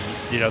punishes,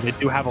 they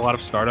do have a lot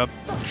of startup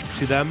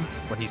to them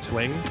when he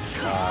swings.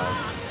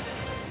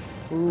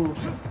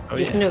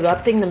 Just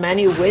interrupting the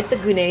menu with the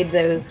grenade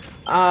though.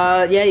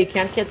 Yeah, you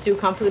can't get too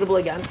comfortable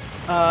against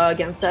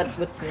that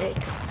with Snake.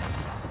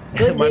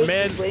 Good My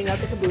man, waiting out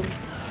the kaboom.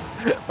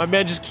 My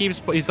man just keeps,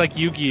 he's like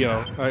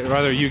Yu-Gi-Oh!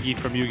 Rather Yugi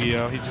from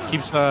Yu-Gi-Oh! He just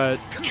keeps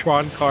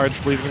Tron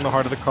cards, leaving in the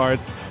heart of the card.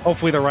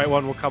 Hopefully the right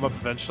one will come up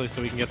eventually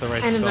so we can get the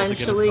right and spell to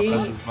get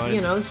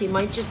eventually, he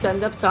might just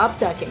end up top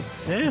decking.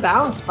 Yeah.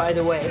 Bounce, by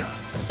the way.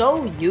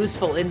 So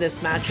useful in this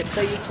matchup.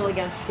 So useful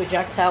against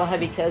projectile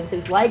heavy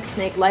characters like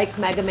Snake, like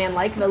Mega Man,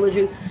 like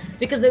Villager,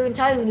 because they're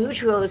entirely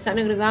neutral. They're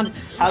centering around,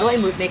 how do I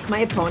make my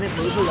opponent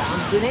move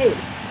around grenade?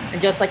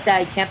 And just like that,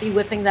 you can't be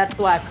whiffing that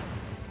thwack.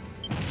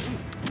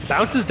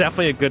 Bounce is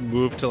definitely a good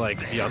move to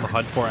be on the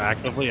hunt for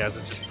actively, as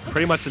it just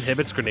pretty much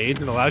inhibits grenades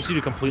and allows you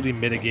to completely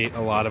mitigate a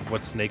lot of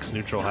what Snake's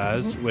neutral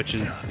has, which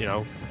is,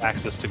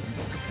 access to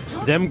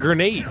them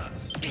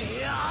grenades.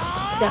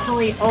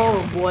 Definitely.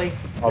 Oh boy.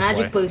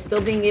 Magic Boost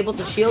still being able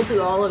to shield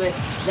through all of it.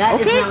 That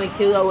is now a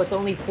kilo with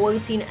only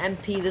 14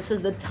 MP. This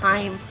is the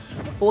time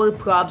for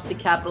probs to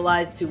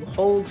capitalize, to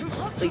hold,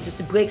 just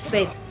to break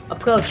space.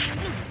 Approach.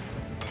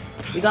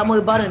 We got more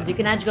buttons. You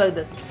can edge guard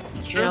this.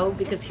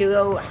 Because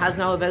Hero has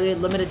now a very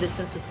limited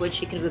distance with which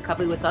he can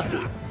recover with up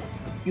B.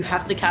 You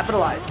have to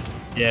capitalize.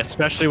 Yeah,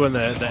 especially when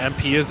the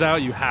MP is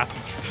out, you have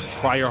to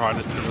try your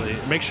hardest to really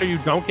make sure you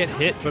don't get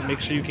hit, but make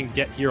sure you can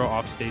get Hero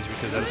off stage,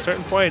 because at a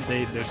certain point,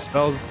 their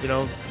spells,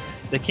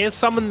 they can't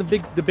summon the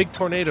big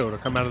tornado to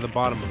come out of the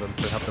bottom of them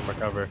to help them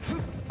recover.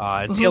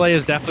 And TLA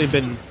has definitely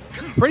been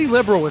pretty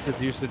liberal with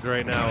his usage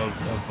right now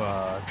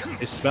of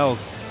his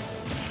spells.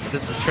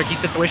 This is a tricky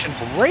situation.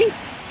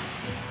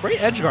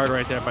 Great edge guard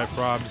right there by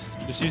Probs.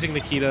 Just using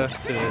Nikita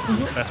to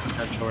his best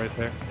potential right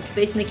there.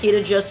 Space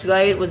Nikita just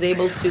right, was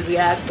able to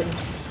react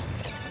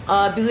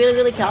and be really,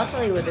 really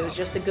calculated with it. It was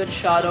just a good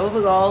shot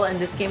overall,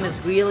 and this game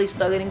is really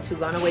starting to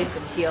run away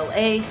from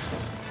TLA.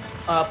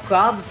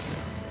 Probs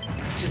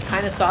just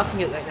kind of saucing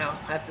it right now,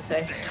 I have to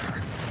say.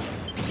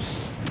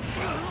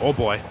 Oh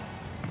boy.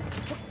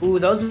 Ooh,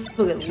 those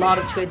were a lot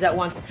of trades at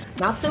once.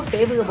 Not so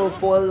favorable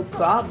for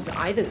Probs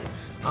either.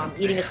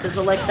 Eating a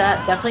sizzle like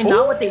that, definitely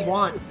not what they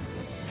want.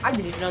 I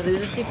didn't know there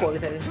was a C4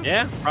 there.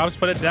 Yeah, Probs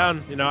put it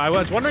down. I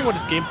was wondering what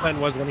his game plan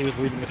was when he was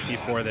leaving the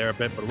C4 there a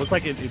bit, but it looked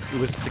like it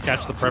was to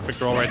catch the perfect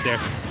roll right there.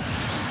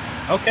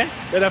 Okay,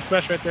 good F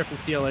smash right there from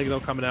TLA though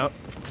coming out.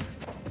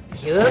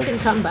 Hero can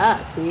come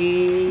back.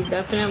 He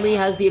definitely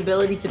has the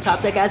ability to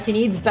top deck as he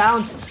needs.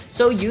 Bounce,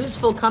 so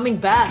useful coming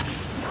back.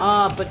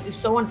 But it's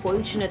so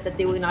unfortunate that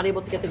they were not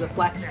able to get the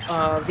reflect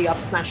of the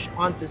up smash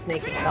onto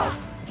Snake himself.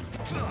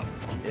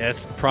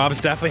 Yes,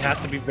 Probs definitely has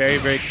to be very,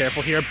 very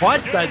careful here.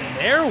 But the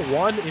Nair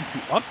 1 into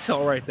up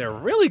tilt right there.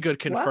 Really good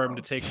confirm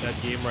to take that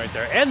game right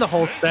there. And the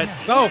whole set.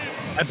 So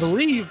I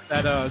believe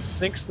that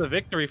sinks the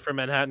victory for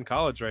Manhattan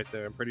College right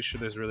there. I'm pretty sure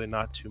there's really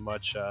not too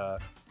much.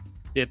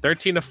 Yeah,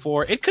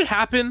 13-4. It could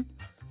happen.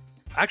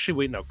 Actually,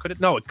 wait, no. Could it?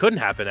 No, it couldn't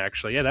happen,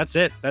 actually. Yeah, that's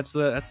it. That's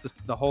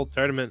the whole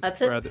tournament. That's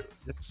it?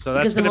 So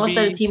because the most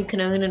that a team can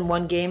earn in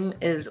one game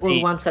is, or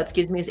one set,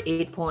 excuse me, is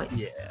 8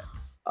 points.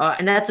 Yeah.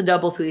 And that's a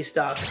double 3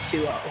 stock,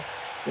 2-0.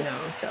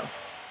 So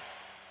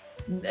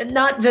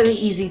not very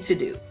easy to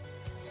do.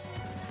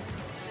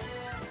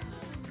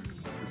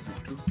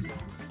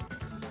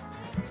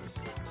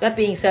 That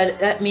being said,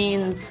 that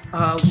means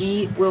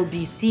we will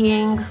be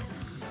seeing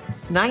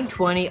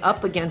 920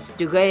 up against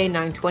Duray.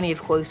 920,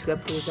 of course,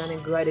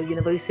 representing Rider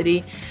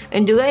University,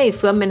 and Duray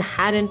from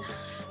Manhattan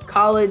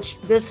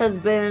College. This has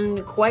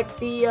been quite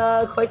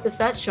the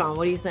set, Sean.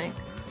 What do you think?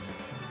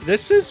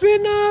 This has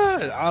been,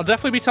 I'll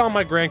definitely be telling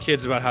my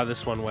grandkids about how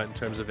this one went in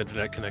terms of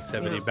internet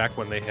connectivity back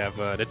when they have,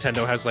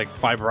 Nintendo has like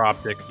fiber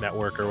optic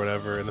network or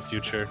whatever in the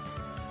future.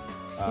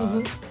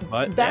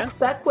 But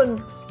back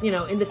when, you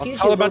know, in the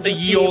future. Tell about the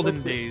ye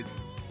olden days.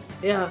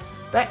 Yeah.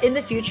 Back in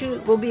the future,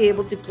 we'll be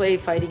able to play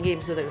fighting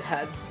games with our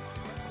heads.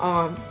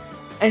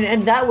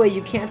 And that way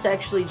you can't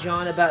actually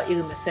John about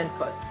your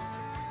misinputs.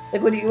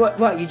 Like,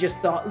 what, you just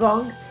thought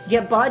wrong?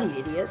 Get body,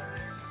 idiot.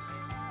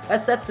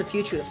 That's the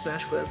future of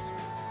Smash Bros.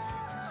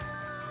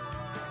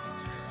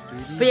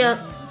 But yeah,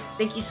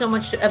 thank you so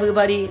much to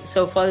everybody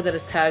so far that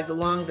has tagged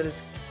along, that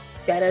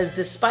has,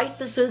 despite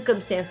the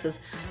circumstances,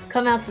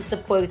 come out to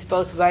support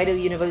both Rider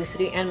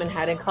University and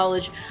Manhattan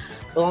College.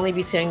 We'll only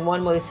be saying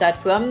one more set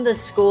from the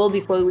school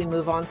before we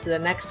move on to the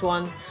next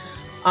one.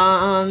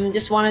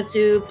 Just wanted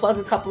to plug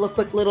a couple of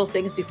quick little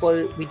things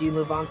before we do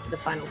move on to the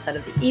final set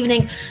of the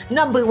evening.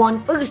 Number one,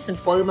 first and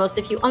foremost,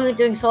 if you aren't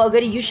doing so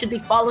already, you should be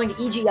following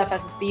EGF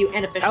SSBU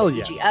and official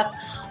EGF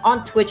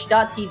on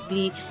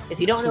twitch.tv. If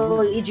you don't know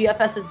EGF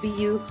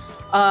SSBU,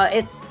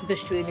 it's the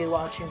stream you're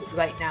watching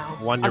right now.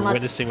 One you're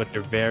witnessing with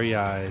your very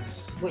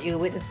eyes. What you're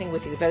witnessing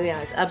with your very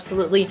eyes,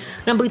 absolutely.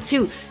 Number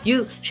two,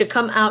 you should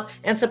come out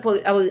and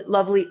support our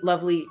lovely,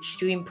 lovely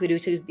stream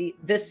producers.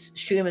 This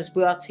stream is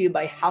brought to you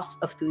by House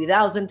of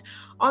 3000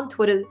 on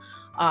Twitter.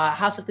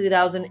 House of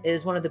 3000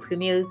 is one of the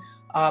premier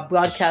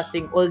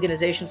broadcasting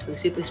organizations for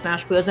Super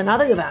Smash Bros. And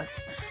other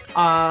events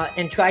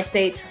in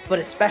Tri-State, but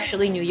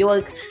especially New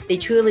York. They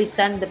truly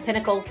set the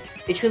pinnacle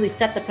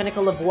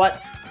of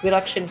what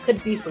production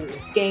could be for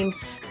this game.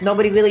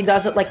 Nobody really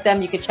does it like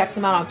them. You can check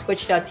them out on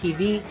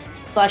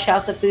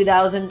twitch.tv/House of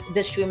 3000.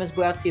 This stream is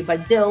brought to you by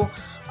Dill.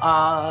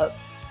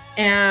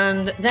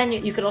 And then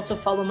you could also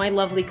follow my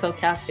lovely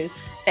co-caster,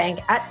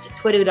 Fang, at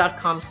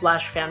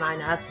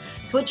twitter.com/fan9s,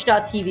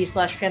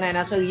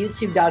 twitch.tv/fan9s, or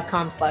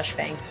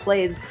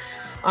youtube.com/fangplays.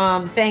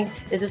 Fang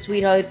is a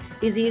sweetheart.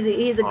 He's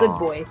a good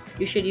boy.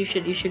 You should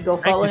go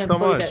follow him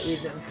for that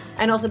reason,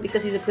 and also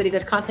because he's a pretty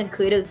good content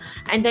creator.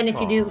 And then if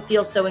you do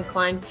feel so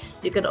inclined,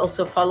 you could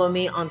also follow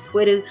me on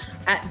Twitter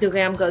at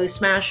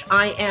 @TheRamGirlSmash.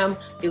 I am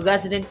your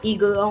resident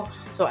e-girl,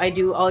 so I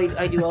do all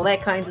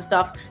that kinds of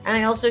stuff, and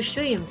I also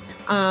stream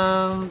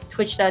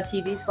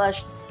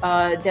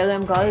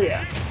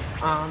twitch.tv/DeramGalia.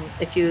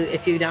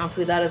 If you're down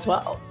for that as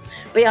well.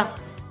 But yeah.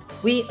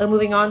 We are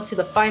moving on to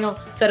the final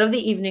set of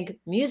the evening.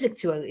 Music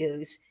to our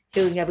ears.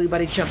 Hearing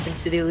everybody jump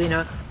into the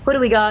arena. What do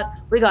we got?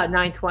 We got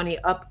 920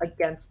 up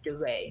against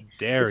DeRay.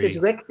 This is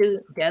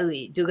Richter,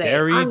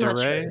 DeRay. I'm not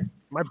sure.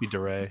 Might be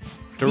DeRay.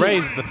 DeRay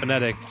is the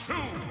phonetic.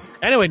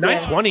 Anyway,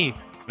 920.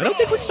 I don't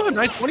think we saw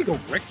 920 go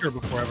Richter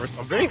before ever, so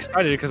I'm very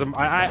excited because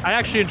I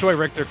actually enjoy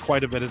Richter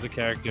quite a bit as a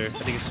character. I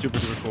think he's super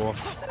duper cool.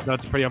 I know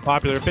it's a pretty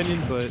unpopular opinion,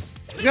 but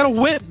he got a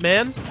whip,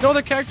 man. No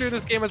other character in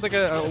this game has like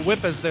a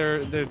whip as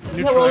their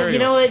neutral area. You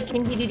know what?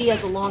 King DDD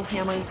has a long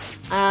hammer,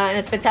 and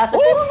it's fantastic.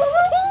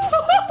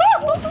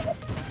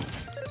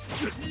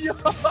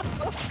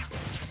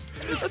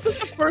 That's like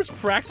the first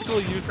practical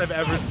use I've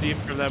ever seen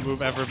from that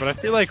move ever, but I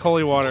feel like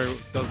Holy Water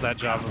does that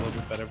job a little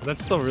bit better, but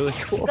that's still really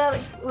cool.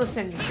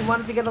 Listen, he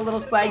wanted to get a little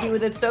swaggy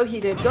with it, so he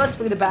did. Goes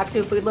for the back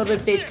two for a little bit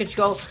of stage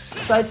control.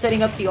 Started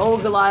setting up the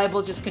old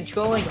reliable, just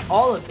controlling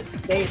all of the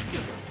space.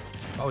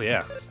 Oh,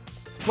 yeah.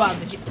 Wow,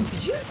 did you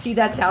see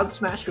that down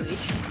smash reach?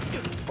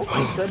 Oh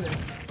my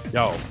goodness.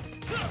 Yo,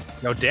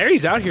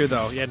 Derry's out here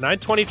though. Yeah,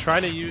 920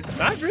 trying to use,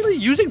 not really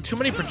using too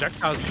many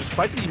projectiles, which is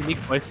quite the unique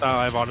playstyle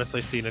I've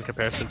honestly seen in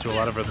comparison to a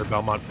lot of other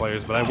Belmont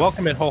players, but I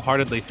welcome it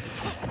wholeheartedly.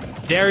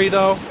 Derry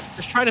though,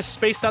 just trying to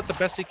space out the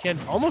best he can,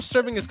 almost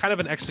serving as kind of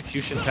an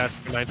execution task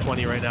for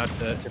 920 right now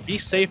to be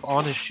safe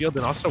on his shield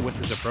and also with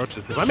his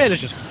approaches, because my man is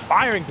just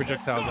firing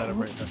projectiles at him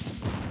right now.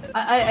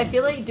 I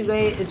feel like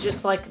Duguay is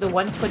just like the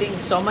one putting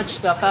so much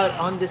stuff out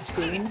on the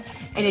screen,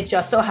 and it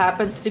just so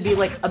happens to be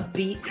like a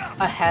beat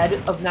ahead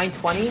of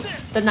 920.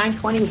 The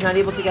 920 is not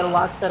able to get a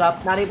lot set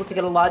up, not able to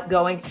get a lot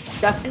going,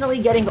 definitely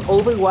getting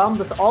overwhelmed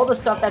with all the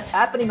stuff that's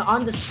happening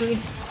on the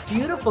screen.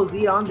 Beautiful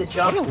lead on the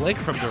jump. What a link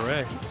from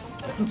DeRay.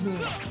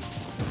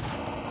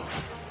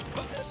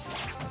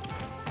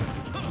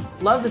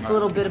 Love this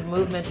little bit of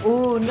movement.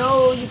 Ooh,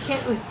 no, you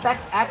can't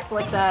respect Axe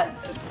like that.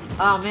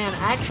 Oh man,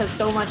 Axe has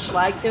so much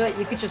lag to it,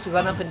 you could just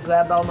run up and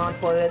grab Belmont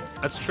for it.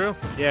 That's true.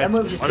 Yeah, that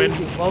move just leaves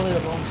you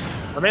vulnerable.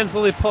 My man's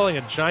literally pulling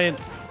a giant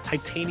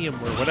titanium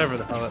or whatever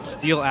the hell,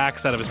 steel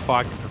axe out of his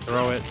pocket to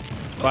throw it.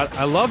 But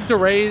I love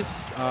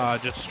DeRay's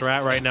just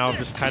strat right now,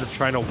 just kind of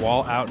trying to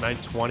wall out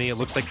 920. It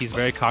looks like he's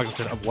very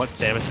cognizant of what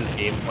Samus's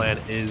game plan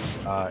is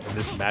in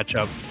this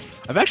matchup.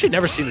 I've actually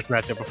never seen this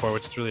matchup before,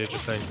 which is really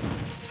interesting.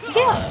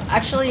 Yeah,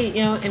 actually,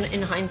 you know,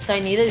 in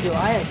hindsight, neither do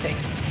I think.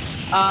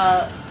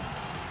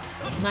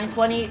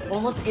 920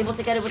 almost able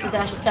to get it with the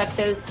dash attack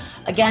though.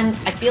 Again,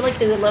 I feel like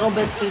they're a little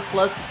bit too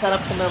close to set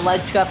up some of the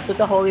ledge traps with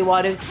the Holy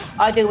Water.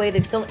 Either way,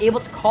 they're still able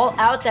to call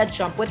out that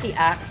jump with the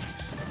axe.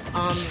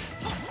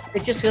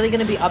 It's just really going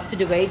to be up to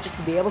DeRay just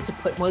to be able to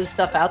put more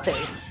stuff out there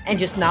and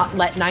just not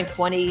let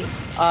 920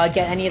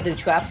 get any of the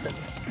traps in.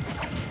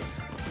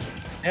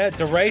 Yeah,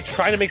 DeRay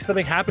trying to make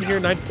something happen here.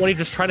 920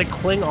 just trying to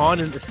cling on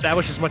and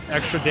establish as much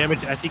extra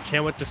damage as he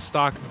can with the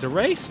stock.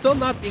 DeRay still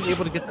not being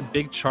able to get the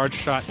big charge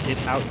shot hit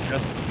out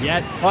just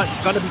yet, but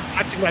going to be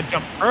catching that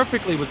jump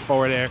perfectly with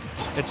forward air.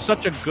 It's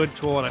such a good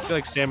tool, and I feel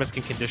like Samus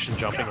can condition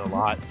jumping a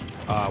lot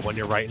when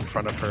you're right in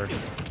front of her.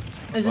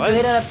 It was a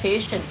great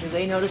adaptation.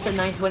 They noticed that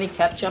 920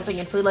 kept jumping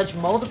in free ledge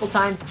multiple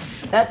times.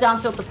 That down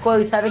tilt, of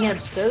course, having an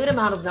absurd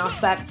amount of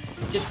knockback,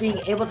 just being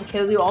able to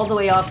kill you all the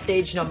way off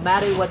stage, no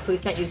matter what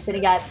percent you're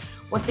sitting at.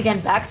 Once again,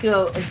 back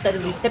throw instead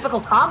of the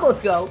typical combo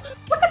throw.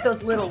 Look at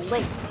those little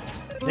links.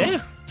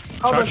 Yeah.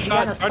 Charge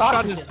shot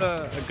is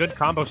a good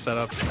combo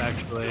setup,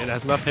 actually. It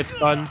has enough hits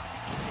done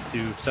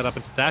to set up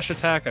into dash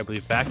attack. I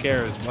believe back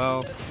air as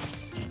well.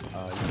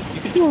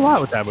 You can do a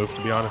lot with that move,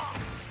 to be honest.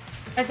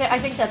 I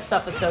think that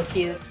stuff is so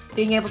cute.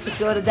 Being able to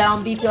go to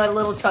down, beat a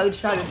little charge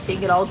shot, and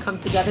seeing it all come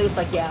together, it's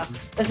like, yeah,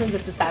 this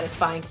is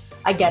satisfying.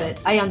 I get it.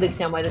 I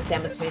understand why the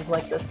Samus main's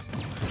like this.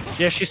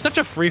 Yeah, she's such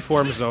a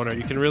freeform zoner.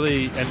 You can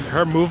really, and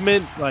her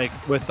movement, like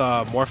with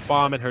Morph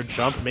Bomb and her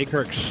jump, make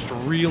her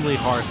extremely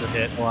hard to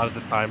hit a lot of the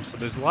time. So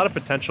there's a lot of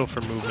potential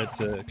for movement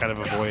to kind of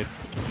avoid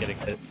getting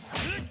hit.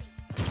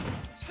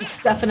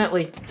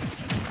 Definitely.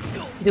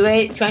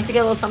 Due trying to get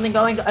a little something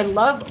going. I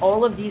love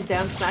all of these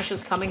down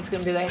smashes coming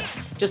from Due,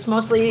 just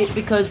mostly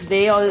because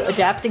they are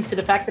adapting to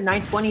the fact that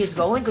 920 is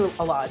going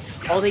a lot.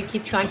 All they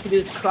keep trying to do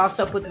is cross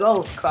up with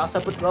gold,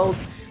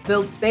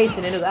 build space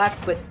and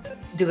interact, but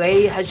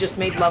Due has just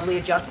made lovely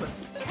adjustments.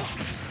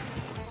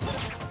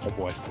 Oh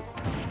boy.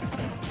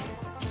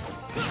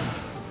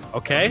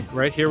 Okay,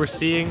 right here we're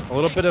seeing a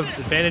little bit of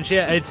advantage.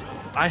 Yeah,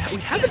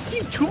 we haven't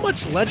seen too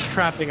much ledge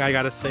trapping, I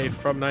gotta say,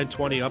 from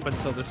 920 up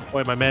until this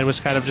point. My man was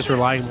kind of just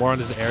relying more on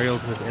his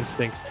aerials and his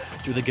instincts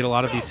to really get a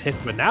lot of these hits,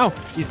 but now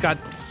he's got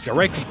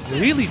DeRay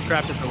completely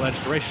trapped at the ledge.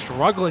 DeRay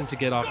struggling to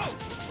get off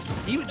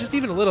just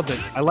even a little bit.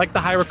 I like the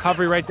high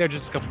recovery right there,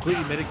 just to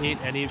completely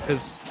mitigate any,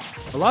 because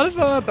a lot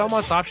of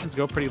Belmont's options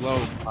go pretty low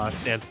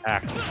sans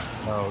Axe.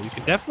 So you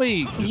can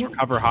definitely just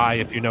recover high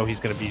if you know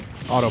he's going to be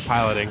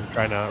autopiloting,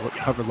 trying to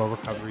recover low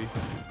recovery.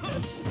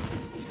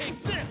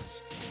 Take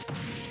this.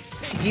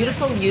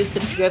 Beautiful use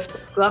of drift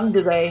from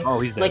Due. Oh,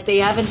 he's dead. Like they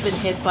haven't been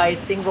hit by a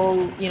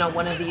single,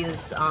 one of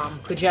these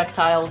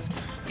projectiles.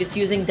 Just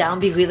using down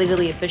B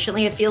really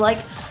efficiently, I feel like.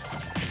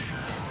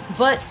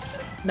 But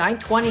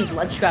 920's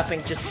ledge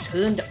trapping just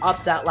turned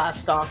up that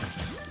last stock.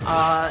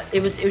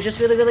 It was just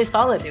really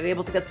solid. They were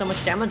able to get so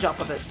much damage off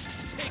of it.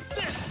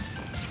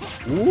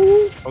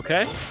 Ooh,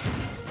 okay.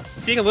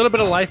 Seeing a little bit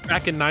of life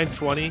back in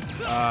 920,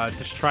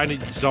 just trying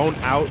to zone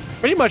out.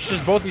 Pretty much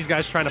just both these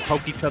guys trying to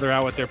poke each other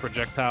out with their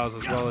projectiles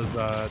as well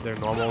as their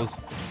normals.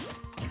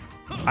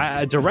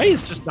 DeRay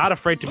is just not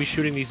afraid to be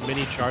shooting these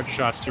mini charge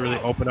shots to really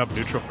open up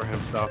neutral for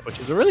himself, which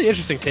is a really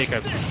interesting take,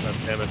 I think,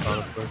 on Damage,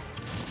 honestly.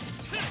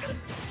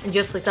 And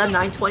just like that,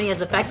 920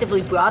 has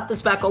effectively brought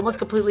this back, almost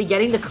completely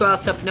getting the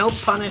cross up. No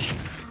punish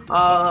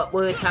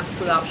will attempt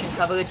for option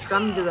coverage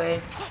from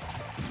Due.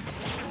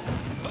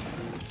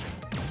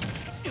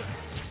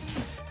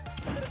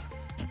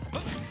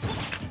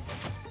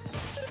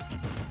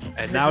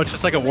 And now it's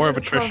just like a war of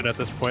attrition at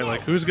this point.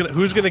 Like who's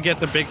gonna get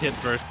the big hit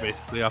first,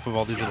 basically, off of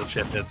all these little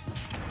chip hits.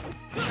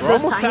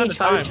 Those tiny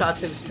charge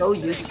shots are so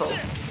useful.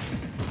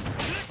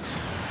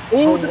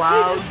 Oh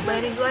wow,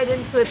 landing right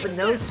into it, but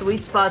no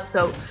sweet spots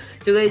though.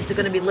 Due is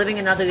going to be living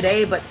another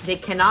day, but they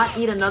cannot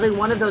eat another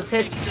one of those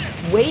hits.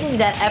 Waiting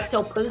that F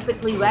tilt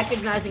perfectly,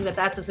 recognizing that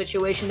that's a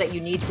situation that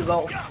you need to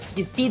go.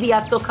 You see the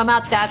F tilt come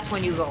out, that's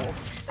when you go.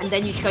 And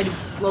then you try to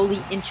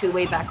slowly inch your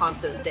way back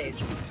onto the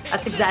stage.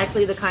 That's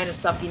exactly the kind of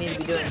stuff you need to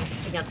be doing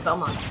against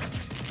Belmont.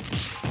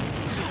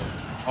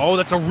 Oh,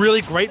 that's a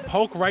really great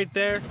poke right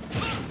there.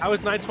 How is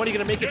 920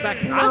 going to make it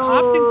back? I'm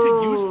opting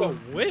to use the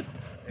whip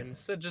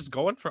instead of just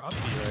going for up B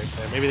right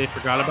there. Maybe they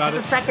forgot about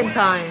it. The second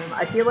time.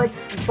 I feel like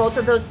both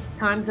of those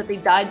times that they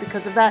died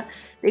because of that,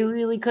 they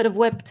really could have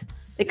whipped.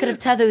 They could have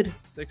tethered.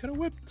 They could have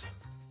whipped.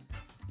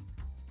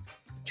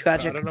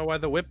 Tragic. I don't know why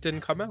the whip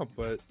didn't come out,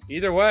 but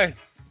either way,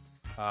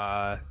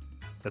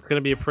 that's going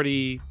to be a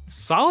pretty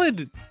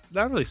solid,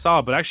 not really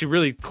solid, but actually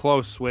really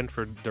close win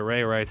for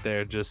DeRay right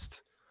there.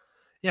 Just,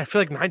 yeah, I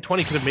feel like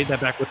 920 could have made that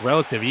back with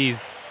relative ease.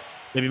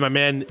 Maybe my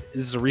man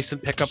is a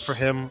recent pickup for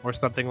him or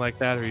something like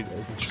that, or he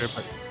isn't sure,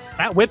 but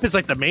that whip is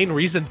like the main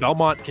reason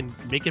Belmont can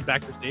make it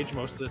back to stage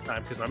most of the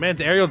time, because my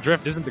man's aerial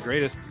drift isn't the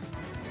greatest.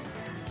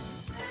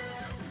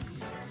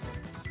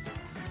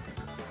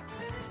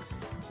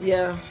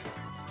 Yeah.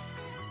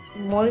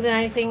 More than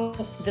anything,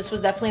 this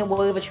was definitely a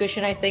war of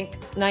attrition. I think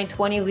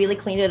 920 really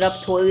cleaned it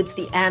up towards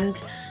the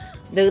end.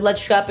 The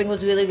ledge trapping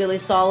was really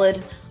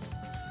solid.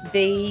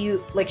 They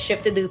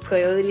shifted their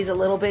priorities a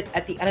little bit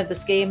at the end of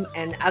this game,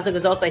 and as a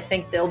result, I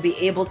think they'll be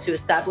able to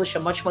establish a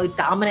much more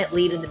dominant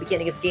lead in the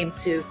beginning of game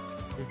 2.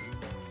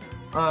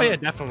 Oh yeah,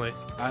 definitely.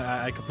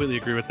 I completely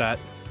agree with that.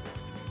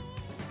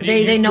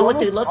 They know what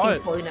they're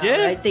looking for now,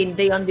 yeah. Right?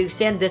 They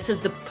understand this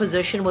is the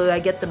position where I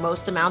get the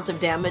most amount of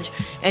damage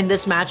in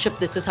this matchup.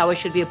 This is how I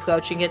should be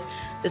approaching it.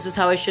 This is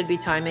how I should be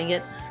timing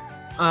it.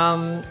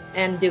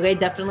 And Delay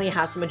definitely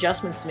has some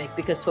adjustments to make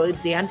because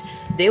towards the end,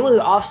 they were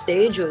off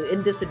stage or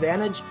in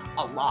disadvantage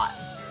a lot.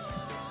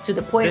 To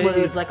the point where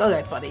it was like,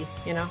 okay, buddy,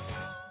 you know?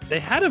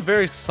 They had a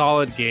very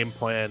solid game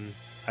plan,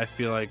 I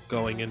feel like,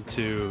 going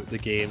into the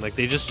game. Like,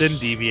 they just didn't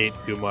deviate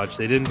too much.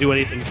 They didn't do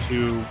anything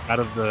too out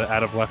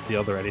of left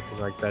field or anything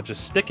like that.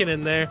 Just sticking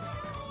in there,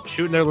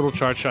 shooting their little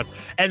charge shot.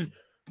 And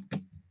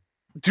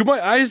do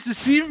my eyes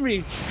deceive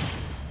me?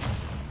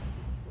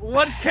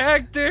 What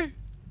character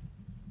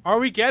are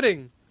we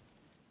getting?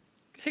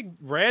 Getting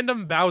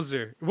random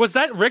Bowser. Was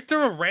that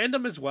Richter a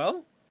random as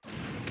well?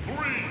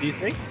 Do you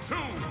think? 2,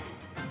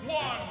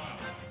 1,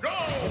 go!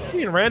 I'm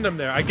seeing random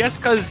there. I guess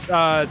because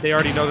they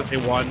already know that they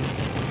won.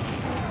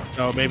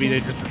 So maybe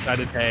they just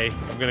decided, hey,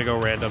 I'm gonna go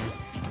random,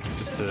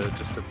 just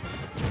to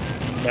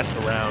mess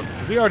around.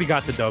 We already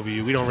got the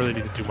W. We don't really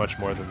need to do much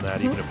more than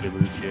that, even if we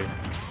lose here.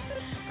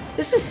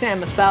 This is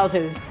Samus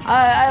Bowser.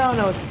 I don't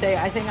know what to say.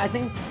 I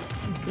think.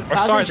 Or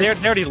sorry, they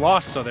already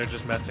lost, so they're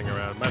just messing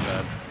around. My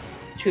bad.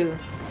 True.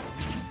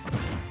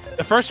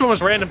 The first one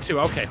was random too.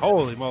 Okay,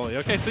 holy moly.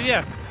 Okay, so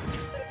yeah,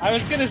 I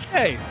was gonna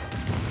say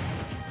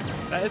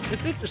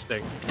it's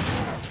interesting.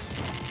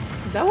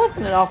 That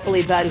wasn't an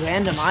awfully bad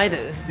random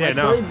either. Yeah, like,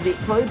 no.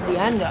 Towards the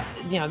end,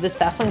 you know, this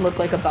definitely looked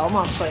like a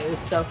Belmont player.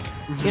 So,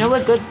 you know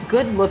what?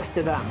 Good looks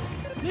to them.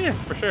 Yeah,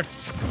 for sure.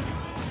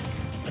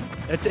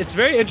 It's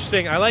very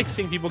interesting. I like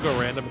seeing people go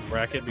random in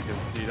bracket because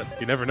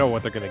you never know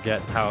what they're gonna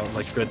get, how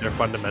like good their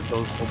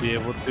fundamentals will be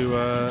able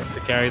to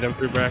carry them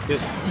through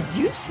bracket. Did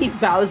you see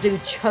Bowser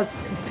just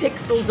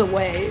pixels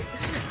away,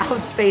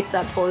 outspace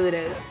that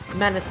forwarder,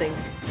 menacing?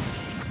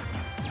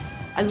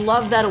 I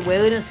love that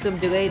awareness from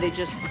Delay. They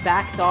just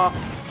backed off,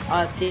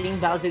 seeing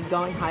Bowser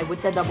going high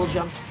with that double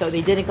jump, so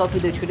they didn't go through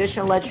the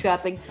traditional ledge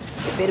trapping.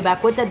 They faded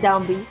back with that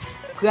down B,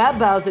 grabbed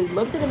Bowser,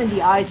 looked at him in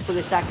the eyes for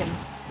a second.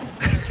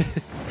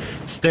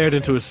 Stared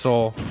into his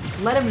soul.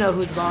 Let him know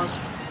who's wrong.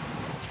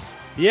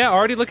 Yeah,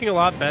 already looking a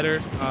lot better.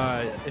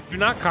 If you're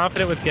not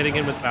confident with getting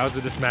in with Bowser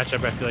this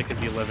matchup, I feel like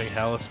it'd be living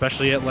hell,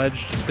 especially at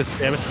ledge, just because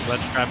Samus' ledge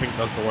trapping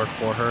doesn't work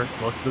for her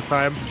most of the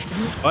time.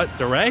 But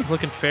DeRay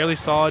looking fairly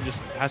solid,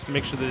 just has to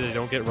make sure that they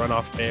don't get run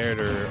off aired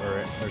or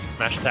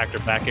smash attacked or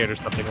back aired or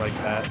something like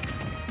that.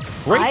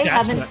 Great I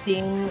dash haven't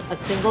seen a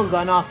single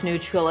run off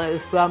neutral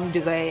from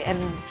DeRay, and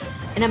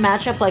in a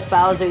matchup like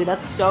Bowser,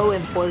 that's so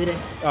important.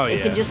 Oh, It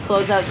yeah. can just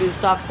close out your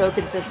stock so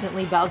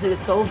consistently. Bowser is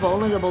so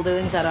vulnerable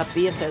doing that up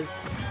B of his.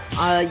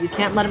 You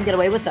can't let him get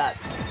away with that.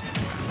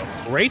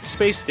 Great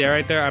space there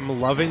right there.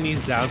 I'm loving these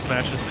down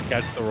smashes to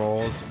catch the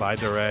rolls by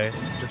DeRay.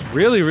 Just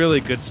really,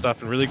 really good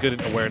stuff and really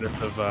good awareness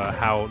of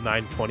how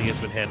 920 has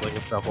been handling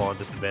himself while on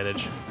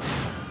disadvantage.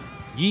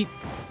 Yeet.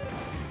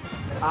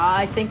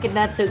 I think in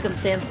that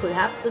circumstance,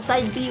 perhaps the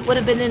side B would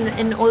have been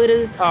in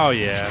order. Oh,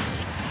 yeah.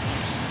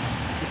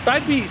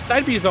 Side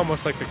B is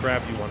almost like the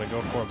grab you want to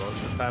go for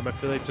most of the time, I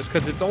feel like, just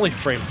because it's only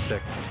frame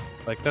stick.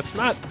 Like, that's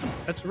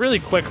really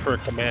quick for a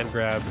command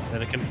grab,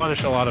 and it can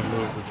punish a lot of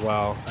moves as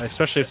well,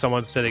 especially if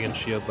someone's sitting in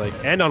shield, like,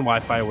 and on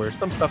Wi-Fi, where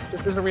some stuff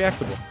just isn't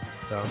reactable.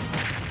 So,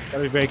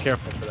 gotta be very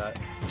careful for that.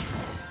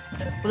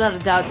 Without a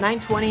doubt,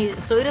 920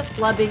 sort of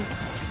flubbing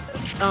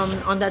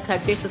on that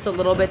tech base just a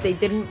little bit. They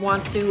didn't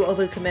want to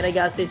overcommit, I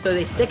guess, so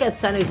they stick at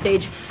center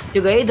stage.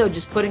 DeRay, though,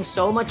 just putting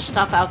so much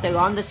stuff out there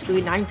on the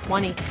screen.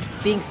 920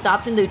 being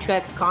stopped in their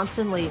tracks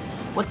constantly.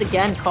 Once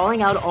again,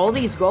 calling out all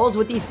these goals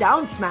with these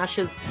down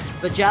smashes.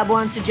 But jab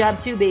one to jab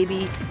two,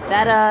 baby.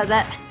 That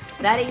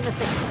ain't a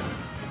thing.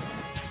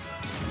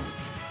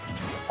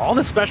 All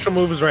the special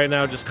moves right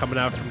now just coming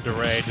out from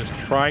DeRay, just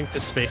trying to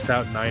space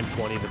out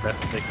 920 the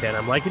best they can.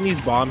 I'm liking these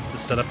bombs to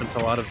set up into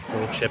a lot of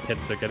little chip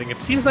hits they're getting. It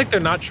seems like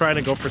they're not trying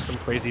to go for some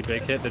crazy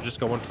big hit. They're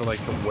just going for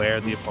like to wear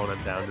the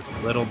opponent down, just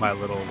little by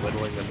little,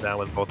 whittling them down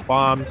with both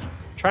bombs,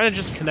 trying to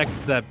just connect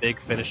to that big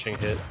finishing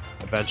hit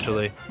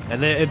eventually.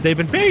 And they've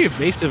been very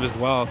evasive as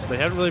well, so they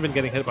haven't really been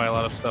getting hit by a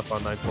lot of stuff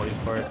on 920's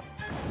part.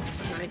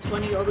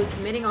 920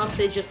 overcommitting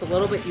offstage just a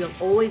little bit. You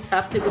always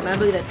have to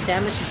remember that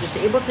Samus is just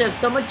able to have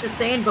so much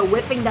sustain, but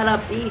whipping that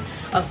up B,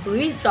 a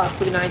free stock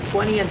for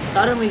 920, and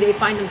suddenly they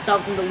find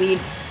themselves in the lead.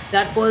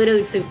 That forwarder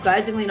is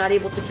surprisingly not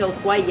able to kill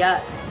quite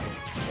yet.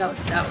 That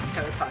was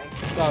terrifying.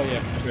 Oh yeah,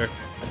 for sure.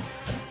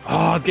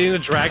 Oh, getting the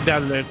drag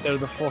down there instead of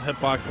the full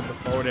hitbox of the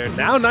forward air.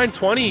 Now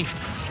 920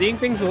 seeing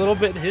things a little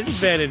bit in his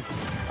advantage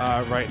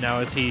right now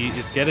as he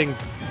is getting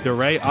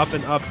DeRay up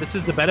and up. This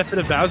is the benefit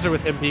of Bowser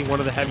with him being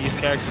one of the heaviest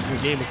characters in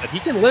the game, is that he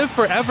can live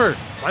forever.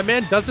 My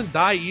man doesn't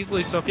die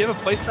easily, so if you have a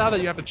playstyle that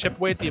you have to chip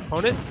away at the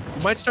opponent,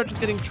 you might start just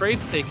getting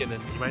trades taken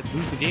and you might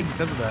lose the game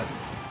because of that.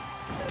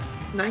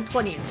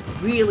 920 is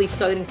really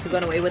starting to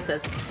run away with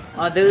this.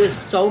 There is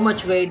so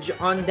much rage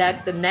on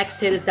deck. The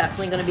next hit is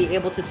definitely going to be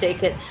able to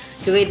take it.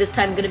 DeRay this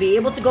time going to be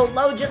able to go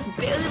low, just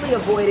barely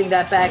avoiding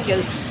that back kill.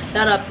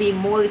 That up being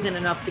more than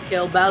enough to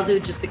kill.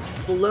 Bowser just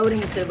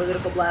exploding into the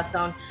vertical blast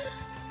zone.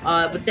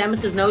 But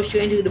Samus is no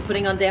stranger to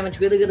putting on damage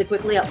really, really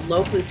quickly at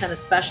low percent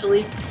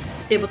especially.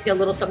 Just able to get a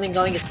little something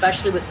going,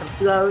 especially with some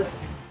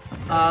floats.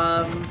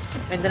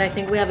 And then I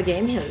think we have a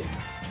game here.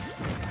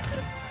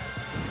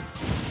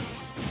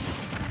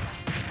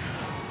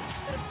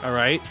 All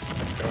right,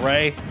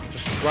 Ray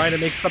just trying to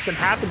make something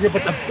happen here,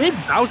 but the big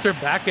Bowser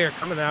back air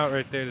coming out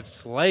right there to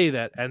slay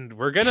that, and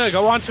we're gonna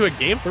go on to a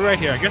game 3 right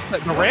here. I guess the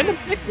random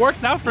pick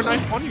worked out for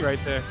 920 right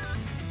there.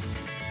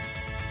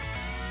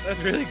 That's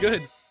really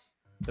good.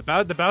 The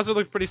Bowser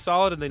looked pretty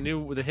solid, and they knew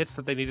with the hits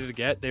that they needed to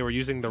get. They were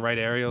using the right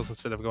aerials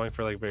instead of going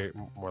for like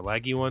more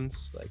laggy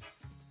ones, like.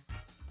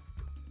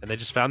 And they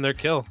just found their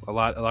kill a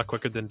lot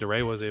quicker than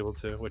DeRay was able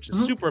to, which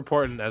is super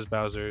important as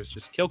Bowser is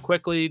just kill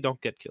quickly, don't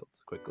get killed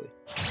quickly.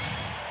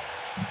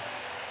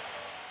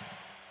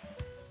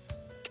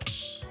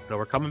 So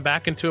we're coming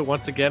back into it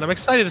once again. I'm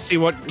excited to see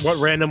what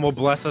random will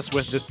bless us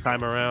with this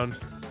time around.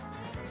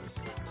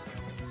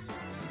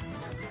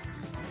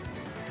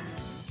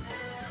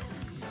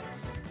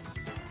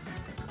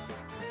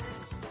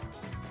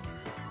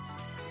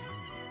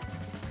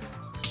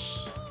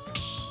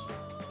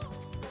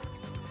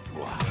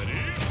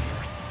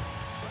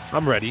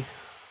 I'm ready.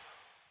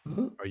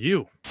 Are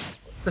you?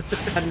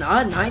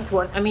 Not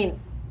 920. I mean,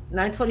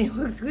 920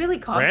 looks really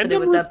confident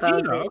Random with that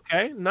Lucina, Bowser.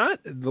 okay. Not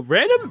the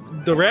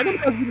random. The random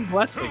has been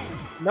blessing.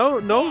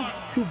 No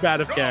too bad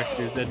of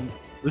characters. And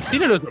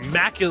Lucina does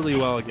immaculately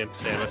well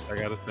against Samus, I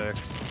gotta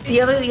say.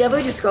 You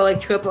ever just go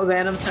like triple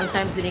random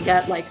sometimes, and you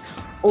got like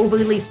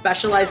overly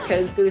specialized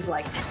characters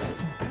like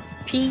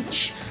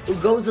Peach,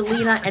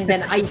 Rosalina, and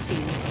then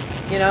Ices.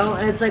 You know,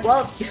 and it's like,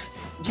 well,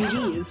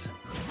 GG's.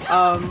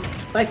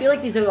 But I feel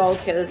like these are all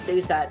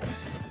characters that,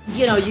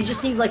 you know, you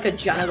just need like a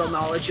general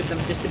knowledge of them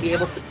just to be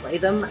able to play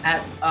them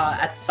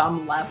at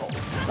some level.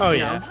 Oh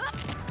yeah. Know?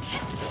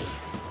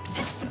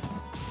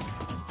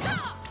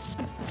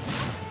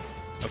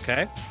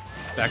 Okay.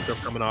 Backdoor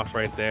coming off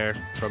right there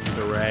from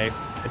DeRay.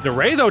 And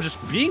DeRay, though, just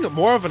being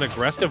more of an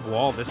aggressive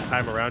wall this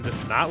time around,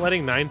 just not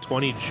letting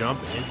 920 jump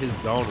in his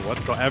zone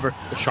whatsoever.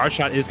 The shard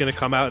shot is going to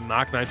come out and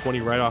knock 920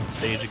 right off the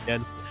stage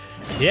again.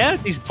 Yeah,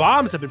 these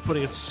bombs have been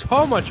putting in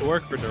so much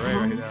work for DeRay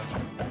right now.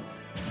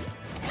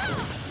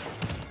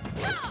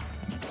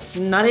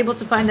 Not able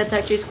to find that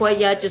tech chase quite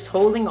yet, just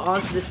holding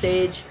on to the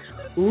stage.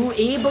 Ooh,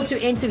 able to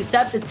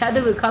intercept the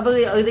tether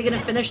recovery. Are they going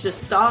to finish the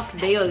stock?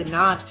 They are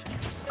not.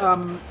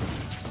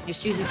 He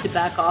chooses to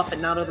back off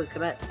and not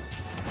overcommit.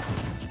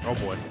 Oh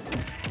boy.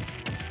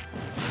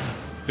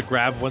 The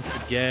grab once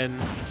again.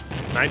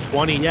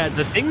 920, yeah,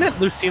 the thing that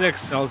Lucina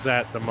excels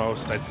at the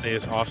most, I'd say,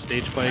 is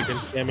off-stage play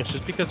against Samus,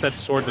 just because that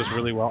sword does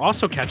really well.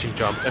 Also catching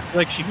jump. I feel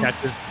like she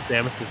catches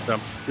Samus'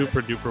 jump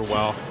super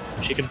well.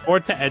 She can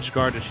afford to edge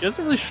guard, and she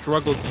doesn't really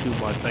struggle too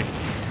much. Like,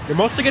 you're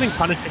mostly getting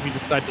punished if you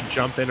decide to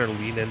jump in or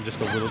lean in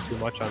just a little too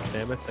much on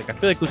Samus. Like, I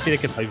feel like Lucina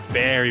can play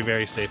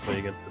very safely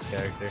against this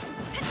character.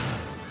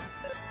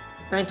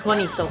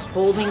 920 still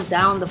holding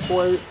down the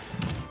fort,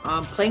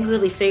 playing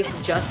really safe,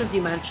 just as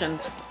you mentioned.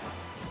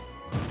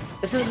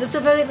 This is a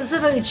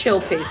very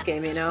chill pace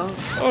game, you know.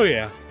 Oh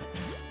yeah,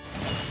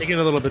 taking it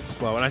a little bit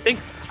slow, and I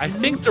think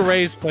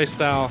DeRay's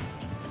playstyle,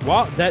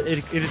 while that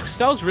it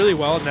excels really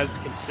well and that it's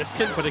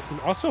consistent, but it can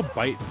also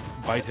bite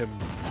him.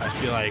 I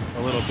feel like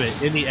a little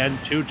bit in the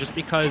end too, just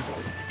because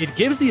it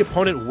gives the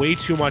opponent way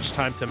too much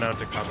time to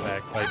mount a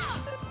comeback. Like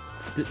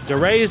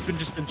DeRay has been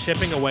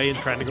chipping away and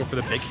trying to go for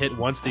the big hit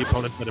once the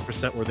opponent's at a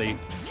percent where they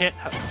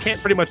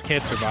pretty much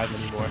can't survive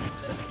anymore.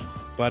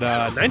 But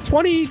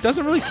 920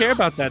 doesn't really care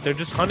about that. They're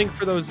just hunting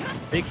for those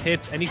big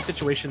hits, any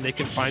situation they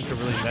can find to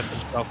really net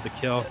themselves the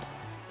kill.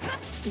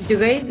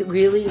 DeRay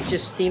really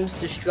just seems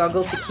to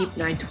struggle to keep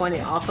 920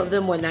 off of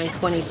them when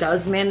 920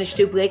 does manage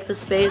to break the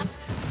space.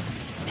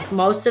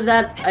 Most of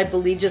that, I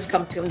believe, just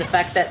comes from the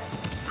fact that,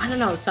 I don't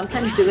know,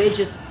 sometimes DeRay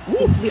just...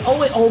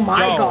 Oh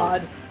my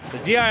god! The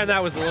DI on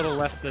that was a little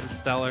less than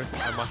stellar.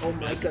 Oh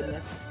my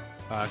goodness.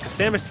 Because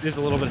Samus is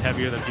a little bit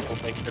heavier than people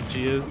think that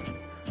she is.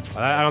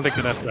 I don't think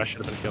that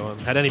should have been killing.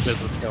 Had any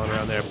business killing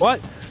around there.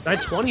 But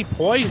 920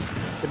 poised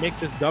to make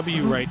this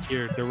W right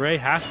here. DeRay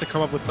has to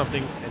come up with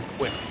something and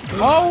quick.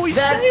 Oh, he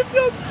saved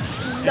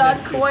him!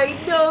 Not quite,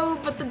 no,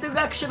 but the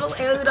directional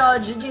air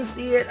dodge, did you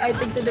see it? I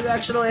think the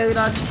directional air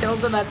dodge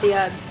killed him at the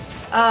end.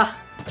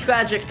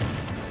 Tragic.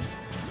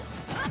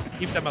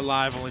 Keep them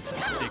alive, only to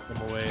take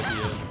them away at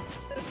the end.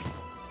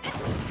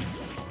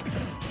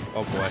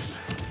 Oh boy.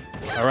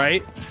 All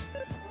right.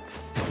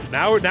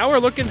 Now we're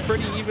looking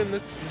pretty even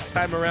this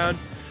time around.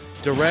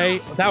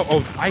 DeRay.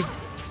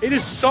 It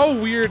is so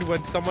weird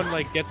when someone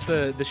like gets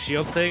the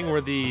shield thing where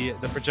the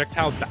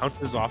projectile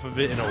bounces off of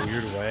it in a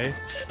weird way.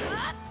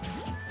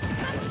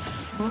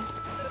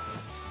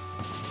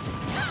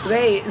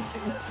 DeRay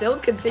still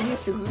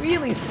continues to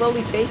really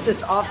slowly pace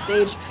this off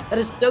stage. That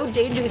is so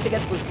dangerous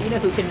against Lucina,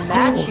 who can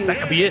match you. That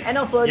could be it. And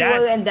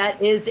and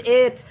that is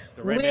it.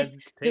 With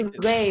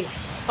DeRay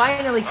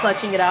finally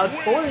clutching it out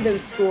for their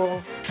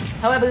school.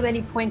 However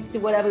many points to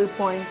whatever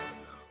points.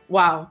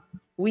 Wow.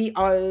 We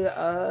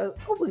are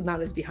probably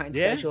not as behind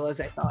schedule as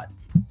I thought.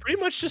 Pretty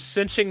much just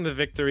cinching the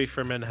victory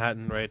for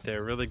Manhattan right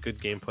there. Really good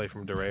gameplay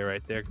from DeRay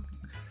right there.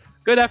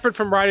 Good effort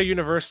from Rider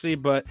University,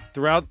 but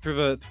through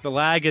the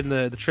lag and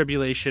the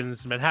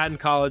tribulations, Manhattan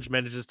College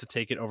manages to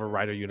take it over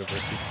Rider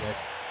University today.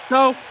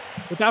 So,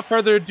 without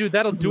further ado,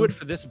 that'll do it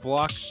for this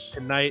block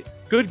tonight.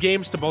 Good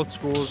games to both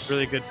schools.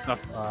 Really good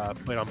stuff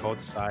played on both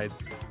sides.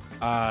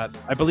 I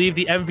believe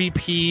the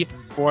MVP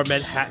for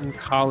Manhattan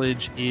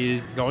College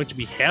is going to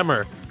be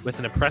Hammer with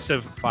an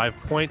impressive 5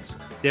 points.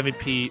 The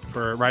MVP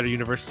for Rider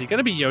University going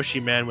to be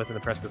Yoshi Man with an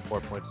impressive 4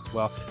 points as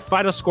well.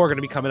 Final score going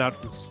to be coming out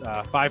from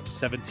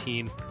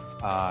 5-17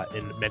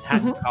 in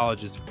Manhattan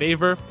College's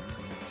favor.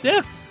 So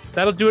yeah,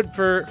 that'll do it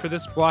for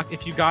this block.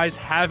 If you guys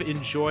have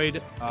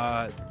enjoyed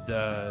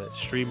the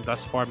stream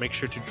thus far, make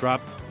sure to drop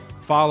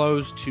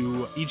follows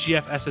to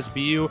EGF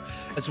SSBU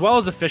as well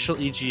as official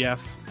EGF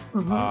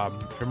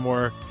for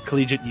more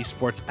collegiate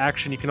esports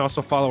action. You can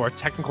also follow our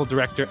technical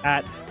director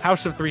at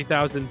House of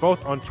 3000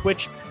 both on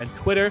Twitch and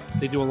Twitter.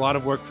 They do a lot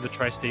of work for the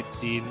tri-state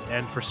scene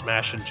and for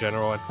Smash in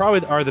general, and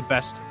probably are the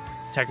best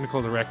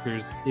technical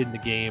directors in the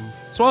game,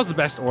 as well as the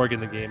best org in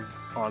the game,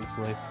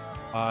 honestly.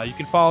 You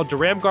can follow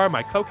Duramgar,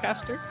 my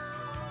co-caster,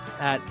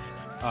 at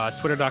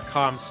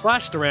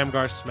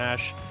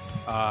twitter.com/DuramgarSmash,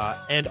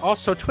 and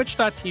also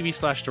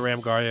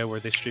twitch.tv/DuramGaria, where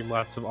they stream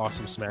lots of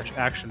awesome Smash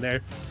action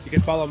there. You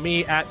can follow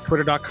me at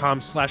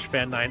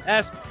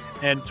twitter.com/fan9s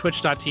and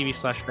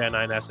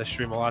twitch.tv/fan9s. I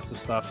stream lots of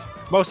stuff,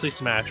 mostly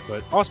Smash,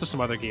 but also some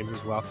other games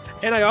as well.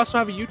 And I also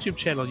have a YouTube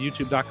channel,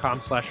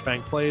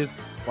 youtube.com/fangplays,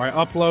 where I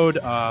upload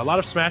a lot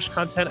of Smash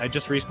content. I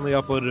just recently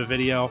uploaded a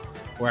video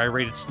where I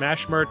rated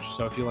Smash merch,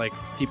 so if you like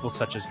people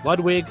such as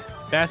Ludwig,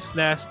 Best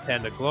Nest,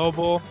 Panda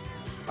Global,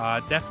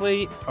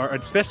 definitely, or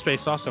Space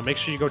Space also, make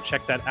sure you go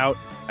check that out.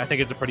 I think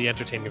it's a pretty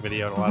entertaining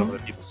video, and a lot of other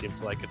people seem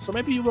to like it, so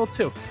maybe you will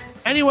too.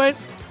 Anyway,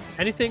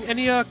 any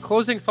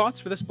closing thoughts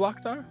for this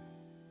block, Dar?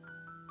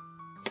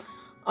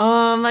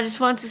 I just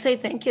wanted to say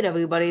thank you to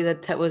everybody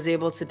that was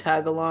able to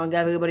tag along,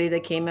 everybody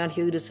that came out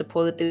here to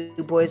support the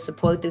boys,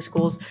 support the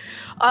schools.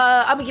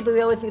 I'm gonna keep it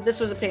real with you. This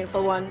was a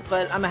painful one,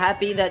 but I'm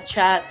happy that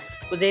chat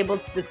was able,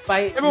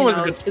 despite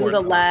through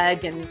the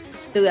lag and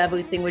through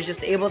everything, was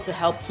just able to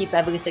help keep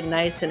everything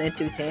nice and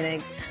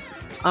entertaining.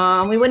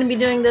 We wouldn't be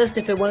doing this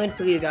if it weren't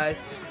for you guys,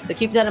 so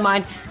keep that in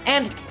mind.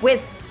 And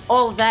with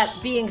all of that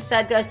being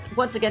said, guys,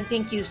 once again,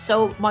 thank you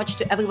so much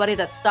to everybody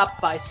that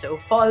stopped by so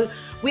far.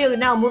 We are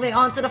now moving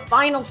on to the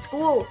final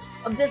school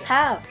of this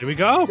half. Here we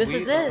go. This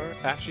is it.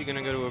 We're actually going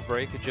to go to a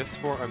break just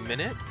for a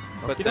minute,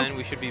 but then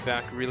we should be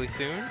back really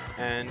soon,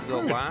 and the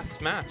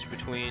last match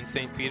between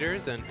St.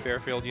 Peter's and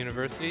Fairfield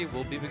University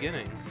will be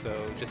beginning. So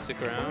just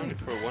stick around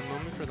for one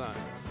moment for that.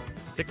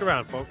 Stick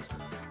around, folks.